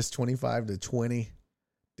Vegas 25-20.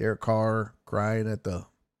 Derek Carr crying at the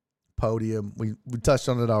podium. We touched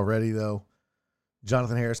on it already, though.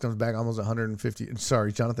 Jonathan Harris comes back almost 150.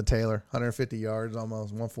 Sorry, Jonathan Taylor, 150 yards,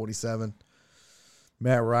 almost 147.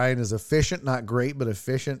 Matt Ryan is efficient, not great, but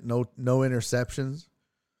efficient. No interceptions.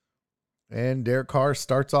 And Derek Carr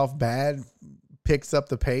starts off bad, picks up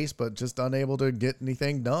the pace, but just unable to get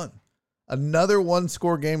anything done. Another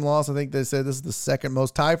one-score game loss. I think they said this is the second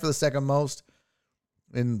most, tied for the second most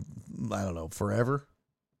in, I don't know, forever.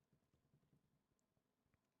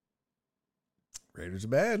 Raiders are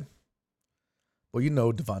bad. Well, you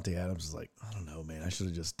know, Devontae Adams is like, I don't know, man. I should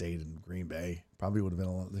have just stayed in Green Bay. Probably would have been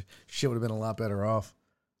a lot better off.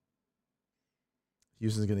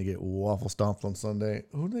 Houston's going to get waffle stomped on Sunday.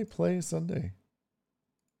 Who do they play Sunday?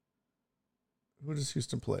 Who does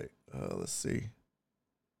Houston play? Let's see.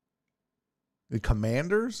 The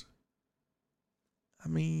Commanders? I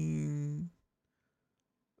mean,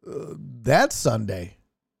 that's Sunday.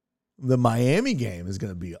 The Miami game is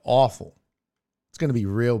going to be awful. It's going to be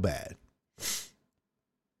real bad.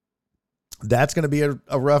 That's going to be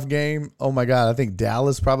a rough game. Oh, my God. I think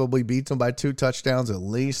Dallas probably beats them by 2 touchdowns at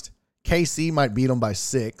least. KC might beat them by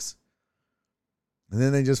 6. And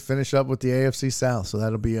then they just finish up with the AFC South, so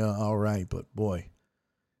that'll be all right. But, boy,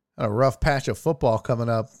 a rough patch of football coming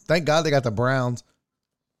up. Thank God they got the Browns.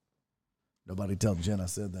 Nobody tell Jen I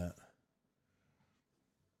said that.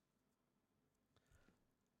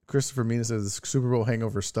 Christopher Mina says the Super Bowl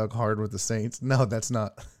hangover stuck hard with the Saints. No, that's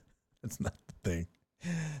not the thing.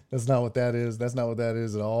 That's not what that is. That's not what that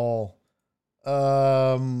is at all.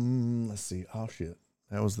 Let's see. Oh, shit.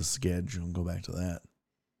 That was the schedule. Go back to that.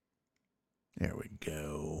 There we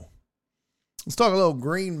go. Let's talk a little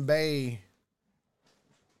Green Bay.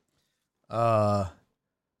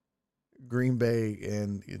 Green Bay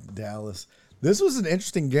and Dallas. This was an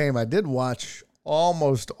interesting game. I did watch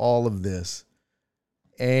almost all of this.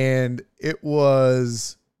 And it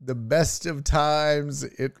was the best of times.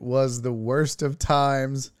 It was the worst of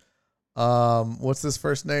times. What's his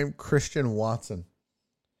first name? Christian Watson.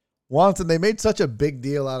 They made such a big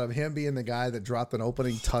deal out of him being the guy that dropped an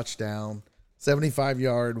opening touchdown,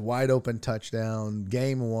 75-yard wide open touchdown,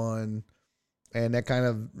 game 1. And that kind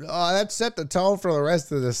of, that set the tone for the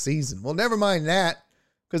rest of the season. Well, never mind that,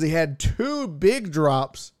 because he had 2 big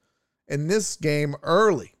drops in this game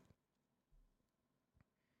early.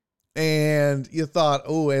 And you thought,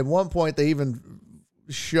 at one point they even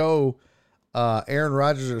show Aaron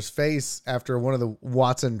Rodgers' face after one of the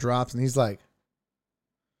Watson drops, and he's like,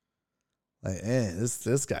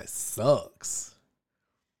 this guy sucks.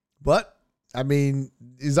 But, I mean,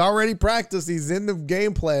 he's already practiced. He's in the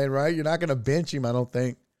game plan, right? You're not going to bench him, I don't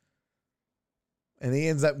think. And he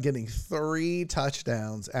ends up getting 3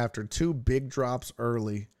 touchdowns after 2 big drops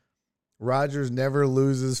early. Rodgers never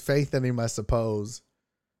loses faith in him, I suppose.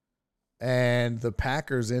 And the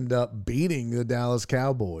Packers end up beating the Dallas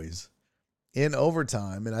Cowboys in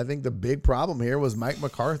overtime. And I think the big problem here was Mike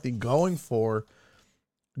McCarthy going for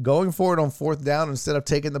it on 4th down instead of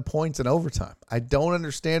taking the points in overtime. I don't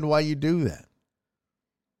understand why you do that.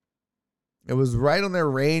 It was right on their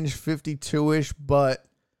range, 52-ish, but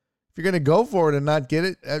if you're going to go for it and not get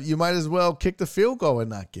it, you might as well kick the field goal and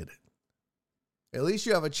not get it. At least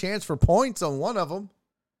you have a chance for points on one of them.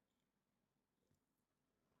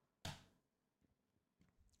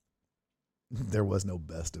 There was no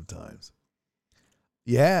best of times.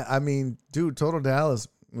 Yeah, I mean, dude, total Dallas,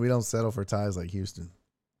 we don't settle for ties like Houston.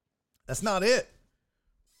 That's not it.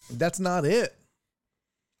 That's not it.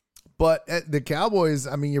 But at the Cowboys,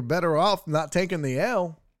 I mean, you're better off not taking the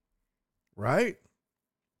L, right?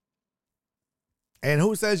 And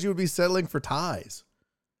who says you would be settling for ties?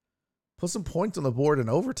 Put some points on the board in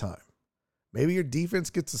overtime. Maybe your defense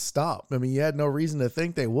gets a stop. I mean, you had no reason to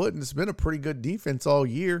think they wouldn't. It's been a pretty good defense all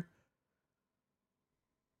year.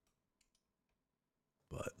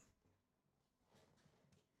 But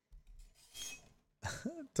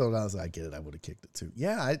told Dallas I get it. I would have kicked it too.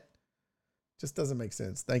 Yeah, it just doesn't make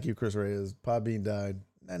sense. Thank you, Chris Reyes. Podbean died.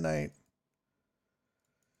 That night.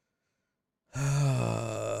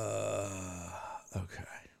 Okay.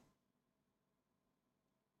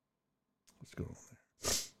 What's going on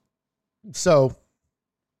there? So,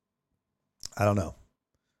 I don't know.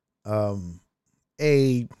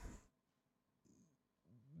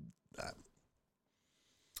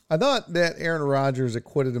 I thought that Aaron Rodgers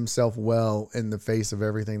acquitted himself well in the face of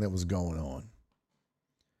everything that was going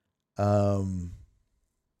on.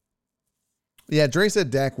 Yeah, Dre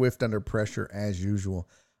said Dak whiffed under pressure as usual.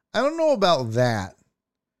 I don't know about that.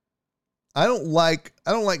 I don't like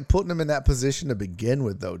putting him in that position to begin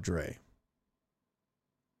with, though, Dre.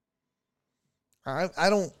 I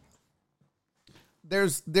don't.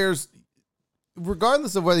 There's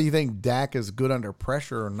regardless of whether you think Dak is good under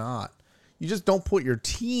pressure or not, you just don't put your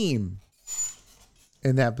team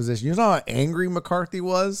in that position. You know how angry McCarthy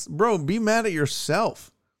was? Bro, be mad at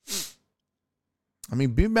yourself. I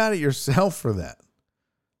mean, be mad at yourself for that.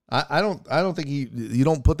 I don't think you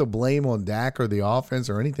don't put the blame on Dak or the offense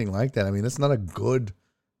or anything like that. I mean, that's not a good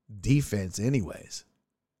defense anyways.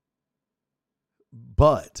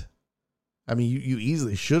 But, I mean, you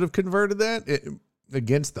easily should have converted that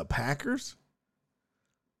against the Packers.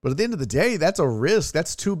 But at the end of the day, that's a risk.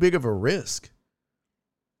 That's too big of a risk.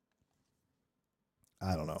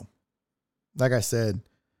 I don't know. Like I said,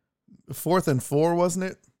 4th and 4,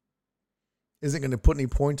 wasn't it? Isn't going to put any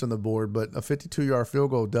points on the board, but a 52-yard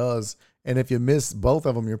field goal does. And if you miss both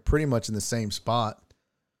of them, you're pretty much in the same spot.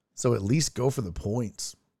 So at least go for the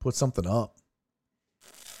points. Put something up.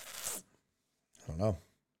 I don't know.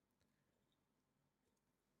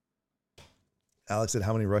 Alex said,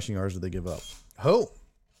 how many rushing yards did they give up? Oh,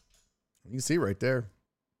 you can see right there.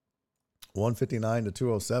 159 to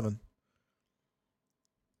 207.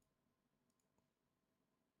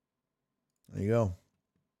 There you go.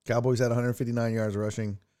 Cowboys had 159 yards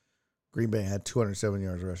rushing. Green Bay had 207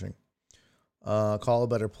 yards rushing. Call a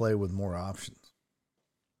better play with more options.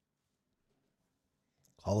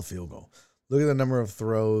 Call a field goal. Look at the number of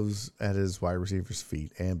throws at his wide receiver's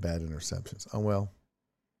feet and bad interceptions. Oh, well.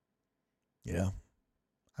 Yeah.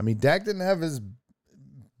 I mean, Dak didn't have his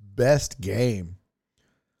best game.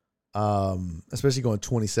 Especially going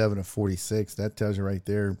 27 to 46. That tells you right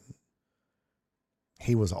there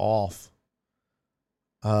he was off.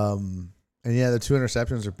 And yeah, the 2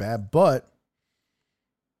 interceptions are bad, but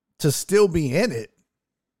to still be in it,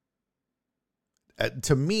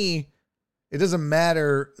 to me, it doesn't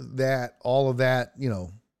matter that all of that,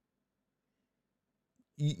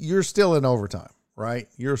 you're still in overtime, right?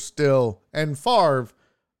 You're still, and Favre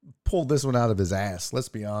pulled this one out of his ass. Let's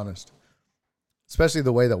be honest. Especially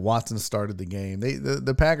the way that Watson started the game.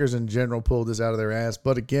 The Packers in general pulled this out of their ass,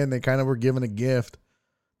 but again, they kind of were given a gift.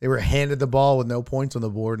 They were handed the ball with no points on the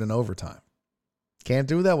board in overtime. Can't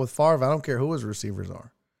do that with Favre. I don't care who his receivers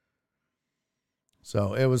are.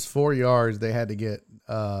 So it was 4 yards they had to get.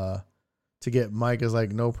 Mike is like,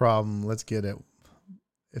 no problem. Let's get it.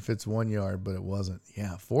 If it's 1 yard, but it wasn't.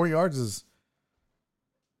 Yeah, 4 yards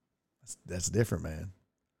that's different, man.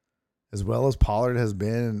 As well as Pollard has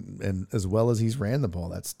been and as well as he's ran the ball,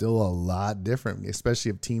 that's still a lot different, especially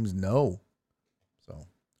if teams know. So.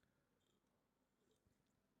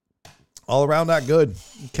 All around not good.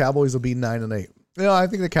 Cowboys will be 9-8. I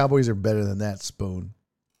think the Cowboys are better than that, Spoon.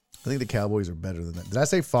 I think the Cowboys are better than that. Did I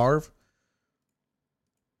say Favre?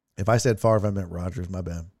 If I said Favre, I meant Rodgers. My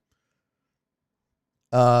bad.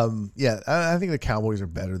 Yeah, I think the Cowboys are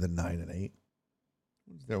better than 9-8.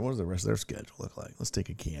 What does the rest of their schedule look like? Let's take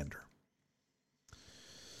a gander.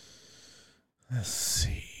 Let's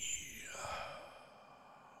see.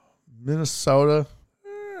 Minnesota.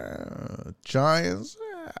 Giants.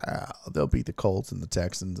 They'll beat the Colts and the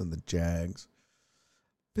Texans and the Jags.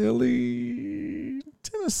 Philly,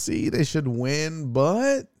 Tennessee, they should win,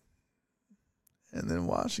 but and then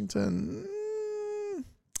Washington,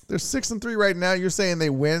 they're 6-3 right now. You're saying they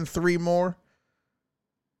win 3 more?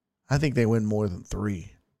 I think they win more than 3.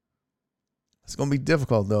 It's going to be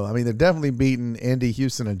difficult, though. I mean, they're definitely beating Indy,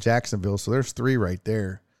 Houston, and Jacksonville, so there's 3 right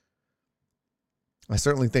there. I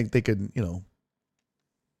certainly think they could, I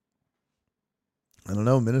don't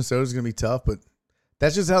know. Minnesota's going to be tough, but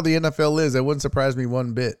that's just how the NFL is. That wouldn't surprise me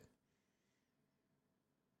one bit.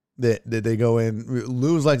 That they go in,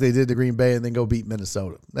 lose like they did to Green Bay, and then go beat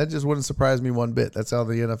Minnesota. That just wouldn't surprise me one bit. That's how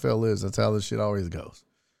the NFL is. That's how this shit always goes.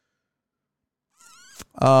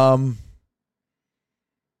 But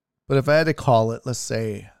if I had to call it, let's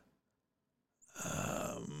say,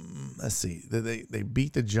 let's see, they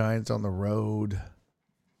beat the Giants on the road.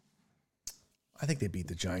 I think they beat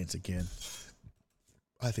the Giants again.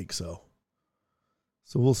 I think so.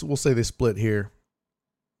 So we'll say they split here.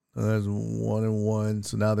 That's 1-1.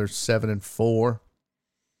 So now they're 7-4.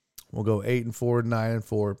 We'll go 8-4,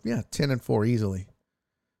 9-4. Yeah, 10-4 easily.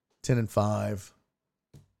 10-5.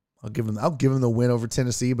 I'll give them the win over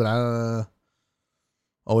Tennessee, but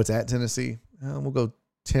it's at Tennessee. We'll go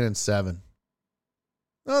 10-7.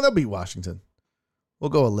 No, they'll beat Washington. We'll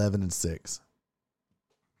go 11-6.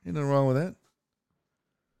 Ain't nothing wrong with that.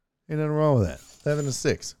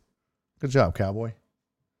 11-6. Good job, Cowboy.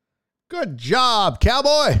 Good job,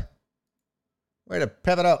 Cowboy. Way to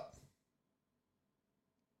pep it up.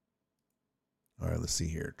 All right, let's see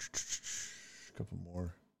here. A couple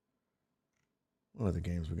more. What other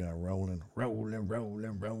games we got rolling?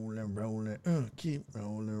 Keep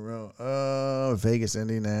rolling. Vegas,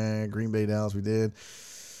 Indiana, Green Bay, Dallas, we did.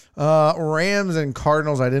 Rams and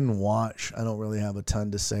Cardinals, I didn't watch. I don't really have a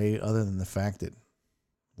ton to say other than the fact that,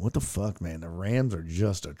 what the fuck, man? The Rams are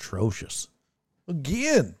just atrocious.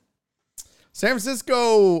 Again. San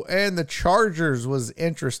Francisco and the Chargers was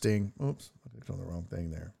interesting. Oops, I clicked on the wrong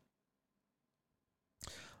thing there.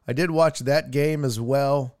 I did watch that game as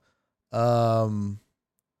well. This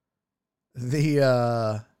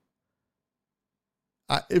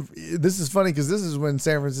is funny because this is when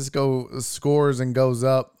San Francisco scores and goes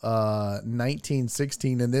up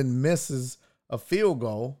 19-16 and then misses a field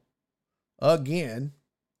goal again.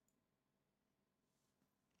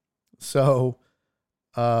 So,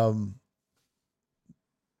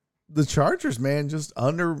 the Chargers, man, just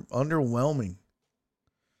underwhelming.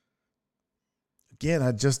 Again,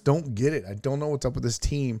 I just don't get it. I don't know what's up with this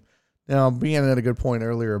team. Now, Brianna had a good point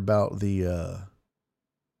earlier about the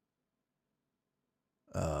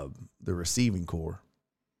receiving core.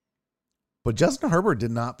 But Justin Herbert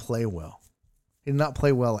did not play well. He did not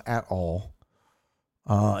play well at all.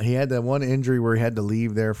 He had that one injury where he had to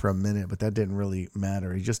leave there for a minute, but that didn't really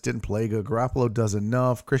matter. He just didn't play good. Garoppolo does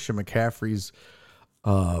enough. Christian McCaffrey's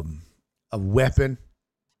a weapon.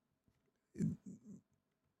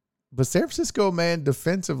 But San Francisco, man,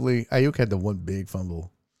 defensively, Ayuk had the one big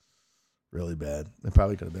fumble. Really bad. It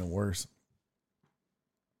probably could have been worse.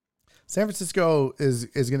 San Francisco is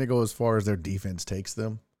going to go as far as their defense takes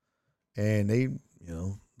them. And they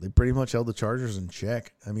pretty much held the Chargers in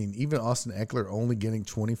check. I mean, even Austin Eckler only getting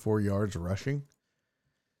 24 yards rushing.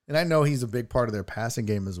 And I know he's a big part of their passing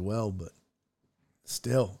game as well, but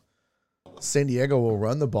still, San Diego will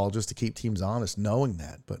run the ball just to keep teams honest, knowing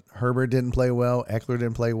that. But Herbert didn't play well. Eckler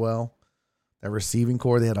didn't play well. That receiving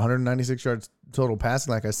core, they had 196 yards total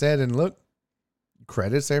passing, like I said. And look,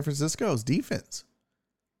 credit San Francisco's defense.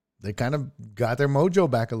 They kind of got their mojo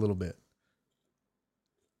back a little bit.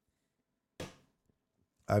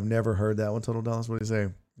 I've never heard that one, Total Dallas. What do you say?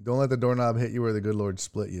 Don't let the doorknob hit you where the good Lord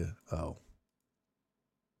split you. Oh.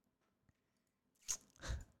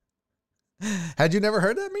 Had you never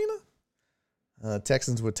heard that, Mina?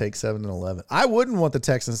 Texans would take 7-11. I wouldn't want the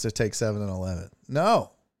Texans to take 7-11.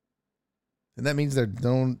 No. And that means they're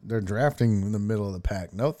drafting in the middle of the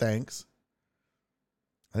pack. No thanks.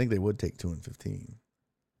 I think they would take 2-15.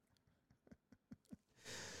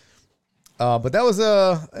 But that was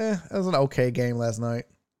an okay game last night.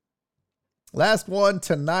 Last one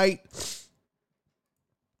tonight.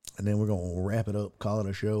 And then we're going to wrap it up, call it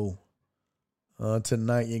a show.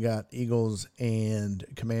 Tonight you got Eagles and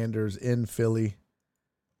Commanders in Philly.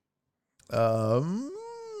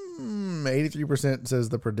 83% says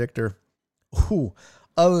the predictor.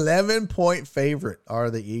 11-point favorite are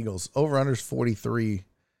the Eagles. Over-under's 43.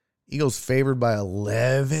 Eagles favored by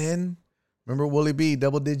 11. Remember Willie B,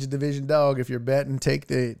 double-digit division dog. If you're betting, take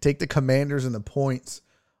the Commanders and the points.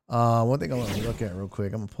 One thing I want to look at real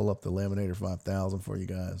quick. I'm going to pull up the Laminator 5000 for you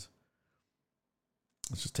guys.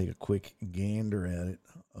 Let's just take a quick gander at it.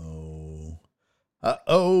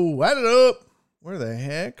 Light it up. Where the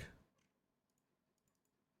heck?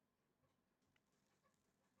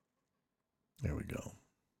 There we go.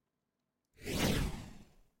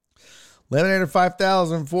 Laminator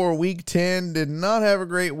 5000 for week 10. Did not have a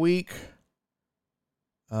great week.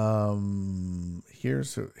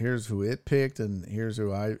 Here's who it picked, and here's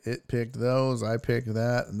who it picked those. I picked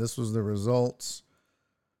that, and this was the results.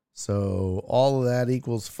 So all of that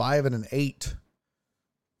equals 5 and an 8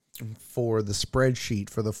 for the spreadsheet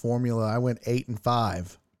for the formula. I went 8 and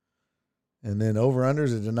 5, and then over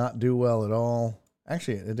unders it did not do well at all.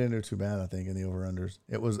 Actually, it didn't do too bad, I think, in the over unders.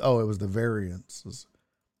 It was the variances.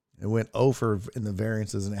 It went over in the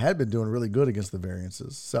variances, and it had been doing really good against the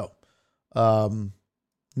variances. So 9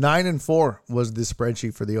 and 4 was the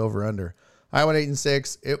spreadsheet for the over under. I went 8 and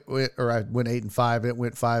 6. I went 8 and 5. It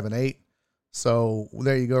went 5 and 8. So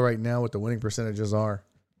there you go right now what the winning percentages are.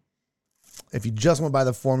 If you just went by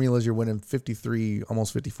the formulas, you're winning 53,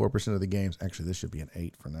 almost 54% of the games. Actually, this should be an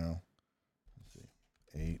 8 for now. Let's see.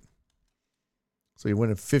 8. So you're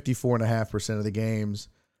winning 54.5% of the games.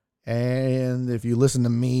 And if you listen to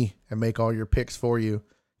me and make all your picks for you,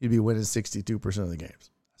 you'd be winning 62% of the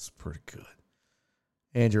games. That's pretty good.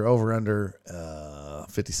 And you're over under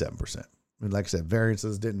 57%. And like I said,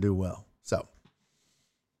 variances didn't do well. So,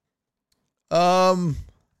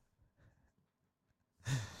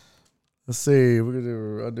 let's see.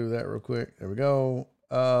 I'll do that real quick. There we go.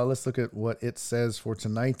 Let's look at what it says for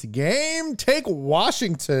tonight's game. Take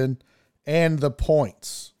Washington and the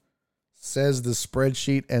points, says the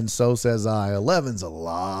spreadsheet, and so says I. 11's a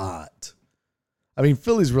lot. I mean,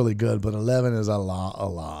 Philly's really good, but 11 is a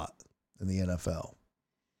lot in the NFL.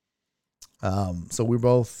 So we're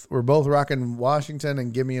both rocking Washington,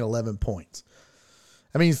 and give me 11 points.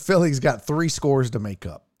 I mean, Philly's got 3 scores to make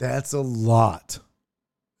up. That's a lot.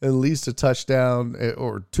 At least a touchdown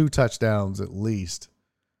or 2 touchdowns at least.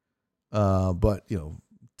 But,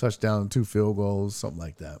 touchdown, 2 field goals, something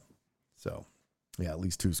like that. So, yeah, at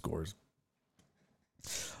least 2 scores.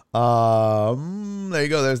 There you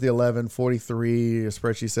go. There's the 11, 43. The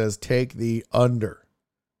spreadsheet says take the under.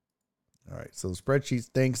 All right, so the spreadsheet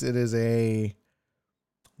thinks it is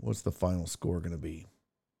what's the final score going to be?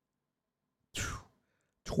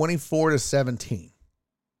 24-17.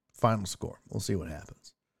 Final score. We'll see what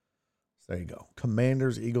happens. So there you go.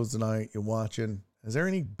 Commanders, Eagles tonight. You're watching. Is there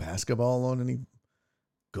any basketball on? Any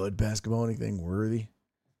good basketball? Anything worthy?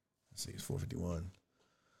 Let's see. It's 4:51.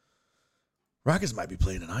 Rockets might be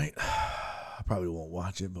playing tonight. I probably won't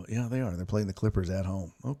watch it, but yeah, they are. They're playing the Clippers at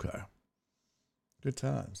home. Okay. Good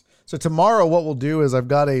times. So tomorrow what we'll do is I've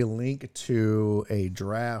got a link to a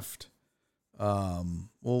draft.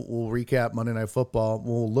 We'll recap Monday Night Football.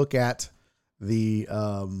 We'll look at the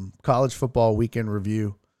college football weekend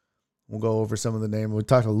review. We'll go over some of the names. We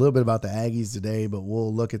talked a little bit about the Aggies today, but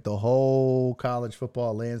we'll look at the whole college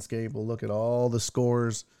football landscape. We'll look at all the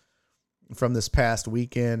scores from this past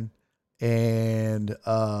weekend. And,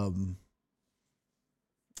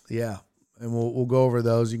 yeah. And we'll go over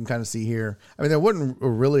those. You can kind of see here. I mean, there wasn't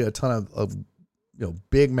really a ton of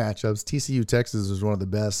big matchups. TCU Texas was one of the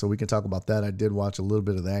best, so we can talk about that. I did watch a little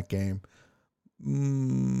bit of that game,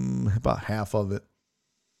 about half of it.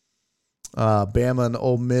 Bama and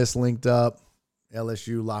Ole Miss linked up.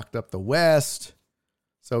 LSU locked up the West.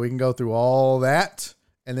 So we can go through all that,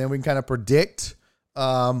 and then we can kind of predict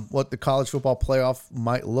what the college football playoff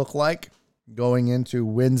might look like going into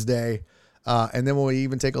Wednesday. And then we'll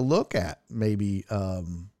even take a look at maybe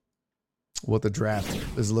what the draft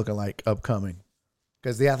is looking like upcoming.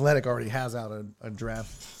 Because the Athletic already has out a draft.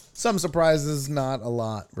 Some surprises, not a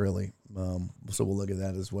lot, really. So we'll look at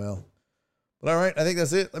that as well. But all right, I think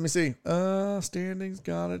that's it. Let me see. Standings,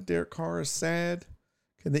 got it. Derek Carr is sad.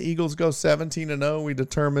 Can the Eagles go 17-0? We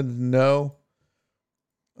determined no.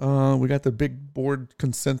 We got the big board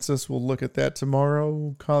consensus. We'll look at that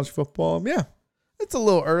tomorrow. College football. Yeah, it's a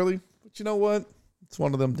little early. But you know what? It's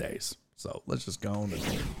one of them days. So let's just go on and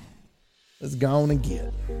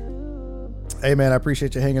get. Hey, man, I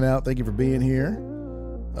appreciate you hanging out. Thank you for being here.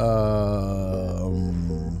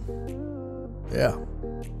 Yeah.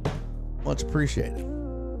 Much appreciated.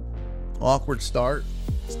 Awkward start.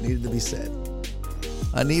 Just needed to be said.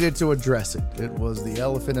 I needed to address it. It was the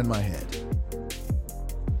elephant in my head.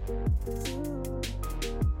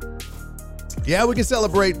 Yeah, we can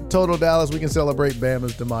celebrate Total Dallas. We can celebrate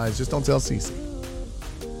Bama's demise. Just don't tell Cece.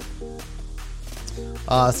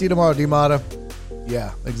 See you tomorrow, D-Mata.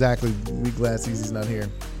 Yeah, exactly. We glad Cece's not here.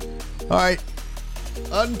 All right.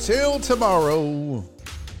 Until tomorrow.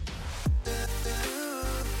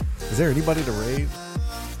 Is there anybody to raid?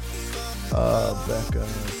 Becca,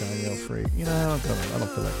 Danielle Free. I don't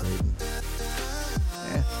feel like raiding.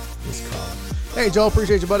 Just call. Hey, Joel,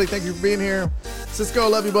 appreciate you, buddy. Thank you for being here. Cisco,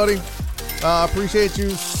 love you, buddy. Appreciate you,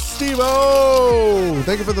 Steve-O.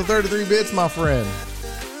 Thank you for the 33 bits, my friend.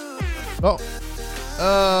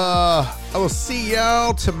 I will see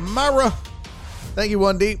y'all tomorrow. Thank you,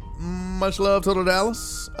 1D. Much love, Total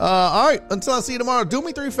Dallas. All right, until I see you tomorrow, do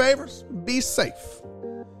me 3 favors. Be safe.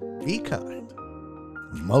 Be kind.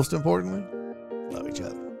 Most importantly, love each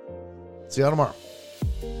other. See y'all tomorrow.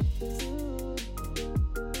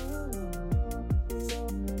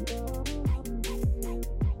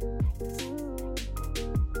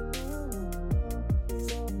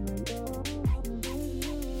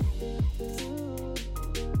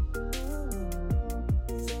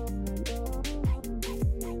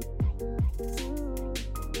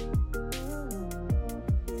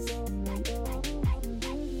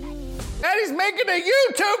 Daddy's making a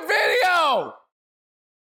YouTube video!